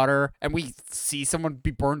hot water, and we see someone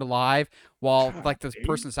be burned alive while God like the dang,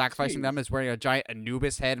 person sacrificing them jeez. is wearing a giant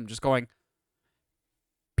Anubis head. I'm just going,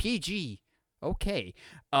 PG, okay.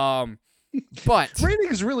 But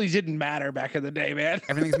Ratings really didn't matter back in the day, man.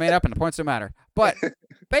 everything's made up and the points don't matter. But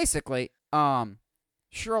basically,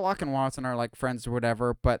 Sherlock and Watson are like friends or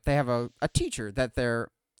whatever, but they have a teacher that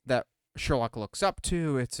Sherlock looks up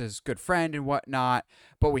to. It's his good friend and whatnot.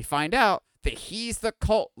 But we find out that he's the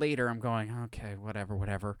cult leader. I'm going, okay,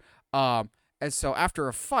 whatever. And so after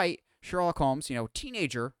a fight, Sherlock Holmes,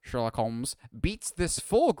 teenager Sherlock Holmes, beats this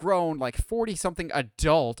full-grown, like 40-something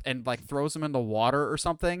adult and like throws him in the water or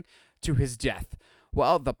something to his death.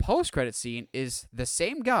 Well, the post-credit scene is the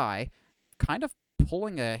same guy, kind of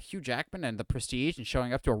pulling a Hugh Jackman and The Prestige and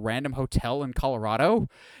showing up to a random hotel in Colorado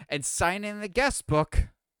and signing the guest book.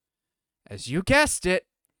 As you guessed it,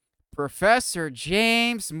 Professor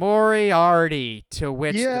James Moriarty, to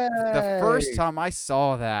which the first time I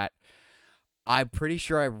saw that, I'm pretty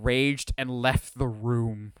sure I raged and left the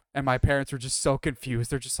room. And my parents were just so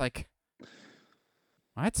confused. They're just like,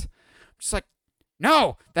 what? I'm just like,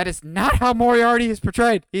 no, that is not how Moriarty is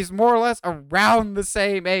portrayed. He's more or less around the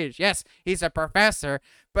same age. Yes, he's a professor,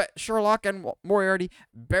 but Sherlock and Moriarty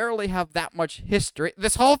barely have that much history.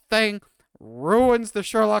 This whole thing ruins the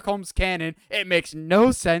Sherlock Holmes canon. It makes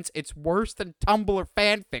no sense. It's worse than Tumblr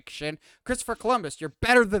fan fiction. Christopher Columbus, you're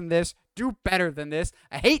better than this. Do better than this.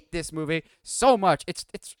 I hate this movie so much. It's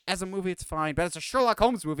as a movie, it's fine, but as a Sherlock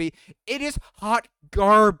Holmes movie, it is hot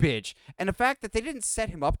garbage. And the fact that they didn't set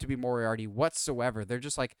him up to be Moriarty whatsoever, they're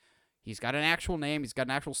just like, he's got an actual name, he's got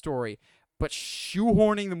an actual story, but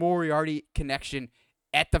shoehorning the Moriarty connection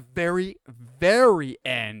at the very, very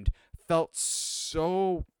end felt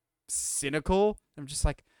so cynical. I'm just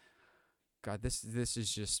like, God, this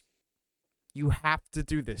is just, you have to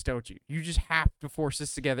do this, don't you? You just have to force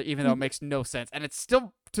this together, even though it makes no sense. And it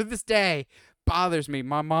still, to this day, bothers me.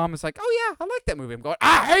 My mom is like, oh yeah, I like that movie. I'm going,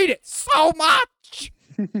 I hate it so much.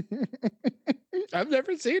 I've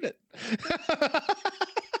never seen it.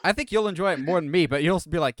 I think you'll enjoy it more than me, but you'll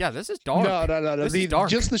be like, yeah, this is dark. No. This is dark.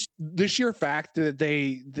 Just the sheer fact that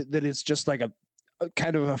that it's just like a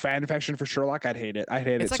kind of a fan fiction for Sherlock, I'd hate it. I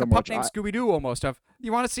hate it so much. It's like a pup named Scooby-Doo almost.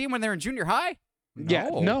 You want to see him when they're in junior high? No. Yeah,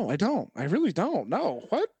 no, I don't. I really don't. No.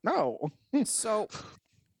 What? No. So,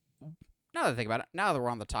 now that I think about it, now that we're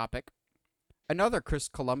on the topic, another Chris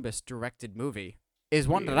Columbus directed movie is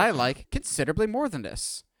one that I like considerably more than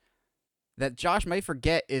this. That Josh may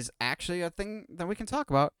forget is actually a thing that we can talk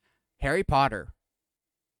about. Harry Potter.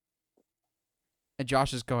 And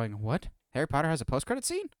Josh is going, what? Harry Potter has a post-credit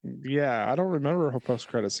scene? Yeah, I don't remember her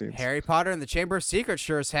post-credit scenes. Harry Potter and the Chamber of Secrets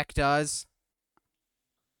sure as heck does.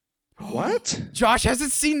 What? Josh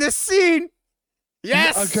hasn't seen this scene.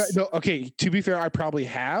 Yes. Okay. To be fair, I probably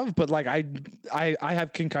have, but like I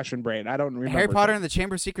have concussion brain. I don't remember. Harry Potter and the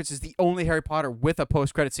Chamber of Secrets is the only Harry Potter with a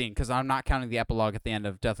post-credit scene, because I'm not counting the epilogue at the end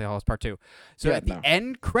of Deathly Hallows Part 2. So at the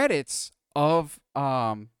end credits of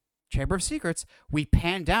Chamber of Secrets, we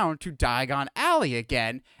pan down to Diagon Alley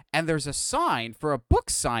again, and there's a sign for a book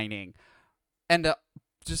signing, and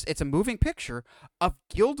it's a moving picture of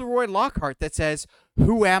Gilderoy Lockhart that says,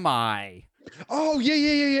 "Who am I?" Oh,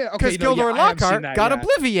 yeah. Because Gilderoy Lockhart got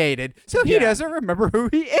obliviated, so he doesn't remember who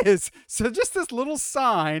he is. So just this little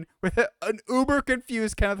sign with an uber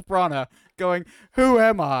confused Kenneth Branagh going, "Who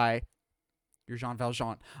am I?" You're Jean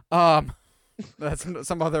Valjean. That's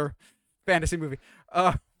some other fantasy movie.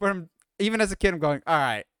 But even as a kid, I'm going, all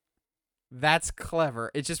right, that's clever.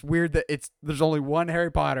 It's just weird that there's only one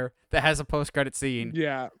Harry Potter that has a post-credit scene.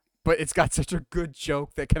 Yeah. But it's got such a good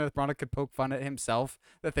joke that Kenneth Branagh could poke fun at himself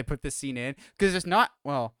that they put this scene in. Because it's not,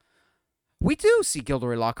 well, we do see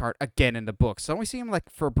Gilderoy Lockhart again in the books. Don't we see him like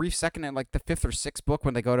for a brief second in like the 5th or 6th book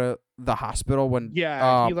when they go to the hospital when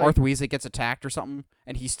Arthur Weasley gets attacked or something,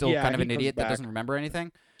 and he's still kind of an idiot that doesn't remember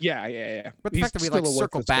anything? Yeah. But the fact that we like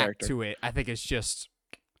circle back to it, I think is just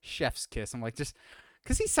chef's kiss. I'm like, just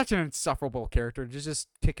because he's such an insufferable character, just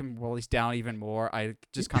kick him while he's down even more. I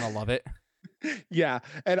just kind of love it. Yeah,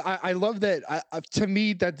 and I love that. To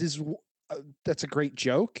me, that's a great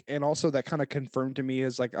joke, and also that kind of confirmed to me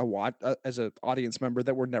as like as an audience member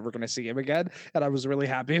that we're never going to see him again, and I was really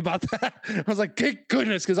happy about that. I was like, thank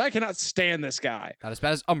goodness, because I cannot stand this guy. Not as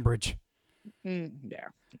bad as Umbridge. Yeah.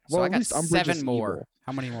 So well, I got 7 more. Evil.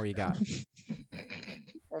 How many more you got?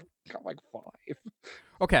 I've got like 5.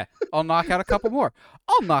 Okay, I'll knock out a couple more.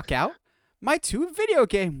 I'll knock out my 2 video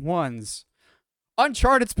game ones.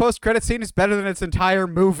 Uncharted's post-credit scene is better than its entire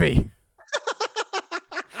movie.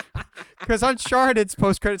 Because Uncharted's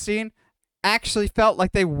post-credit scene actually felt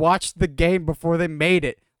like they watched the game before they made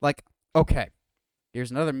it. Like, okay,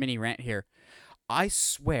 here's another mini rant here. I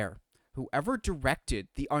swear, whoever directed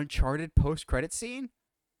the Uncharted post-credit scene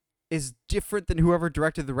is different than whoever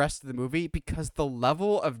directed the rest of the movie, because the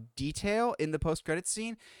level of detail in the post-credit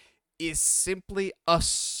scene is simply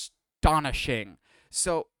astonishing.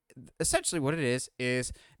 So, essentially what it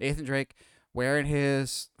is Nathan Drake wearing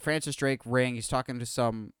his Francis Drake ring. He's talking to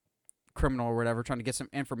some criminal or whatever, trying to get some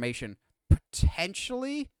information,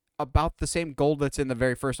 potentially about the same gold that's in the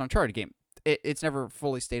very first Uncharted game. It's never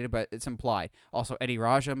fully stated, but it's implied. Also, Eddie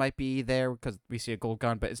Raja might be there because we see a gold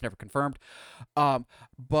gun, but it's never confirmed.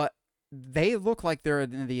 But they look like they're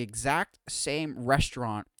in the exact same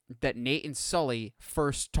restaurant that Nate and Sully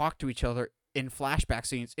first talked to each other in flashback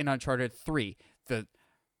scenes in Uncharted 3.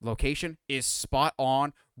 location is spot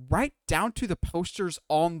on, right down to the posters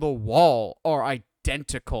on the wall are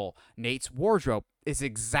identical. Nate's wardrobe is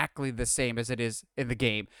exactly the same as it is in the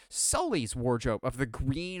game. Sully's wardrobe of the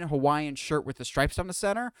green Hawaiian shirt with the stripes on the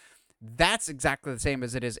center, that's exactly the same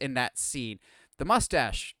as it is in that scene. The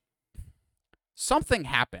mustache, something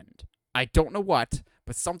happened. I don't know what,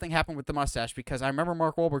 but something happened with the mustache, because I remember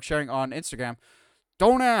Mark Wahlberg sharing on Instagram,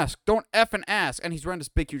 don't ask, don't effing ask. And he's wearing this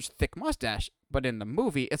big, huge, thick mustache. But in the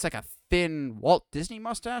movie, it's like a thin Walt Disney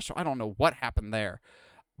mustache. So I don't know what happened there.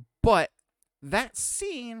 But that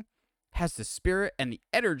scene has the spirit and the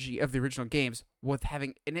energy of the original games, with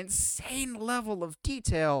having an insane level of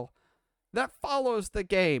detail that follows the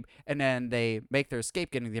game. And then they make their escape,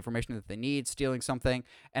 getting the information that they need, stealing something.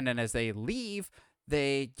 And then as they leave,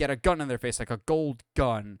 they get a gun in their face, like a gold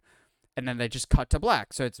gun. And then they just cut to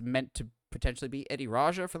black. So it's meant to potentially be Eddie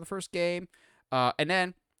Raja for the first game. And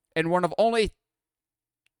then, in one of only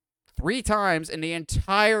 3 times in the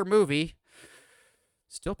entire movie,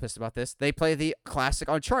 still pissed about this, they play the classic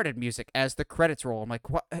Uncharted music as the credits roll. I'm like,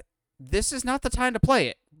 what? This is not the time to play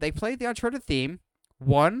it. They played the Uncharted theme.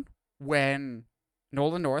 One, when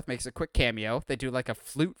Nolan North makes a quick cameo, they do like a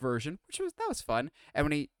flute version, that was fun.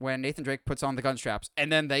 And when Nathan Drake puts on the gun straps, and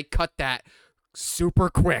then they cut that super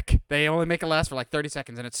quick. They only make it last for like 30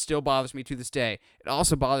 seconds, and it still bothers me to this day. It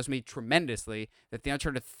also bothers me tremendously that the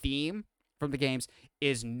Uncharted theme from the games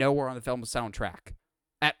is nowhere on the film's soundtrack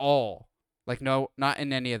at all. Like, no, not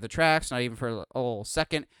in any of the tracks, not even for a little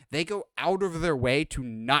second. They go out of their way to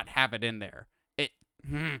not have it in there.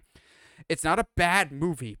 It's not a bad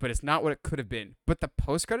movie, but it's not what it could have been. But the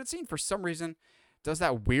post-credit scene, for some reason, does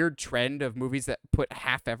that weird trend of movies that put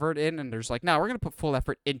half effort in, and there's like, no, we're going to put full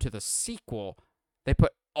effort into the sequel. They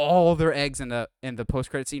put all their eggs in the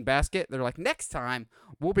post-credit scene basket. They're like, next time,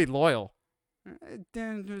 we'll be loyal.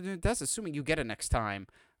 That's assuming you get it next time.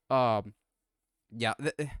 Yeah,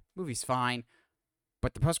 the movie's fine,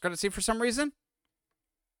 but the post-credit scene, for some reason,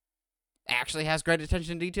 actually has great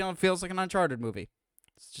attention to detail and feels like an Uncharted movie.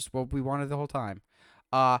 It's just what we wanted the whole time.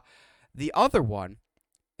 The other one,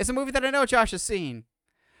 it's a movie that I know Josh has seen,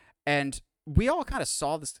 and we all kind of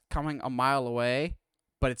saw this coming a mile away,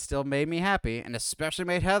 but it still made me happy, and especially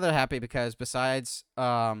made Heather happy, because besides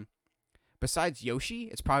Yoshi,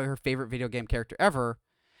 it's probably her favorite video game character ever,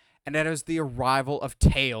 and that is the arrival of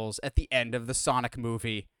Tails at the end of the Sonic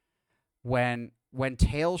movie. When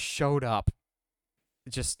Tails showed up,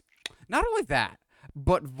 just, not only that,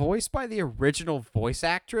 but voiced by the original voice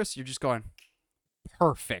actress, you're just going,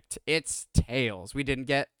 perfect. It's Tails. We didn't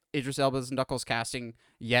get Idris Elba's Knuckles casting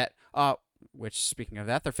yet. Which, speaking of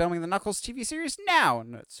that, they're filming the Knuckles TV series now,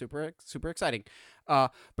 and it's super, super exciting.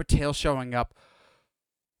 But Tails showing up,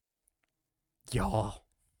 y'all,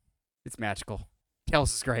 it's magical.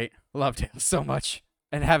 Tails is great. Love Tails so much,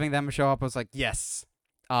 and having them show up was like, yes.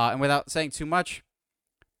 And without saying too much,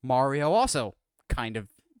 Mario also kind of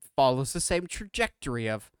follows the same trajectory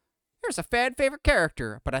of, here's a fan favorite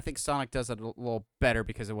character, but I think Sonic does it a little better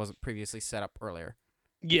because it wasn't previously set up earlier.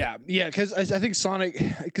 Yeah, because I think Sonic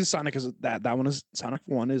is that one is Sonic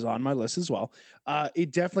 1 is on my list as well.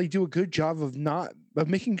 It definitely do a good job of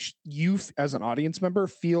making you as an audience member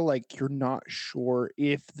feel like you're not sure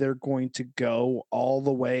if they're going to go all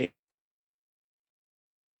the way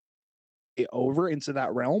over into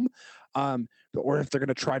that realm, or if they're going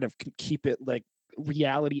to try to keep it like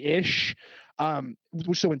reality-ish.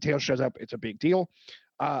 So when Tails shows up, it's a big deal,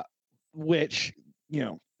 which,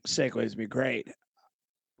 segues me great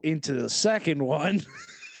into the second one.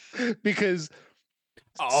 Because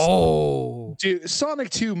dude, Sonic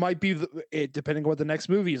 2 might be depending on what the next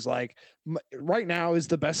movie is like, right now is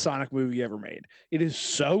the best Sonic movie ever made. It is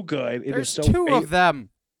so good. There's so 2 of them.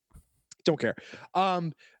 Don't care.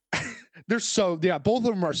 Both of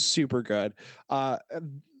them are super good.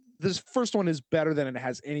 This first one is better than it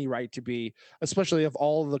has any right to be, especially of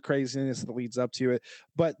all the craziness that leads up to it.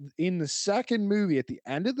 But in the second movie, at the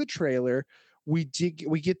end of the trailer, we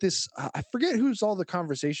get this, I forget who's all the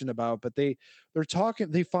conversation about, but they're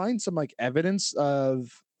talking, they find some like evidence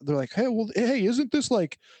of, they're like, hey, isn't this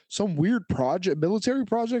like some weird military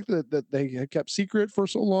project that they had kept secret for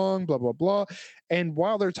so long, blah blah blah. And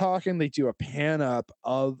while they're talking, they do a pan up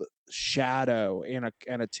of Shadow in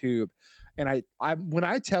a tube. And I when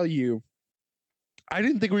I tell you, I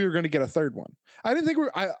didn't think we were going to get a third one. I didn't think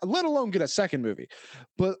let alone get a second movie.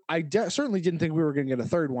 But I certainly didn't think we were going to get a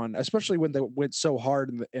third one, especially when they went so hard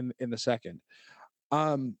in the second.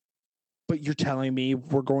 But you're telling me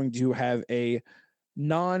we're going to have a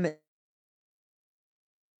non-Eggman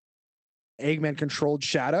controlled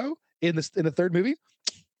Shadow in the third movie?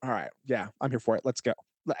 All right, yeah, I'm here for it. Let's go.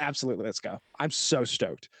 Absolutely, let's go. I'm so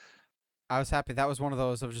stoked. I was happy. That was one of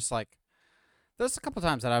those of just like, there's a couple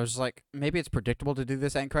times that I was just like, maybe it's predictable to do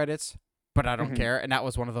this end credits, but I don't Mhm. care. And that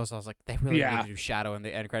was one of those I was like, they really need Yeah. to do Shadow in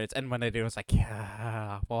the end credits. And when they do, it's like,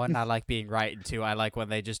 yeah. One, I like being right, and two, I like when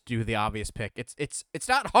they just do the obvious pick. It's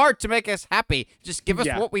not hard to make us happy. Just give us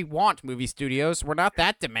Yeah. what we want, movie studios. We're not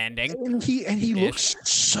that demanding. And he looks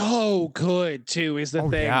so good too, is the Oh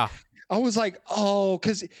thing. yeah. I was like, oh,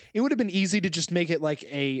 because it would have been easy to just make it like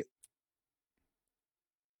a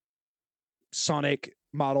Sonic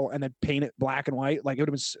model and then paint it black and white. Like it would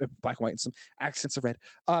have been black and white and some accents of red.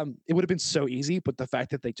 It would have been so easy, but the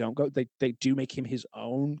fact that they don't go, they do make him his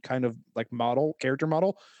own kind of like model, character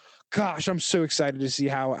model. Gosh, I'm so excited to see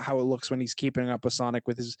how it looks when he's keeping up with Sonic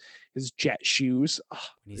with his jet shoes. Oh,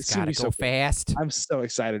 He's it's gonna got to be go so good. fast. I'm so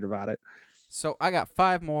excited about it. So I got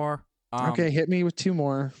 5 more. Okay, hit me with 2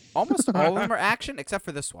 more. Almost all of them are action except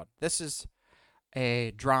for this one. This is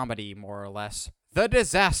a dramedy, more or less. The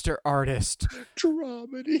Disaster Artist.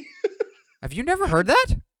 Dramedy. Have you never heard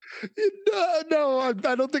that? No, I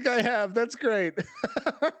don't think I have. That's great.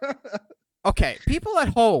 Okay, people at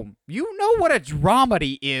home, you know what a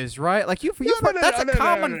dramedy is, right? Like you've heard, that's a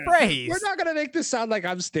common phrase. We're not gonna make this sound like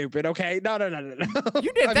I'm stupid, okay? No.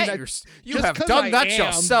 You did I that. mean, You have done that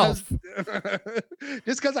yourself.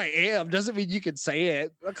 Just because I am doesn't mean you can say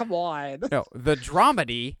it. Come on. No, the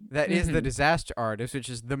dramedy that is The Disaster Artist, which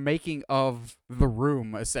is the making of The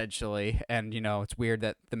Room, essentially. And, it's weird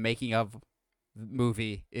that the making of the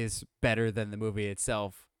movie is better than the movie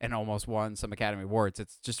itself and almost won some Academy Awards.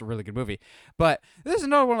 It's just a really good movie. But this is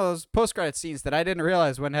another one of those post-credit scenes that I didn't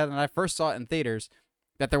realize when I first saw it in theaters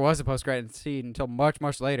that there was a post-credit scene until much,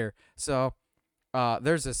 much later. So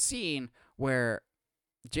there's a scene where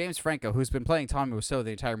James Franco, who's been playing Tommy Wiseau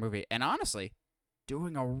the entire movie, and honestly,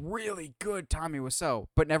 doing a really good Tommy Wiseau,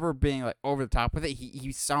 but never being like over the top with it.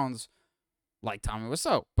 He sounds like Tommy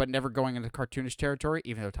Wiseau, but never going into cartoonish territory,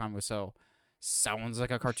 even though Tommy Wiseau sounds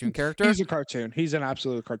like a cartoon character. He's a cartoon. He's an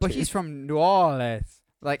absolute cartoon. But he's from New Orleans.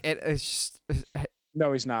 Like, it's just...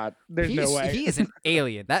 No, he's not. There's no way. He is an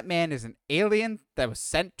alien. That man is an alien that was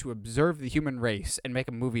sent to observe the human race and make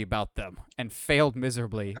a movie about them, and failed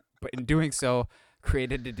miserably. But in doing so,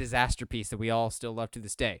 created a disaster piece that we all still love to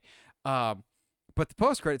this day. But the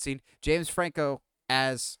post-credit scene, James Franco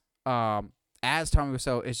as Tommy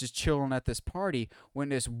Wiseau is just chilling at this party when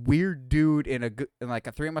this weird dude in like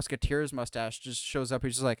a Three Musketeers mustache just shows up.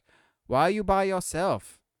 He's just like, "Why are you by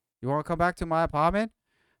yourself? You want to come back to my apartment?"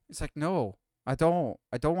 He's like, "No, I don't.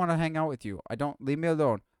 I don't want to hang out with you. Leave me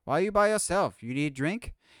alone. Why are you by yourself? You need a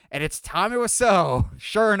drink?" And it's Tommy Wiseau,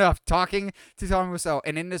 sure enough, talking to Tommy Wiseau.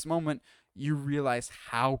 And in this moment, you realize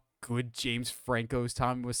how good James Franco's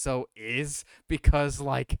Tommy Wiseau is, because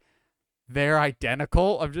like they're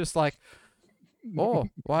identical. I'm just like, "Oh,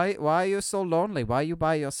 why are you so lonely? Why are you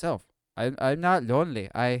by yourself?" I'm not lonely.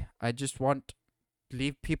 I just want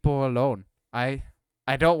leave people alone. I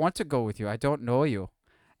don't want to go with you. I don't know you.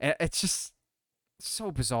 And it's just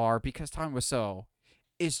so bizarre because Tommy Wiseau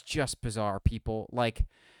is just bizarre, people. Like,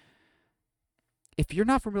 if you're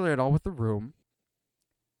not familiar at all with The Room,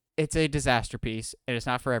 it's a disaster piece, and it's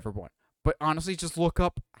not for everyone. But honestly, just look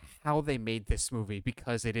up how they made this movie,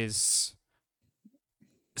 because it is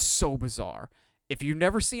so bizarre. If you've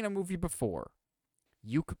never seen a movie before,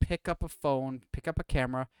 you could pick up a phone, pick up a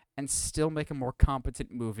camera, and still make a more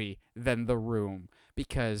competent movie than The Room,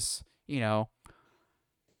 because,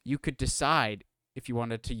 you could decide if you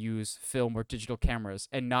wanted to use film or digital cameras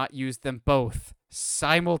and not use them both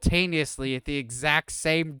simultaneously at the exact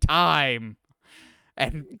same time.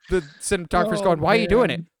 And the cinematographer's going, "Why are you doing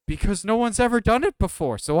it?" "Because no one's ever done it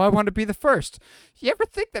before, so I want to be the first." You ever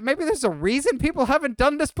think that maybe there's a reason people haven't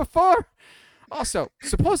done this before? Also,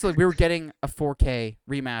 supposedly we were getting a 4K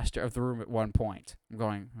remaster of The Room at one point. I'm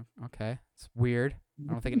going, okay, it's weird.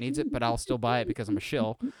 I don't think it needs it, but I'll still buy it because I'm a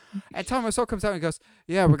shill. And Tom Wiseau comes out and goes,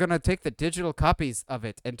 "Yeah, we're going to take the digital copies of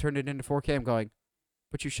it and turn it into 4K. I'm going,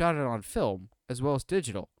 "But you shot it on film as well as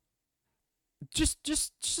digital." Just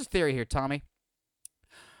a theory here, Tommy.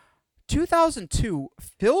 2002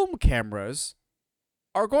 film cameras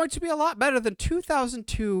are going to be a lot better than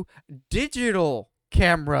 2002 digital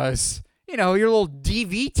cameras. Your little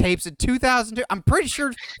DV tapes in 2002. I'm pretty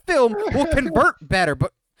sure film will convert better,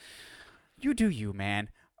 but you do you, man.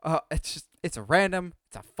 It's a random,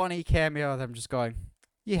 it's a funny cameo that I'm just going,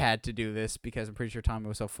 you had to do this, because I'm pretty sure Tommy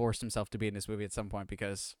Wiseau forced himself to be in this movie at some point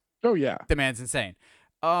because Oh yeah. the man's insane.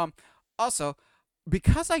 Also,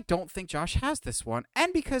 because I don't think Josh has this one,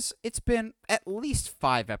 and because it's been at least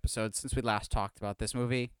 5 episodes since we last talked about this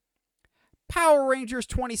movie, Power Rangers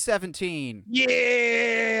 2017.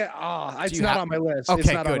 Yeah. It's not on my list. Okay,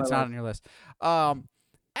 it's not good. On my It's not list. on your list.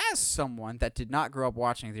 As someone that did not grow up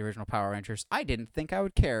watching the original Power Rangers, I didn't think I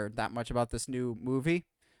would care that much about this newish movie.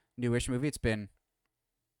 It's been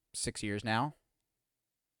 6 years now.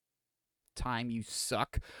 Time, you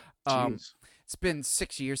suck. Jeez. It's been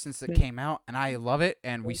 6 years since it came out, and I love it.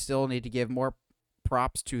 And we still need to give more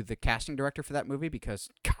props to the casting director for that movie because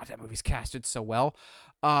God, that movie's casted so well.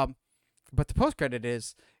 But the post credit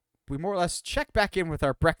is we more or less check back in with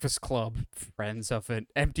our Breakfast Club friends of an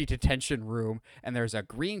empty detention room, and there's a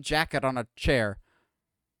green jacket on a chair.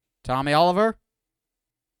 Tommy Oliver?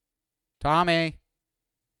 Tommy?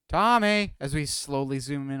 As we slowly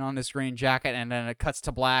zoom in on this green jacket, and then it cuts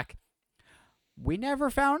to black. We never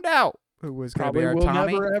found out who was going to be our Probably will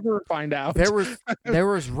Tommy. never ever find out. There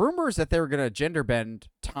was rumors that they were going to gender bend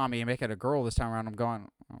Tommy and make it a girl this time around. I'm going,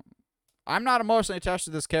 I'm not emotionally attached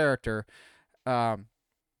to this character.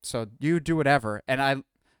 So you do whatever. And I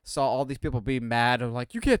saw all these people be mad. I'm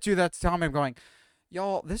like, you can't do that to Tommy. I'm going,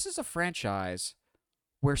 y'all, this is a franchise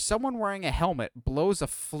where someone wearing a helmet blows a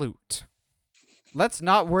flute. Let's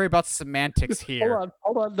not worry about semantics here.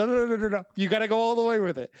 Hold on. No. You got to go all the way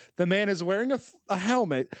with it. The man is wearing a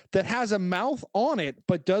helmet that has a mouth on it,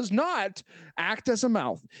 but does not act as a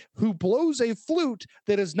mouth, who blows a flute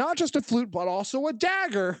that is not just a flute, but also a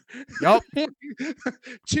dagger. Yup.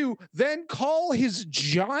 To then call his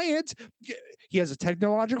giant, he has a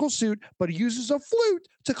technological suit, but he uses a flute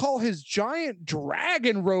to call his giant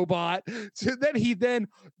dragon robot that he then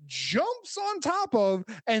jumps on top of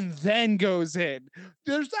and then goes in.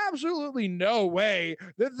 There's absolutely no way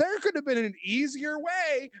that there could have been an easier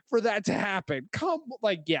way for that to happen.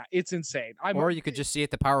 It's insane. Or you could just see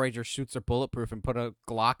it. The Power Ranger suits are bulletproof and put a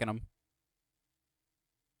Glock in them.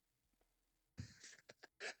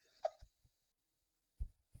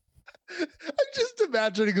 I'm just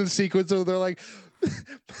imagining the sequence where they're like,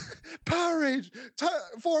 Power Rangers,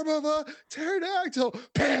 form of a pterodactyl,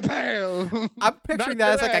 pam pam. I'm picturing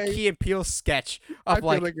that as like a Key and Peele sketch of I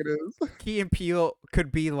feel like it is. Key and Peele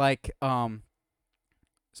could be like it's not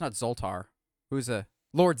Zoltar, who's a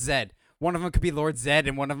Lord Zed. One of them could be Lord Zed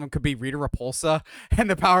and one of them could be Rita Repulsa, and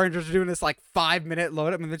the Power Rangers are doing this like 5-minute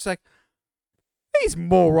load up and they're just like, these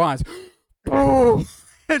morons. Boom.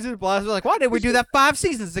 It's just blast. Like, why did we do that 5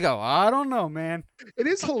 seasons ago? I don't know, man. It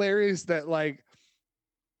is hilarious that like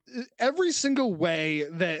every single way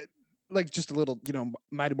that, like, just a little,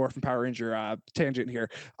 Mighty Morphin Power Ranger tangent here.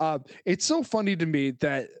 It's so funny to me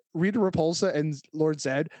that Rita Repulsa and Lord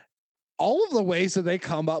Zed, all of the ways that they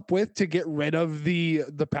come up with to get rid of the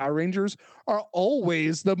Power Rangers are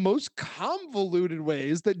always the most convoluted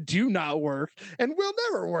ways that do not work and will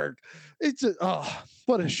never work. It's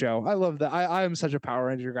what a show. I love that. I am such a Power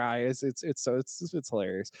Ranger guy. It's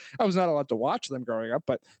hilarious. I was not allowed to watch them growing up,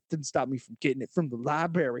 but didn't stop me from getting it from the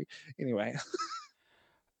library. Anyway.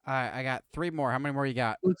 All right, I got 3 more. How many more you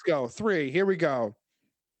got? Let's go. 3. Here we go.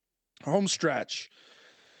 Home stretch.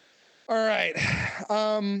 All right.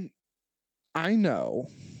 I know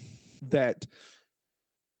that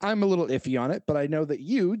I'm a little iffy on it, but I know that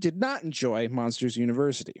you did not enjoy Monsters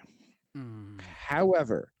University.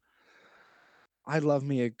 However, I love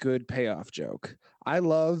me a good payoff joke. I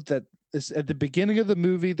love that at the beginning of the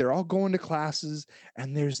movie, they're all going to classes,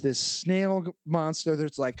 and there's this snail monster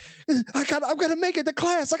that's like, I'm gonna make it to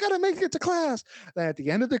class. I gotta make it to class. And at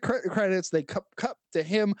the end of the credits, they cut to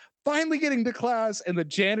him finally getting to class, and the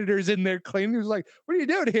janitor's in there cleaning. He's like, "What are you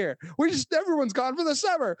doing here? Everyone's gone for the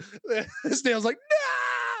summer." The snail's like,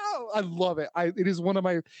 "No!" I love it. It is one of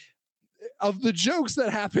my of the jokes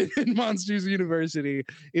that happen in Monsters University.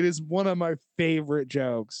 It is one of my favorite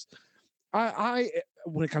jokes. I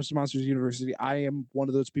when it comes to Monsters University, I am one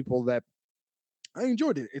of those people that I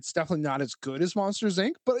enjoyed it. It's definitely not as good as Monsters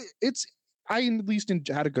Inc., but I at least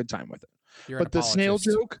had a good time with it. But the snail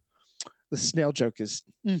joke is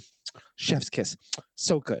chef's kiss.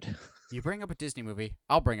 So good. You bring up a Disney movie,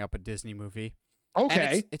 I'll bring up a Disney movie.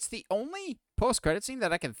 Okay. And it's the only post-credit scene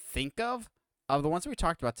that I can think of the ones that we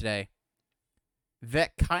talked about today,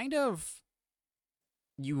 that kind of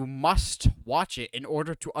you must watch it in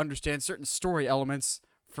order to understand certain story elements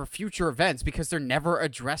for future events, because they're never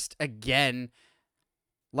addressed again,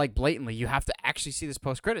 like, blatantly. You have to actually see this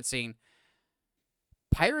post-credit scene.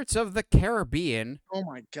 Pirates of the Caribbean. Oh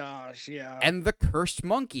my gosh, yeah. And the Cursed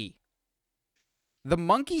Monkey. The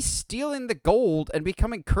monkey stealing the gold and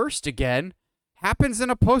becoming cursed again happens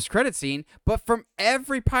in a post-credit scene, but from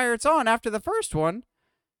every Pirates on after the first one,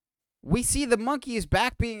 we see the monkey is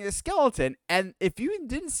back being a skeleton. And if you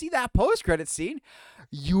didn't see that post-credit scene,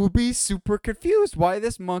 you would be super confused why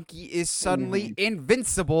this monkey is suddenly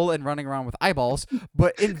invincible and running around with eyeballs,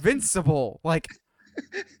 but invincible. Like,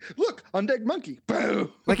 look, undead monkey.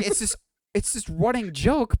 Boo. like it's this running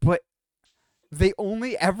joke, but they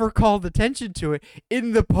only ever called attention to it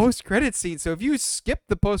in the post-credit scene. So if you skip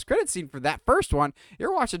the post-credit scene for that first one,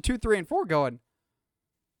 you're watching 2, 3, and 4 going,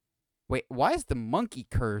 wait, why is the monkey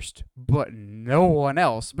cursed, but no one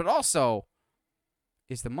else? But also,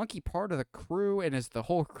 is the monkey part of the crew, and is the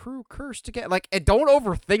whole crew cursed again? Like, and don't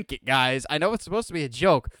overthink it, guys. I know it's supposed to be a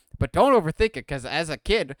joke, but don't overthink it, because as a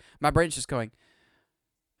kid, my brain's just going,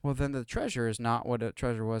 well, then the treasure is not what a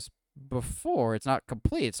treasure was before. It's not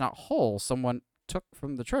complete. It's not whole. Someone took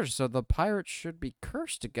from the treasure, so the pirate should be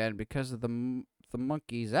cursed again because of the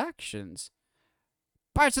monkey's actions.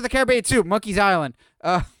 Pirates of the Caribbean 2, Monkey's Island.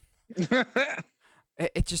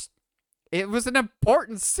 It was an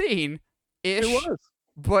important scene. It was.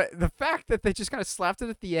 But the fact that they just kind of slapped it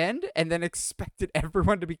at the end and then expected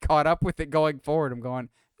everyone to be caught up with it going forward, I'm going,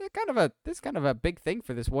 this is kind of a big thing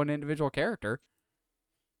for this one individual character.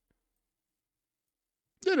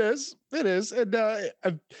 It is.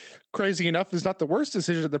 And crazy enough, it's not the worst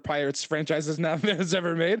decision the Pirates franchise has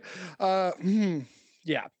ever made.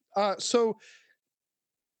 Yeah. So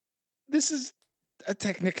this is a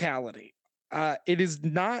technicality. It is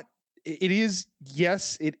not. It is.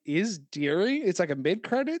 Yes, it is Deary. It's like a mid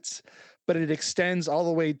credits, but it extends all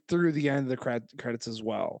the way through the end of the credits as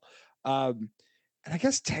well. And I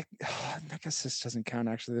guess this doesn't count.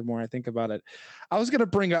 Actually, the more I think about it, I was gonna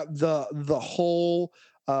bring up the whole.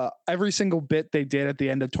 Every single bit they did at the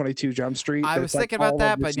end of 22 Jump Street. I was thinking about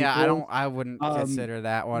that, but yeah, I wouldn't consider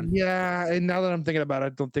that one. Yeah, and now that I'm thinking about it, I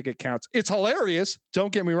don't think it counts. It's hilarious.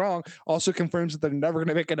 Don't get me wrong. Also confirms that they're never going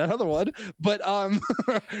to make another one. But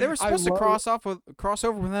they were supposed to cross over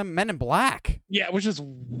with them Men in Black. Yeah, which is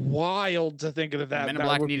wild to think of that. Men in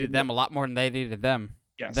Black needed them a lot more than they needed them.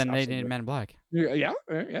 Yes, than absolutely. they needed Men in Black. Yeah.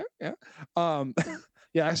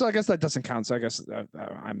 Yeah. So I guess that doesn't count. So I guess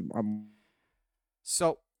I'm.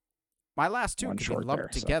 So, my last two can be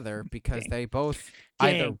lumped together because they both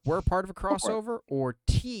either were part of a crossover or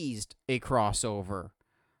teased a crossover.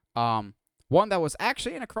 One that was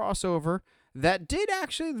actually in a crossover that did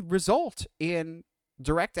actually result in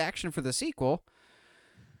direct action for the sequel,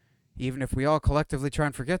 even if we all collectively try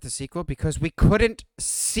and forget the sequel because we couldn't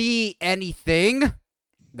see anything.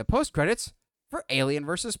 The post-credits for Alien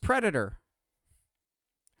vs. Predator.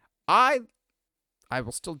 I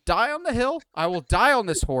will still die on the hill. I will die on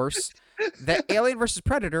this horse. That Alien vs.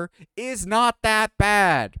 Predator is not that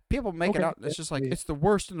bad. People make it out. It's just like, it's the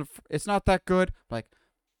worst. It's not that good. Like,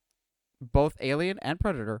 both Alien and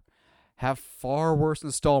Predator have far worse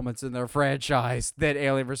installments in their franchise than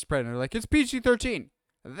Alien vs. Predator. Like, it's PG-13.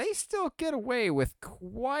 They still get away with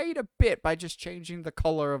quite a bit by just changing the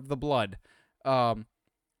color of the blood. You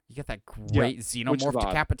get that great xenomorph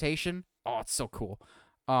decapitation. Oh, it's so cool.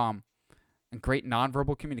 And great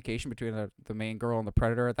nonverbal communication between the main girl and the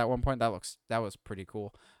Predator at that one point. That was pretty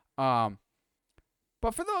cool. But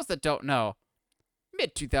for those that don't know,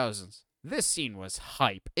 mid-2000s, this scene was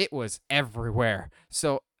hype. It was everywhere.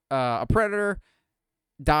 So a Predator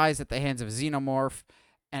dies at the hands of a xenomorph,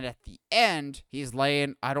 and at the end, he's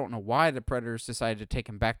laying, I don't know why the Predators decided to take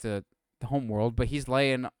him back to the homeworld, but he's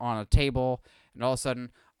laying on a table, and all of a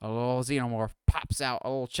sudden, a little xenomorph pops out, a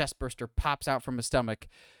little chest burster pops out from his stomach,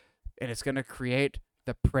 and it's going to create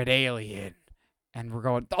the Predalien. And we're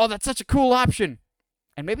going, oh, that's such a cool option.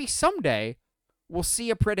 And maybe someday we'll see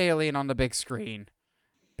a Predalien on the big screen.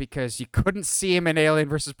 Because you couldn't see him in Alien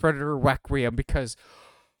vs. Predator Requiem. Because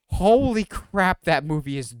holy crap, that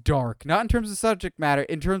movie is dark. Not in terms of subject matter.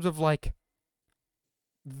 In terms of, like,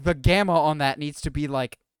 the gamma on that needs to be,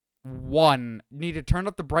 like, 1. Need to turn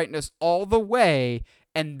up the brightness all the way.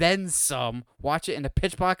 And then some. Watch it in the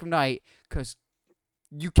pitch black of night. Because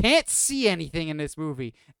you can't see anything in this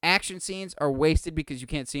movie. Action scenes are wasted because you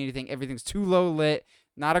can't see anything. Everything's too low lit.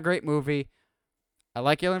 Not a great movie. I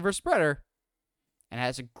like Alien vs. Predator. And it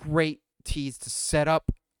has a great tease to set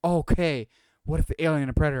up. Okay, what if the Alien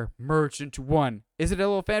and Predator merged into one? Is it a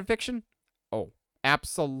little fan fiction? Oh,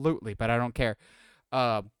 absolutely, but I don't care.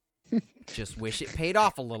 Just wish it paid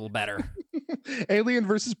off a little better. Alien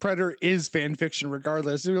versus Predator is fan fiction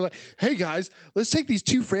regardless. They're like, hey guys, let's take these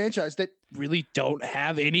two franchises that really don't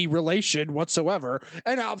have any relation whatsoever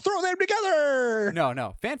and I'll throw them together.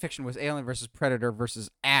 No. Fan fiction was Alien versus Predator versus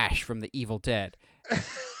Ash from The Evil Dead.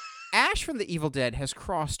 Ash from The Evil Dead has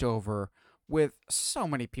crossed over with so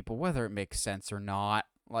many people, whether it makes sense or not.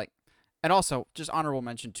 Like, and also, just honorable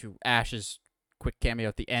mention to Ash's quick cameo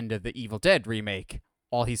at the end of the Evil Dead remake.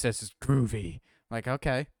 All he says is groovy. Like,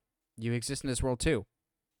 okay, you exist in this world too.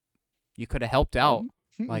 You could have helped out.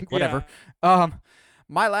 Like, whatever.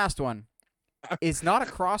 My last one is not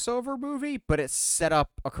a crossover movie, but it set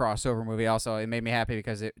up a crossover movie. Also, it made me happy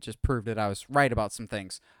because it just proved that I was right about some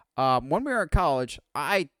things. When we were in college,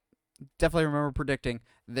 I definitely remember predicting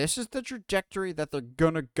this is the trajectory that they're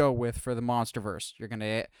gonna go with for the MonsterVerse. You're gonna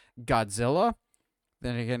get Godzilla,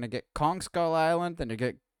 then you're gonna get Kong Skull Island, then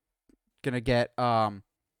you're gonna get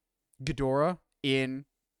Ghidorah in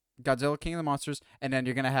Godzilla King of the Monsters, and then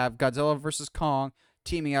you're gonna have Godzilla versus Kong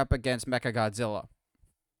teaming up against Mechagodzilla.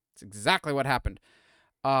 It's exactly what happened.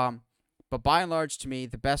 But by and large, to me,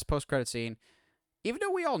 the best post-credit scene, even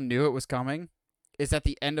though we all knew it was coming, is at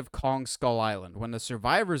the end of Kong Skull Island, when the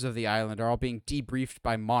survivors of the island are all being debriefed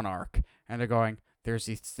by Monarch, and they're going, there's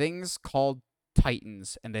these things called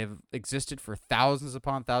Titans, and they've existed for thousands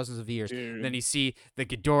upon thousands of years. Then you see the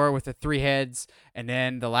Ghidorah with the 3 heads, and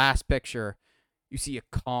then the last picture, you see a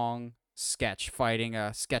Kong sketch fighting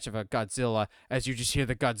a sketch of a Godzilla, as you just hear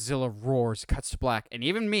the Godzilla roars, cuts to black, and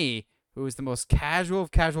even me, who is the most casual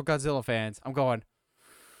of casual Godzilla fans, I'm going,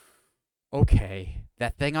 okay,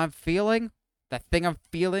 that thing I'm feeling, that's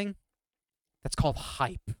called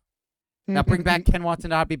hype. Now bring back Ken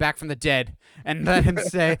Watanabe back from the dead and let him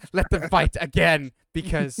say, let them fight again,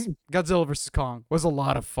 because Godzilla vs. Kong was a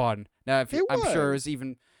lot of fun. Now, I'm sure it's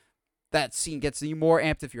even that scene gets you more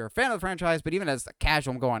amped if you're a fan of the franchise, but even as a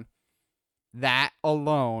casual, I'm going, that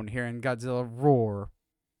alone, hearing Godzilla roar,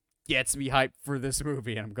 gets me hyped for this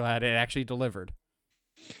movie, and I'm glad it actually delivered.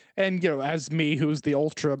 And, as me, who's the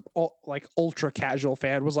ultra casual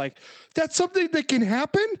fan, was like, that's something that can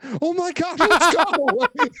happen? Oh my gosh, let's go.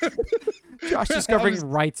 Josh discovering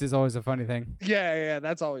rights is always a funny thing. Yeah,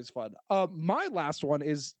 that's always fun. My last one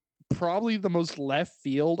is probably the most left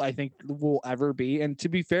field I think will ever be. And to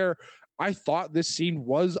be fair, I thought this scene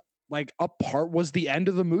was the end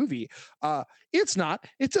of the movie. It's not.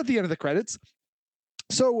 It's at the end of the credits.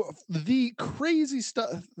 So the crazy stuff,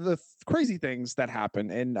 the crazy things that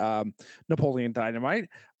happen in Napoleon Dynamite,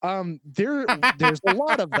 there's a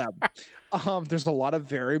lot of them. There's a lot of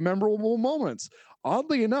very memorable moments.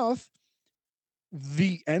 Oddly enough,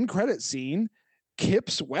 the end credit scene,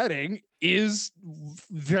 Kip's wedding, is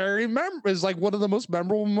like one of the most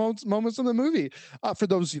memorable moments in the movie. For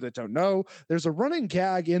those of you that don't know, there's a running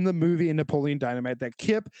gag in the movie in Napoleon Dynamite that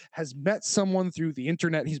Kip has met someone through the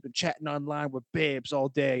internet. He's been chatting online with babes all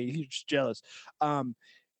day. He's just jealous. But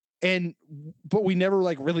we never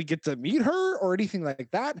really get to meet her or anything like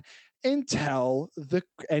that until the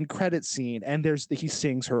end credit scene, and he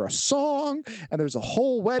sings her a song, and there's a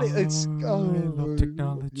whole wedding. I love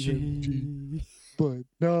technology, but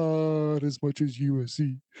not as much as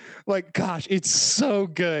USC. Gosh, it's so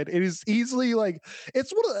good. It is easily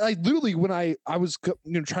it's one of literally when I was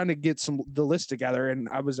trying to get the list together, and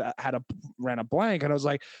I was ran a blank, and I was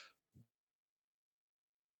like,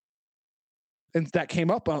 and that came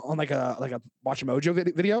up on a Watch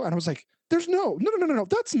Mojo video, and I was like, there's no,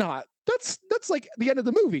 that's like the end of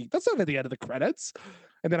the movie. That's not at the end of the credits.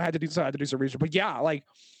 And then I had to do some research. But yeah,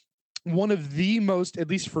 one of the most, at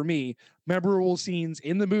least for me, memorable scenes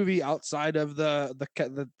in the movie, outside of the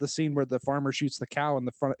scene where the farmer shoots the cow in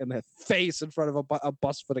the face in front of a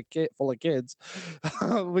bus full of kids,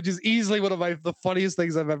 which is easily one of the funniest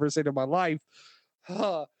things I've ever seen in my life.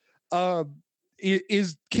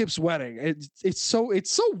 Is Kip's wedding. It's so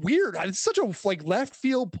weird. It's such a left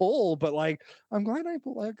field pull, but I'm glad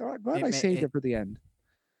I saved it for the end.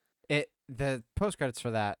 The post credits for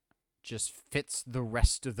that just fits the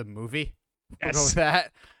rest of the movie. Yes. We'll go with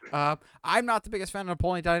that. I'm not the biggest fan of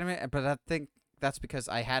Napoleon Dynamite, but I think that's because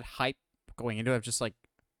I had hype going into it. Just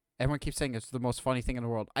everyone keeps saying it's the most funny thing in the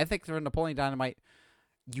world. I think for Napoleon Dynamite,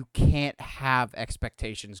 you can't have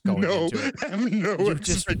expectations going into it. Have no you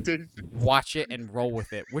expectations. Just watch it and roll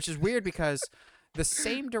with it, which is weird because the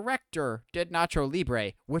same director did Nacho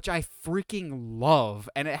Libre, which I freaking love,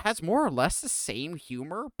 and it has more or less the same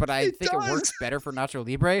humor, but I think it works better for Nacho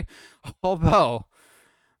Libre. Although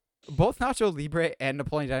both Nacho Libre and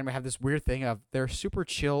Napoleon Dynamite have this weird thing of they're super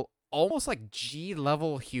chill, almost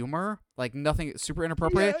G-level humor, nothing super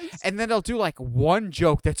inappropriate, yes. And then they'll do one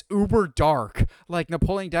joke that's uber dark, like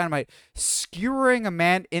Napoleon Dynamite skewering a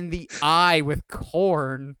man in the eye with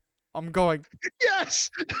corn. I'm going, yes.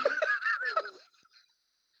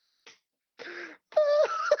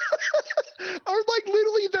 Or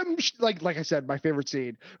literally them like I said, my favorite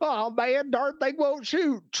scene. Oh man, darn thing won't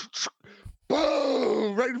shoot.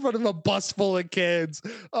 Boom! Right in front of a bus full of kids.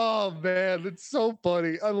 Oh man, it's so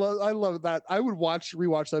funny. I love that. I would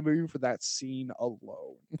rewatch that movie for that scene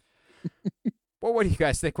alone. Well, what do you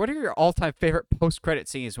guys think? What are your all-time favorite post-credit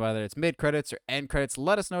scenes, whether it's mid-credits or end credits?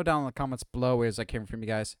 Let us know down in the comments below as I came from you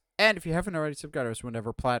guys. And if you haven't already, subscribe to us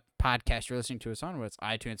whenever podcast you're listening to us on, whether it's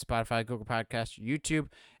iTunes, Spotify, Google Podcasts, YouTube.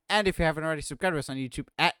 And if you haven't already, subscribed to us on YouTube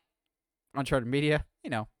at Uncharted Media,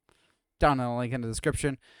 down in the link in the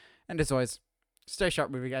description. And as always, stay sharp,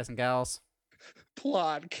 movie guys and gals.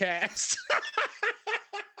 Plodcast.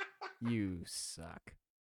 You suck.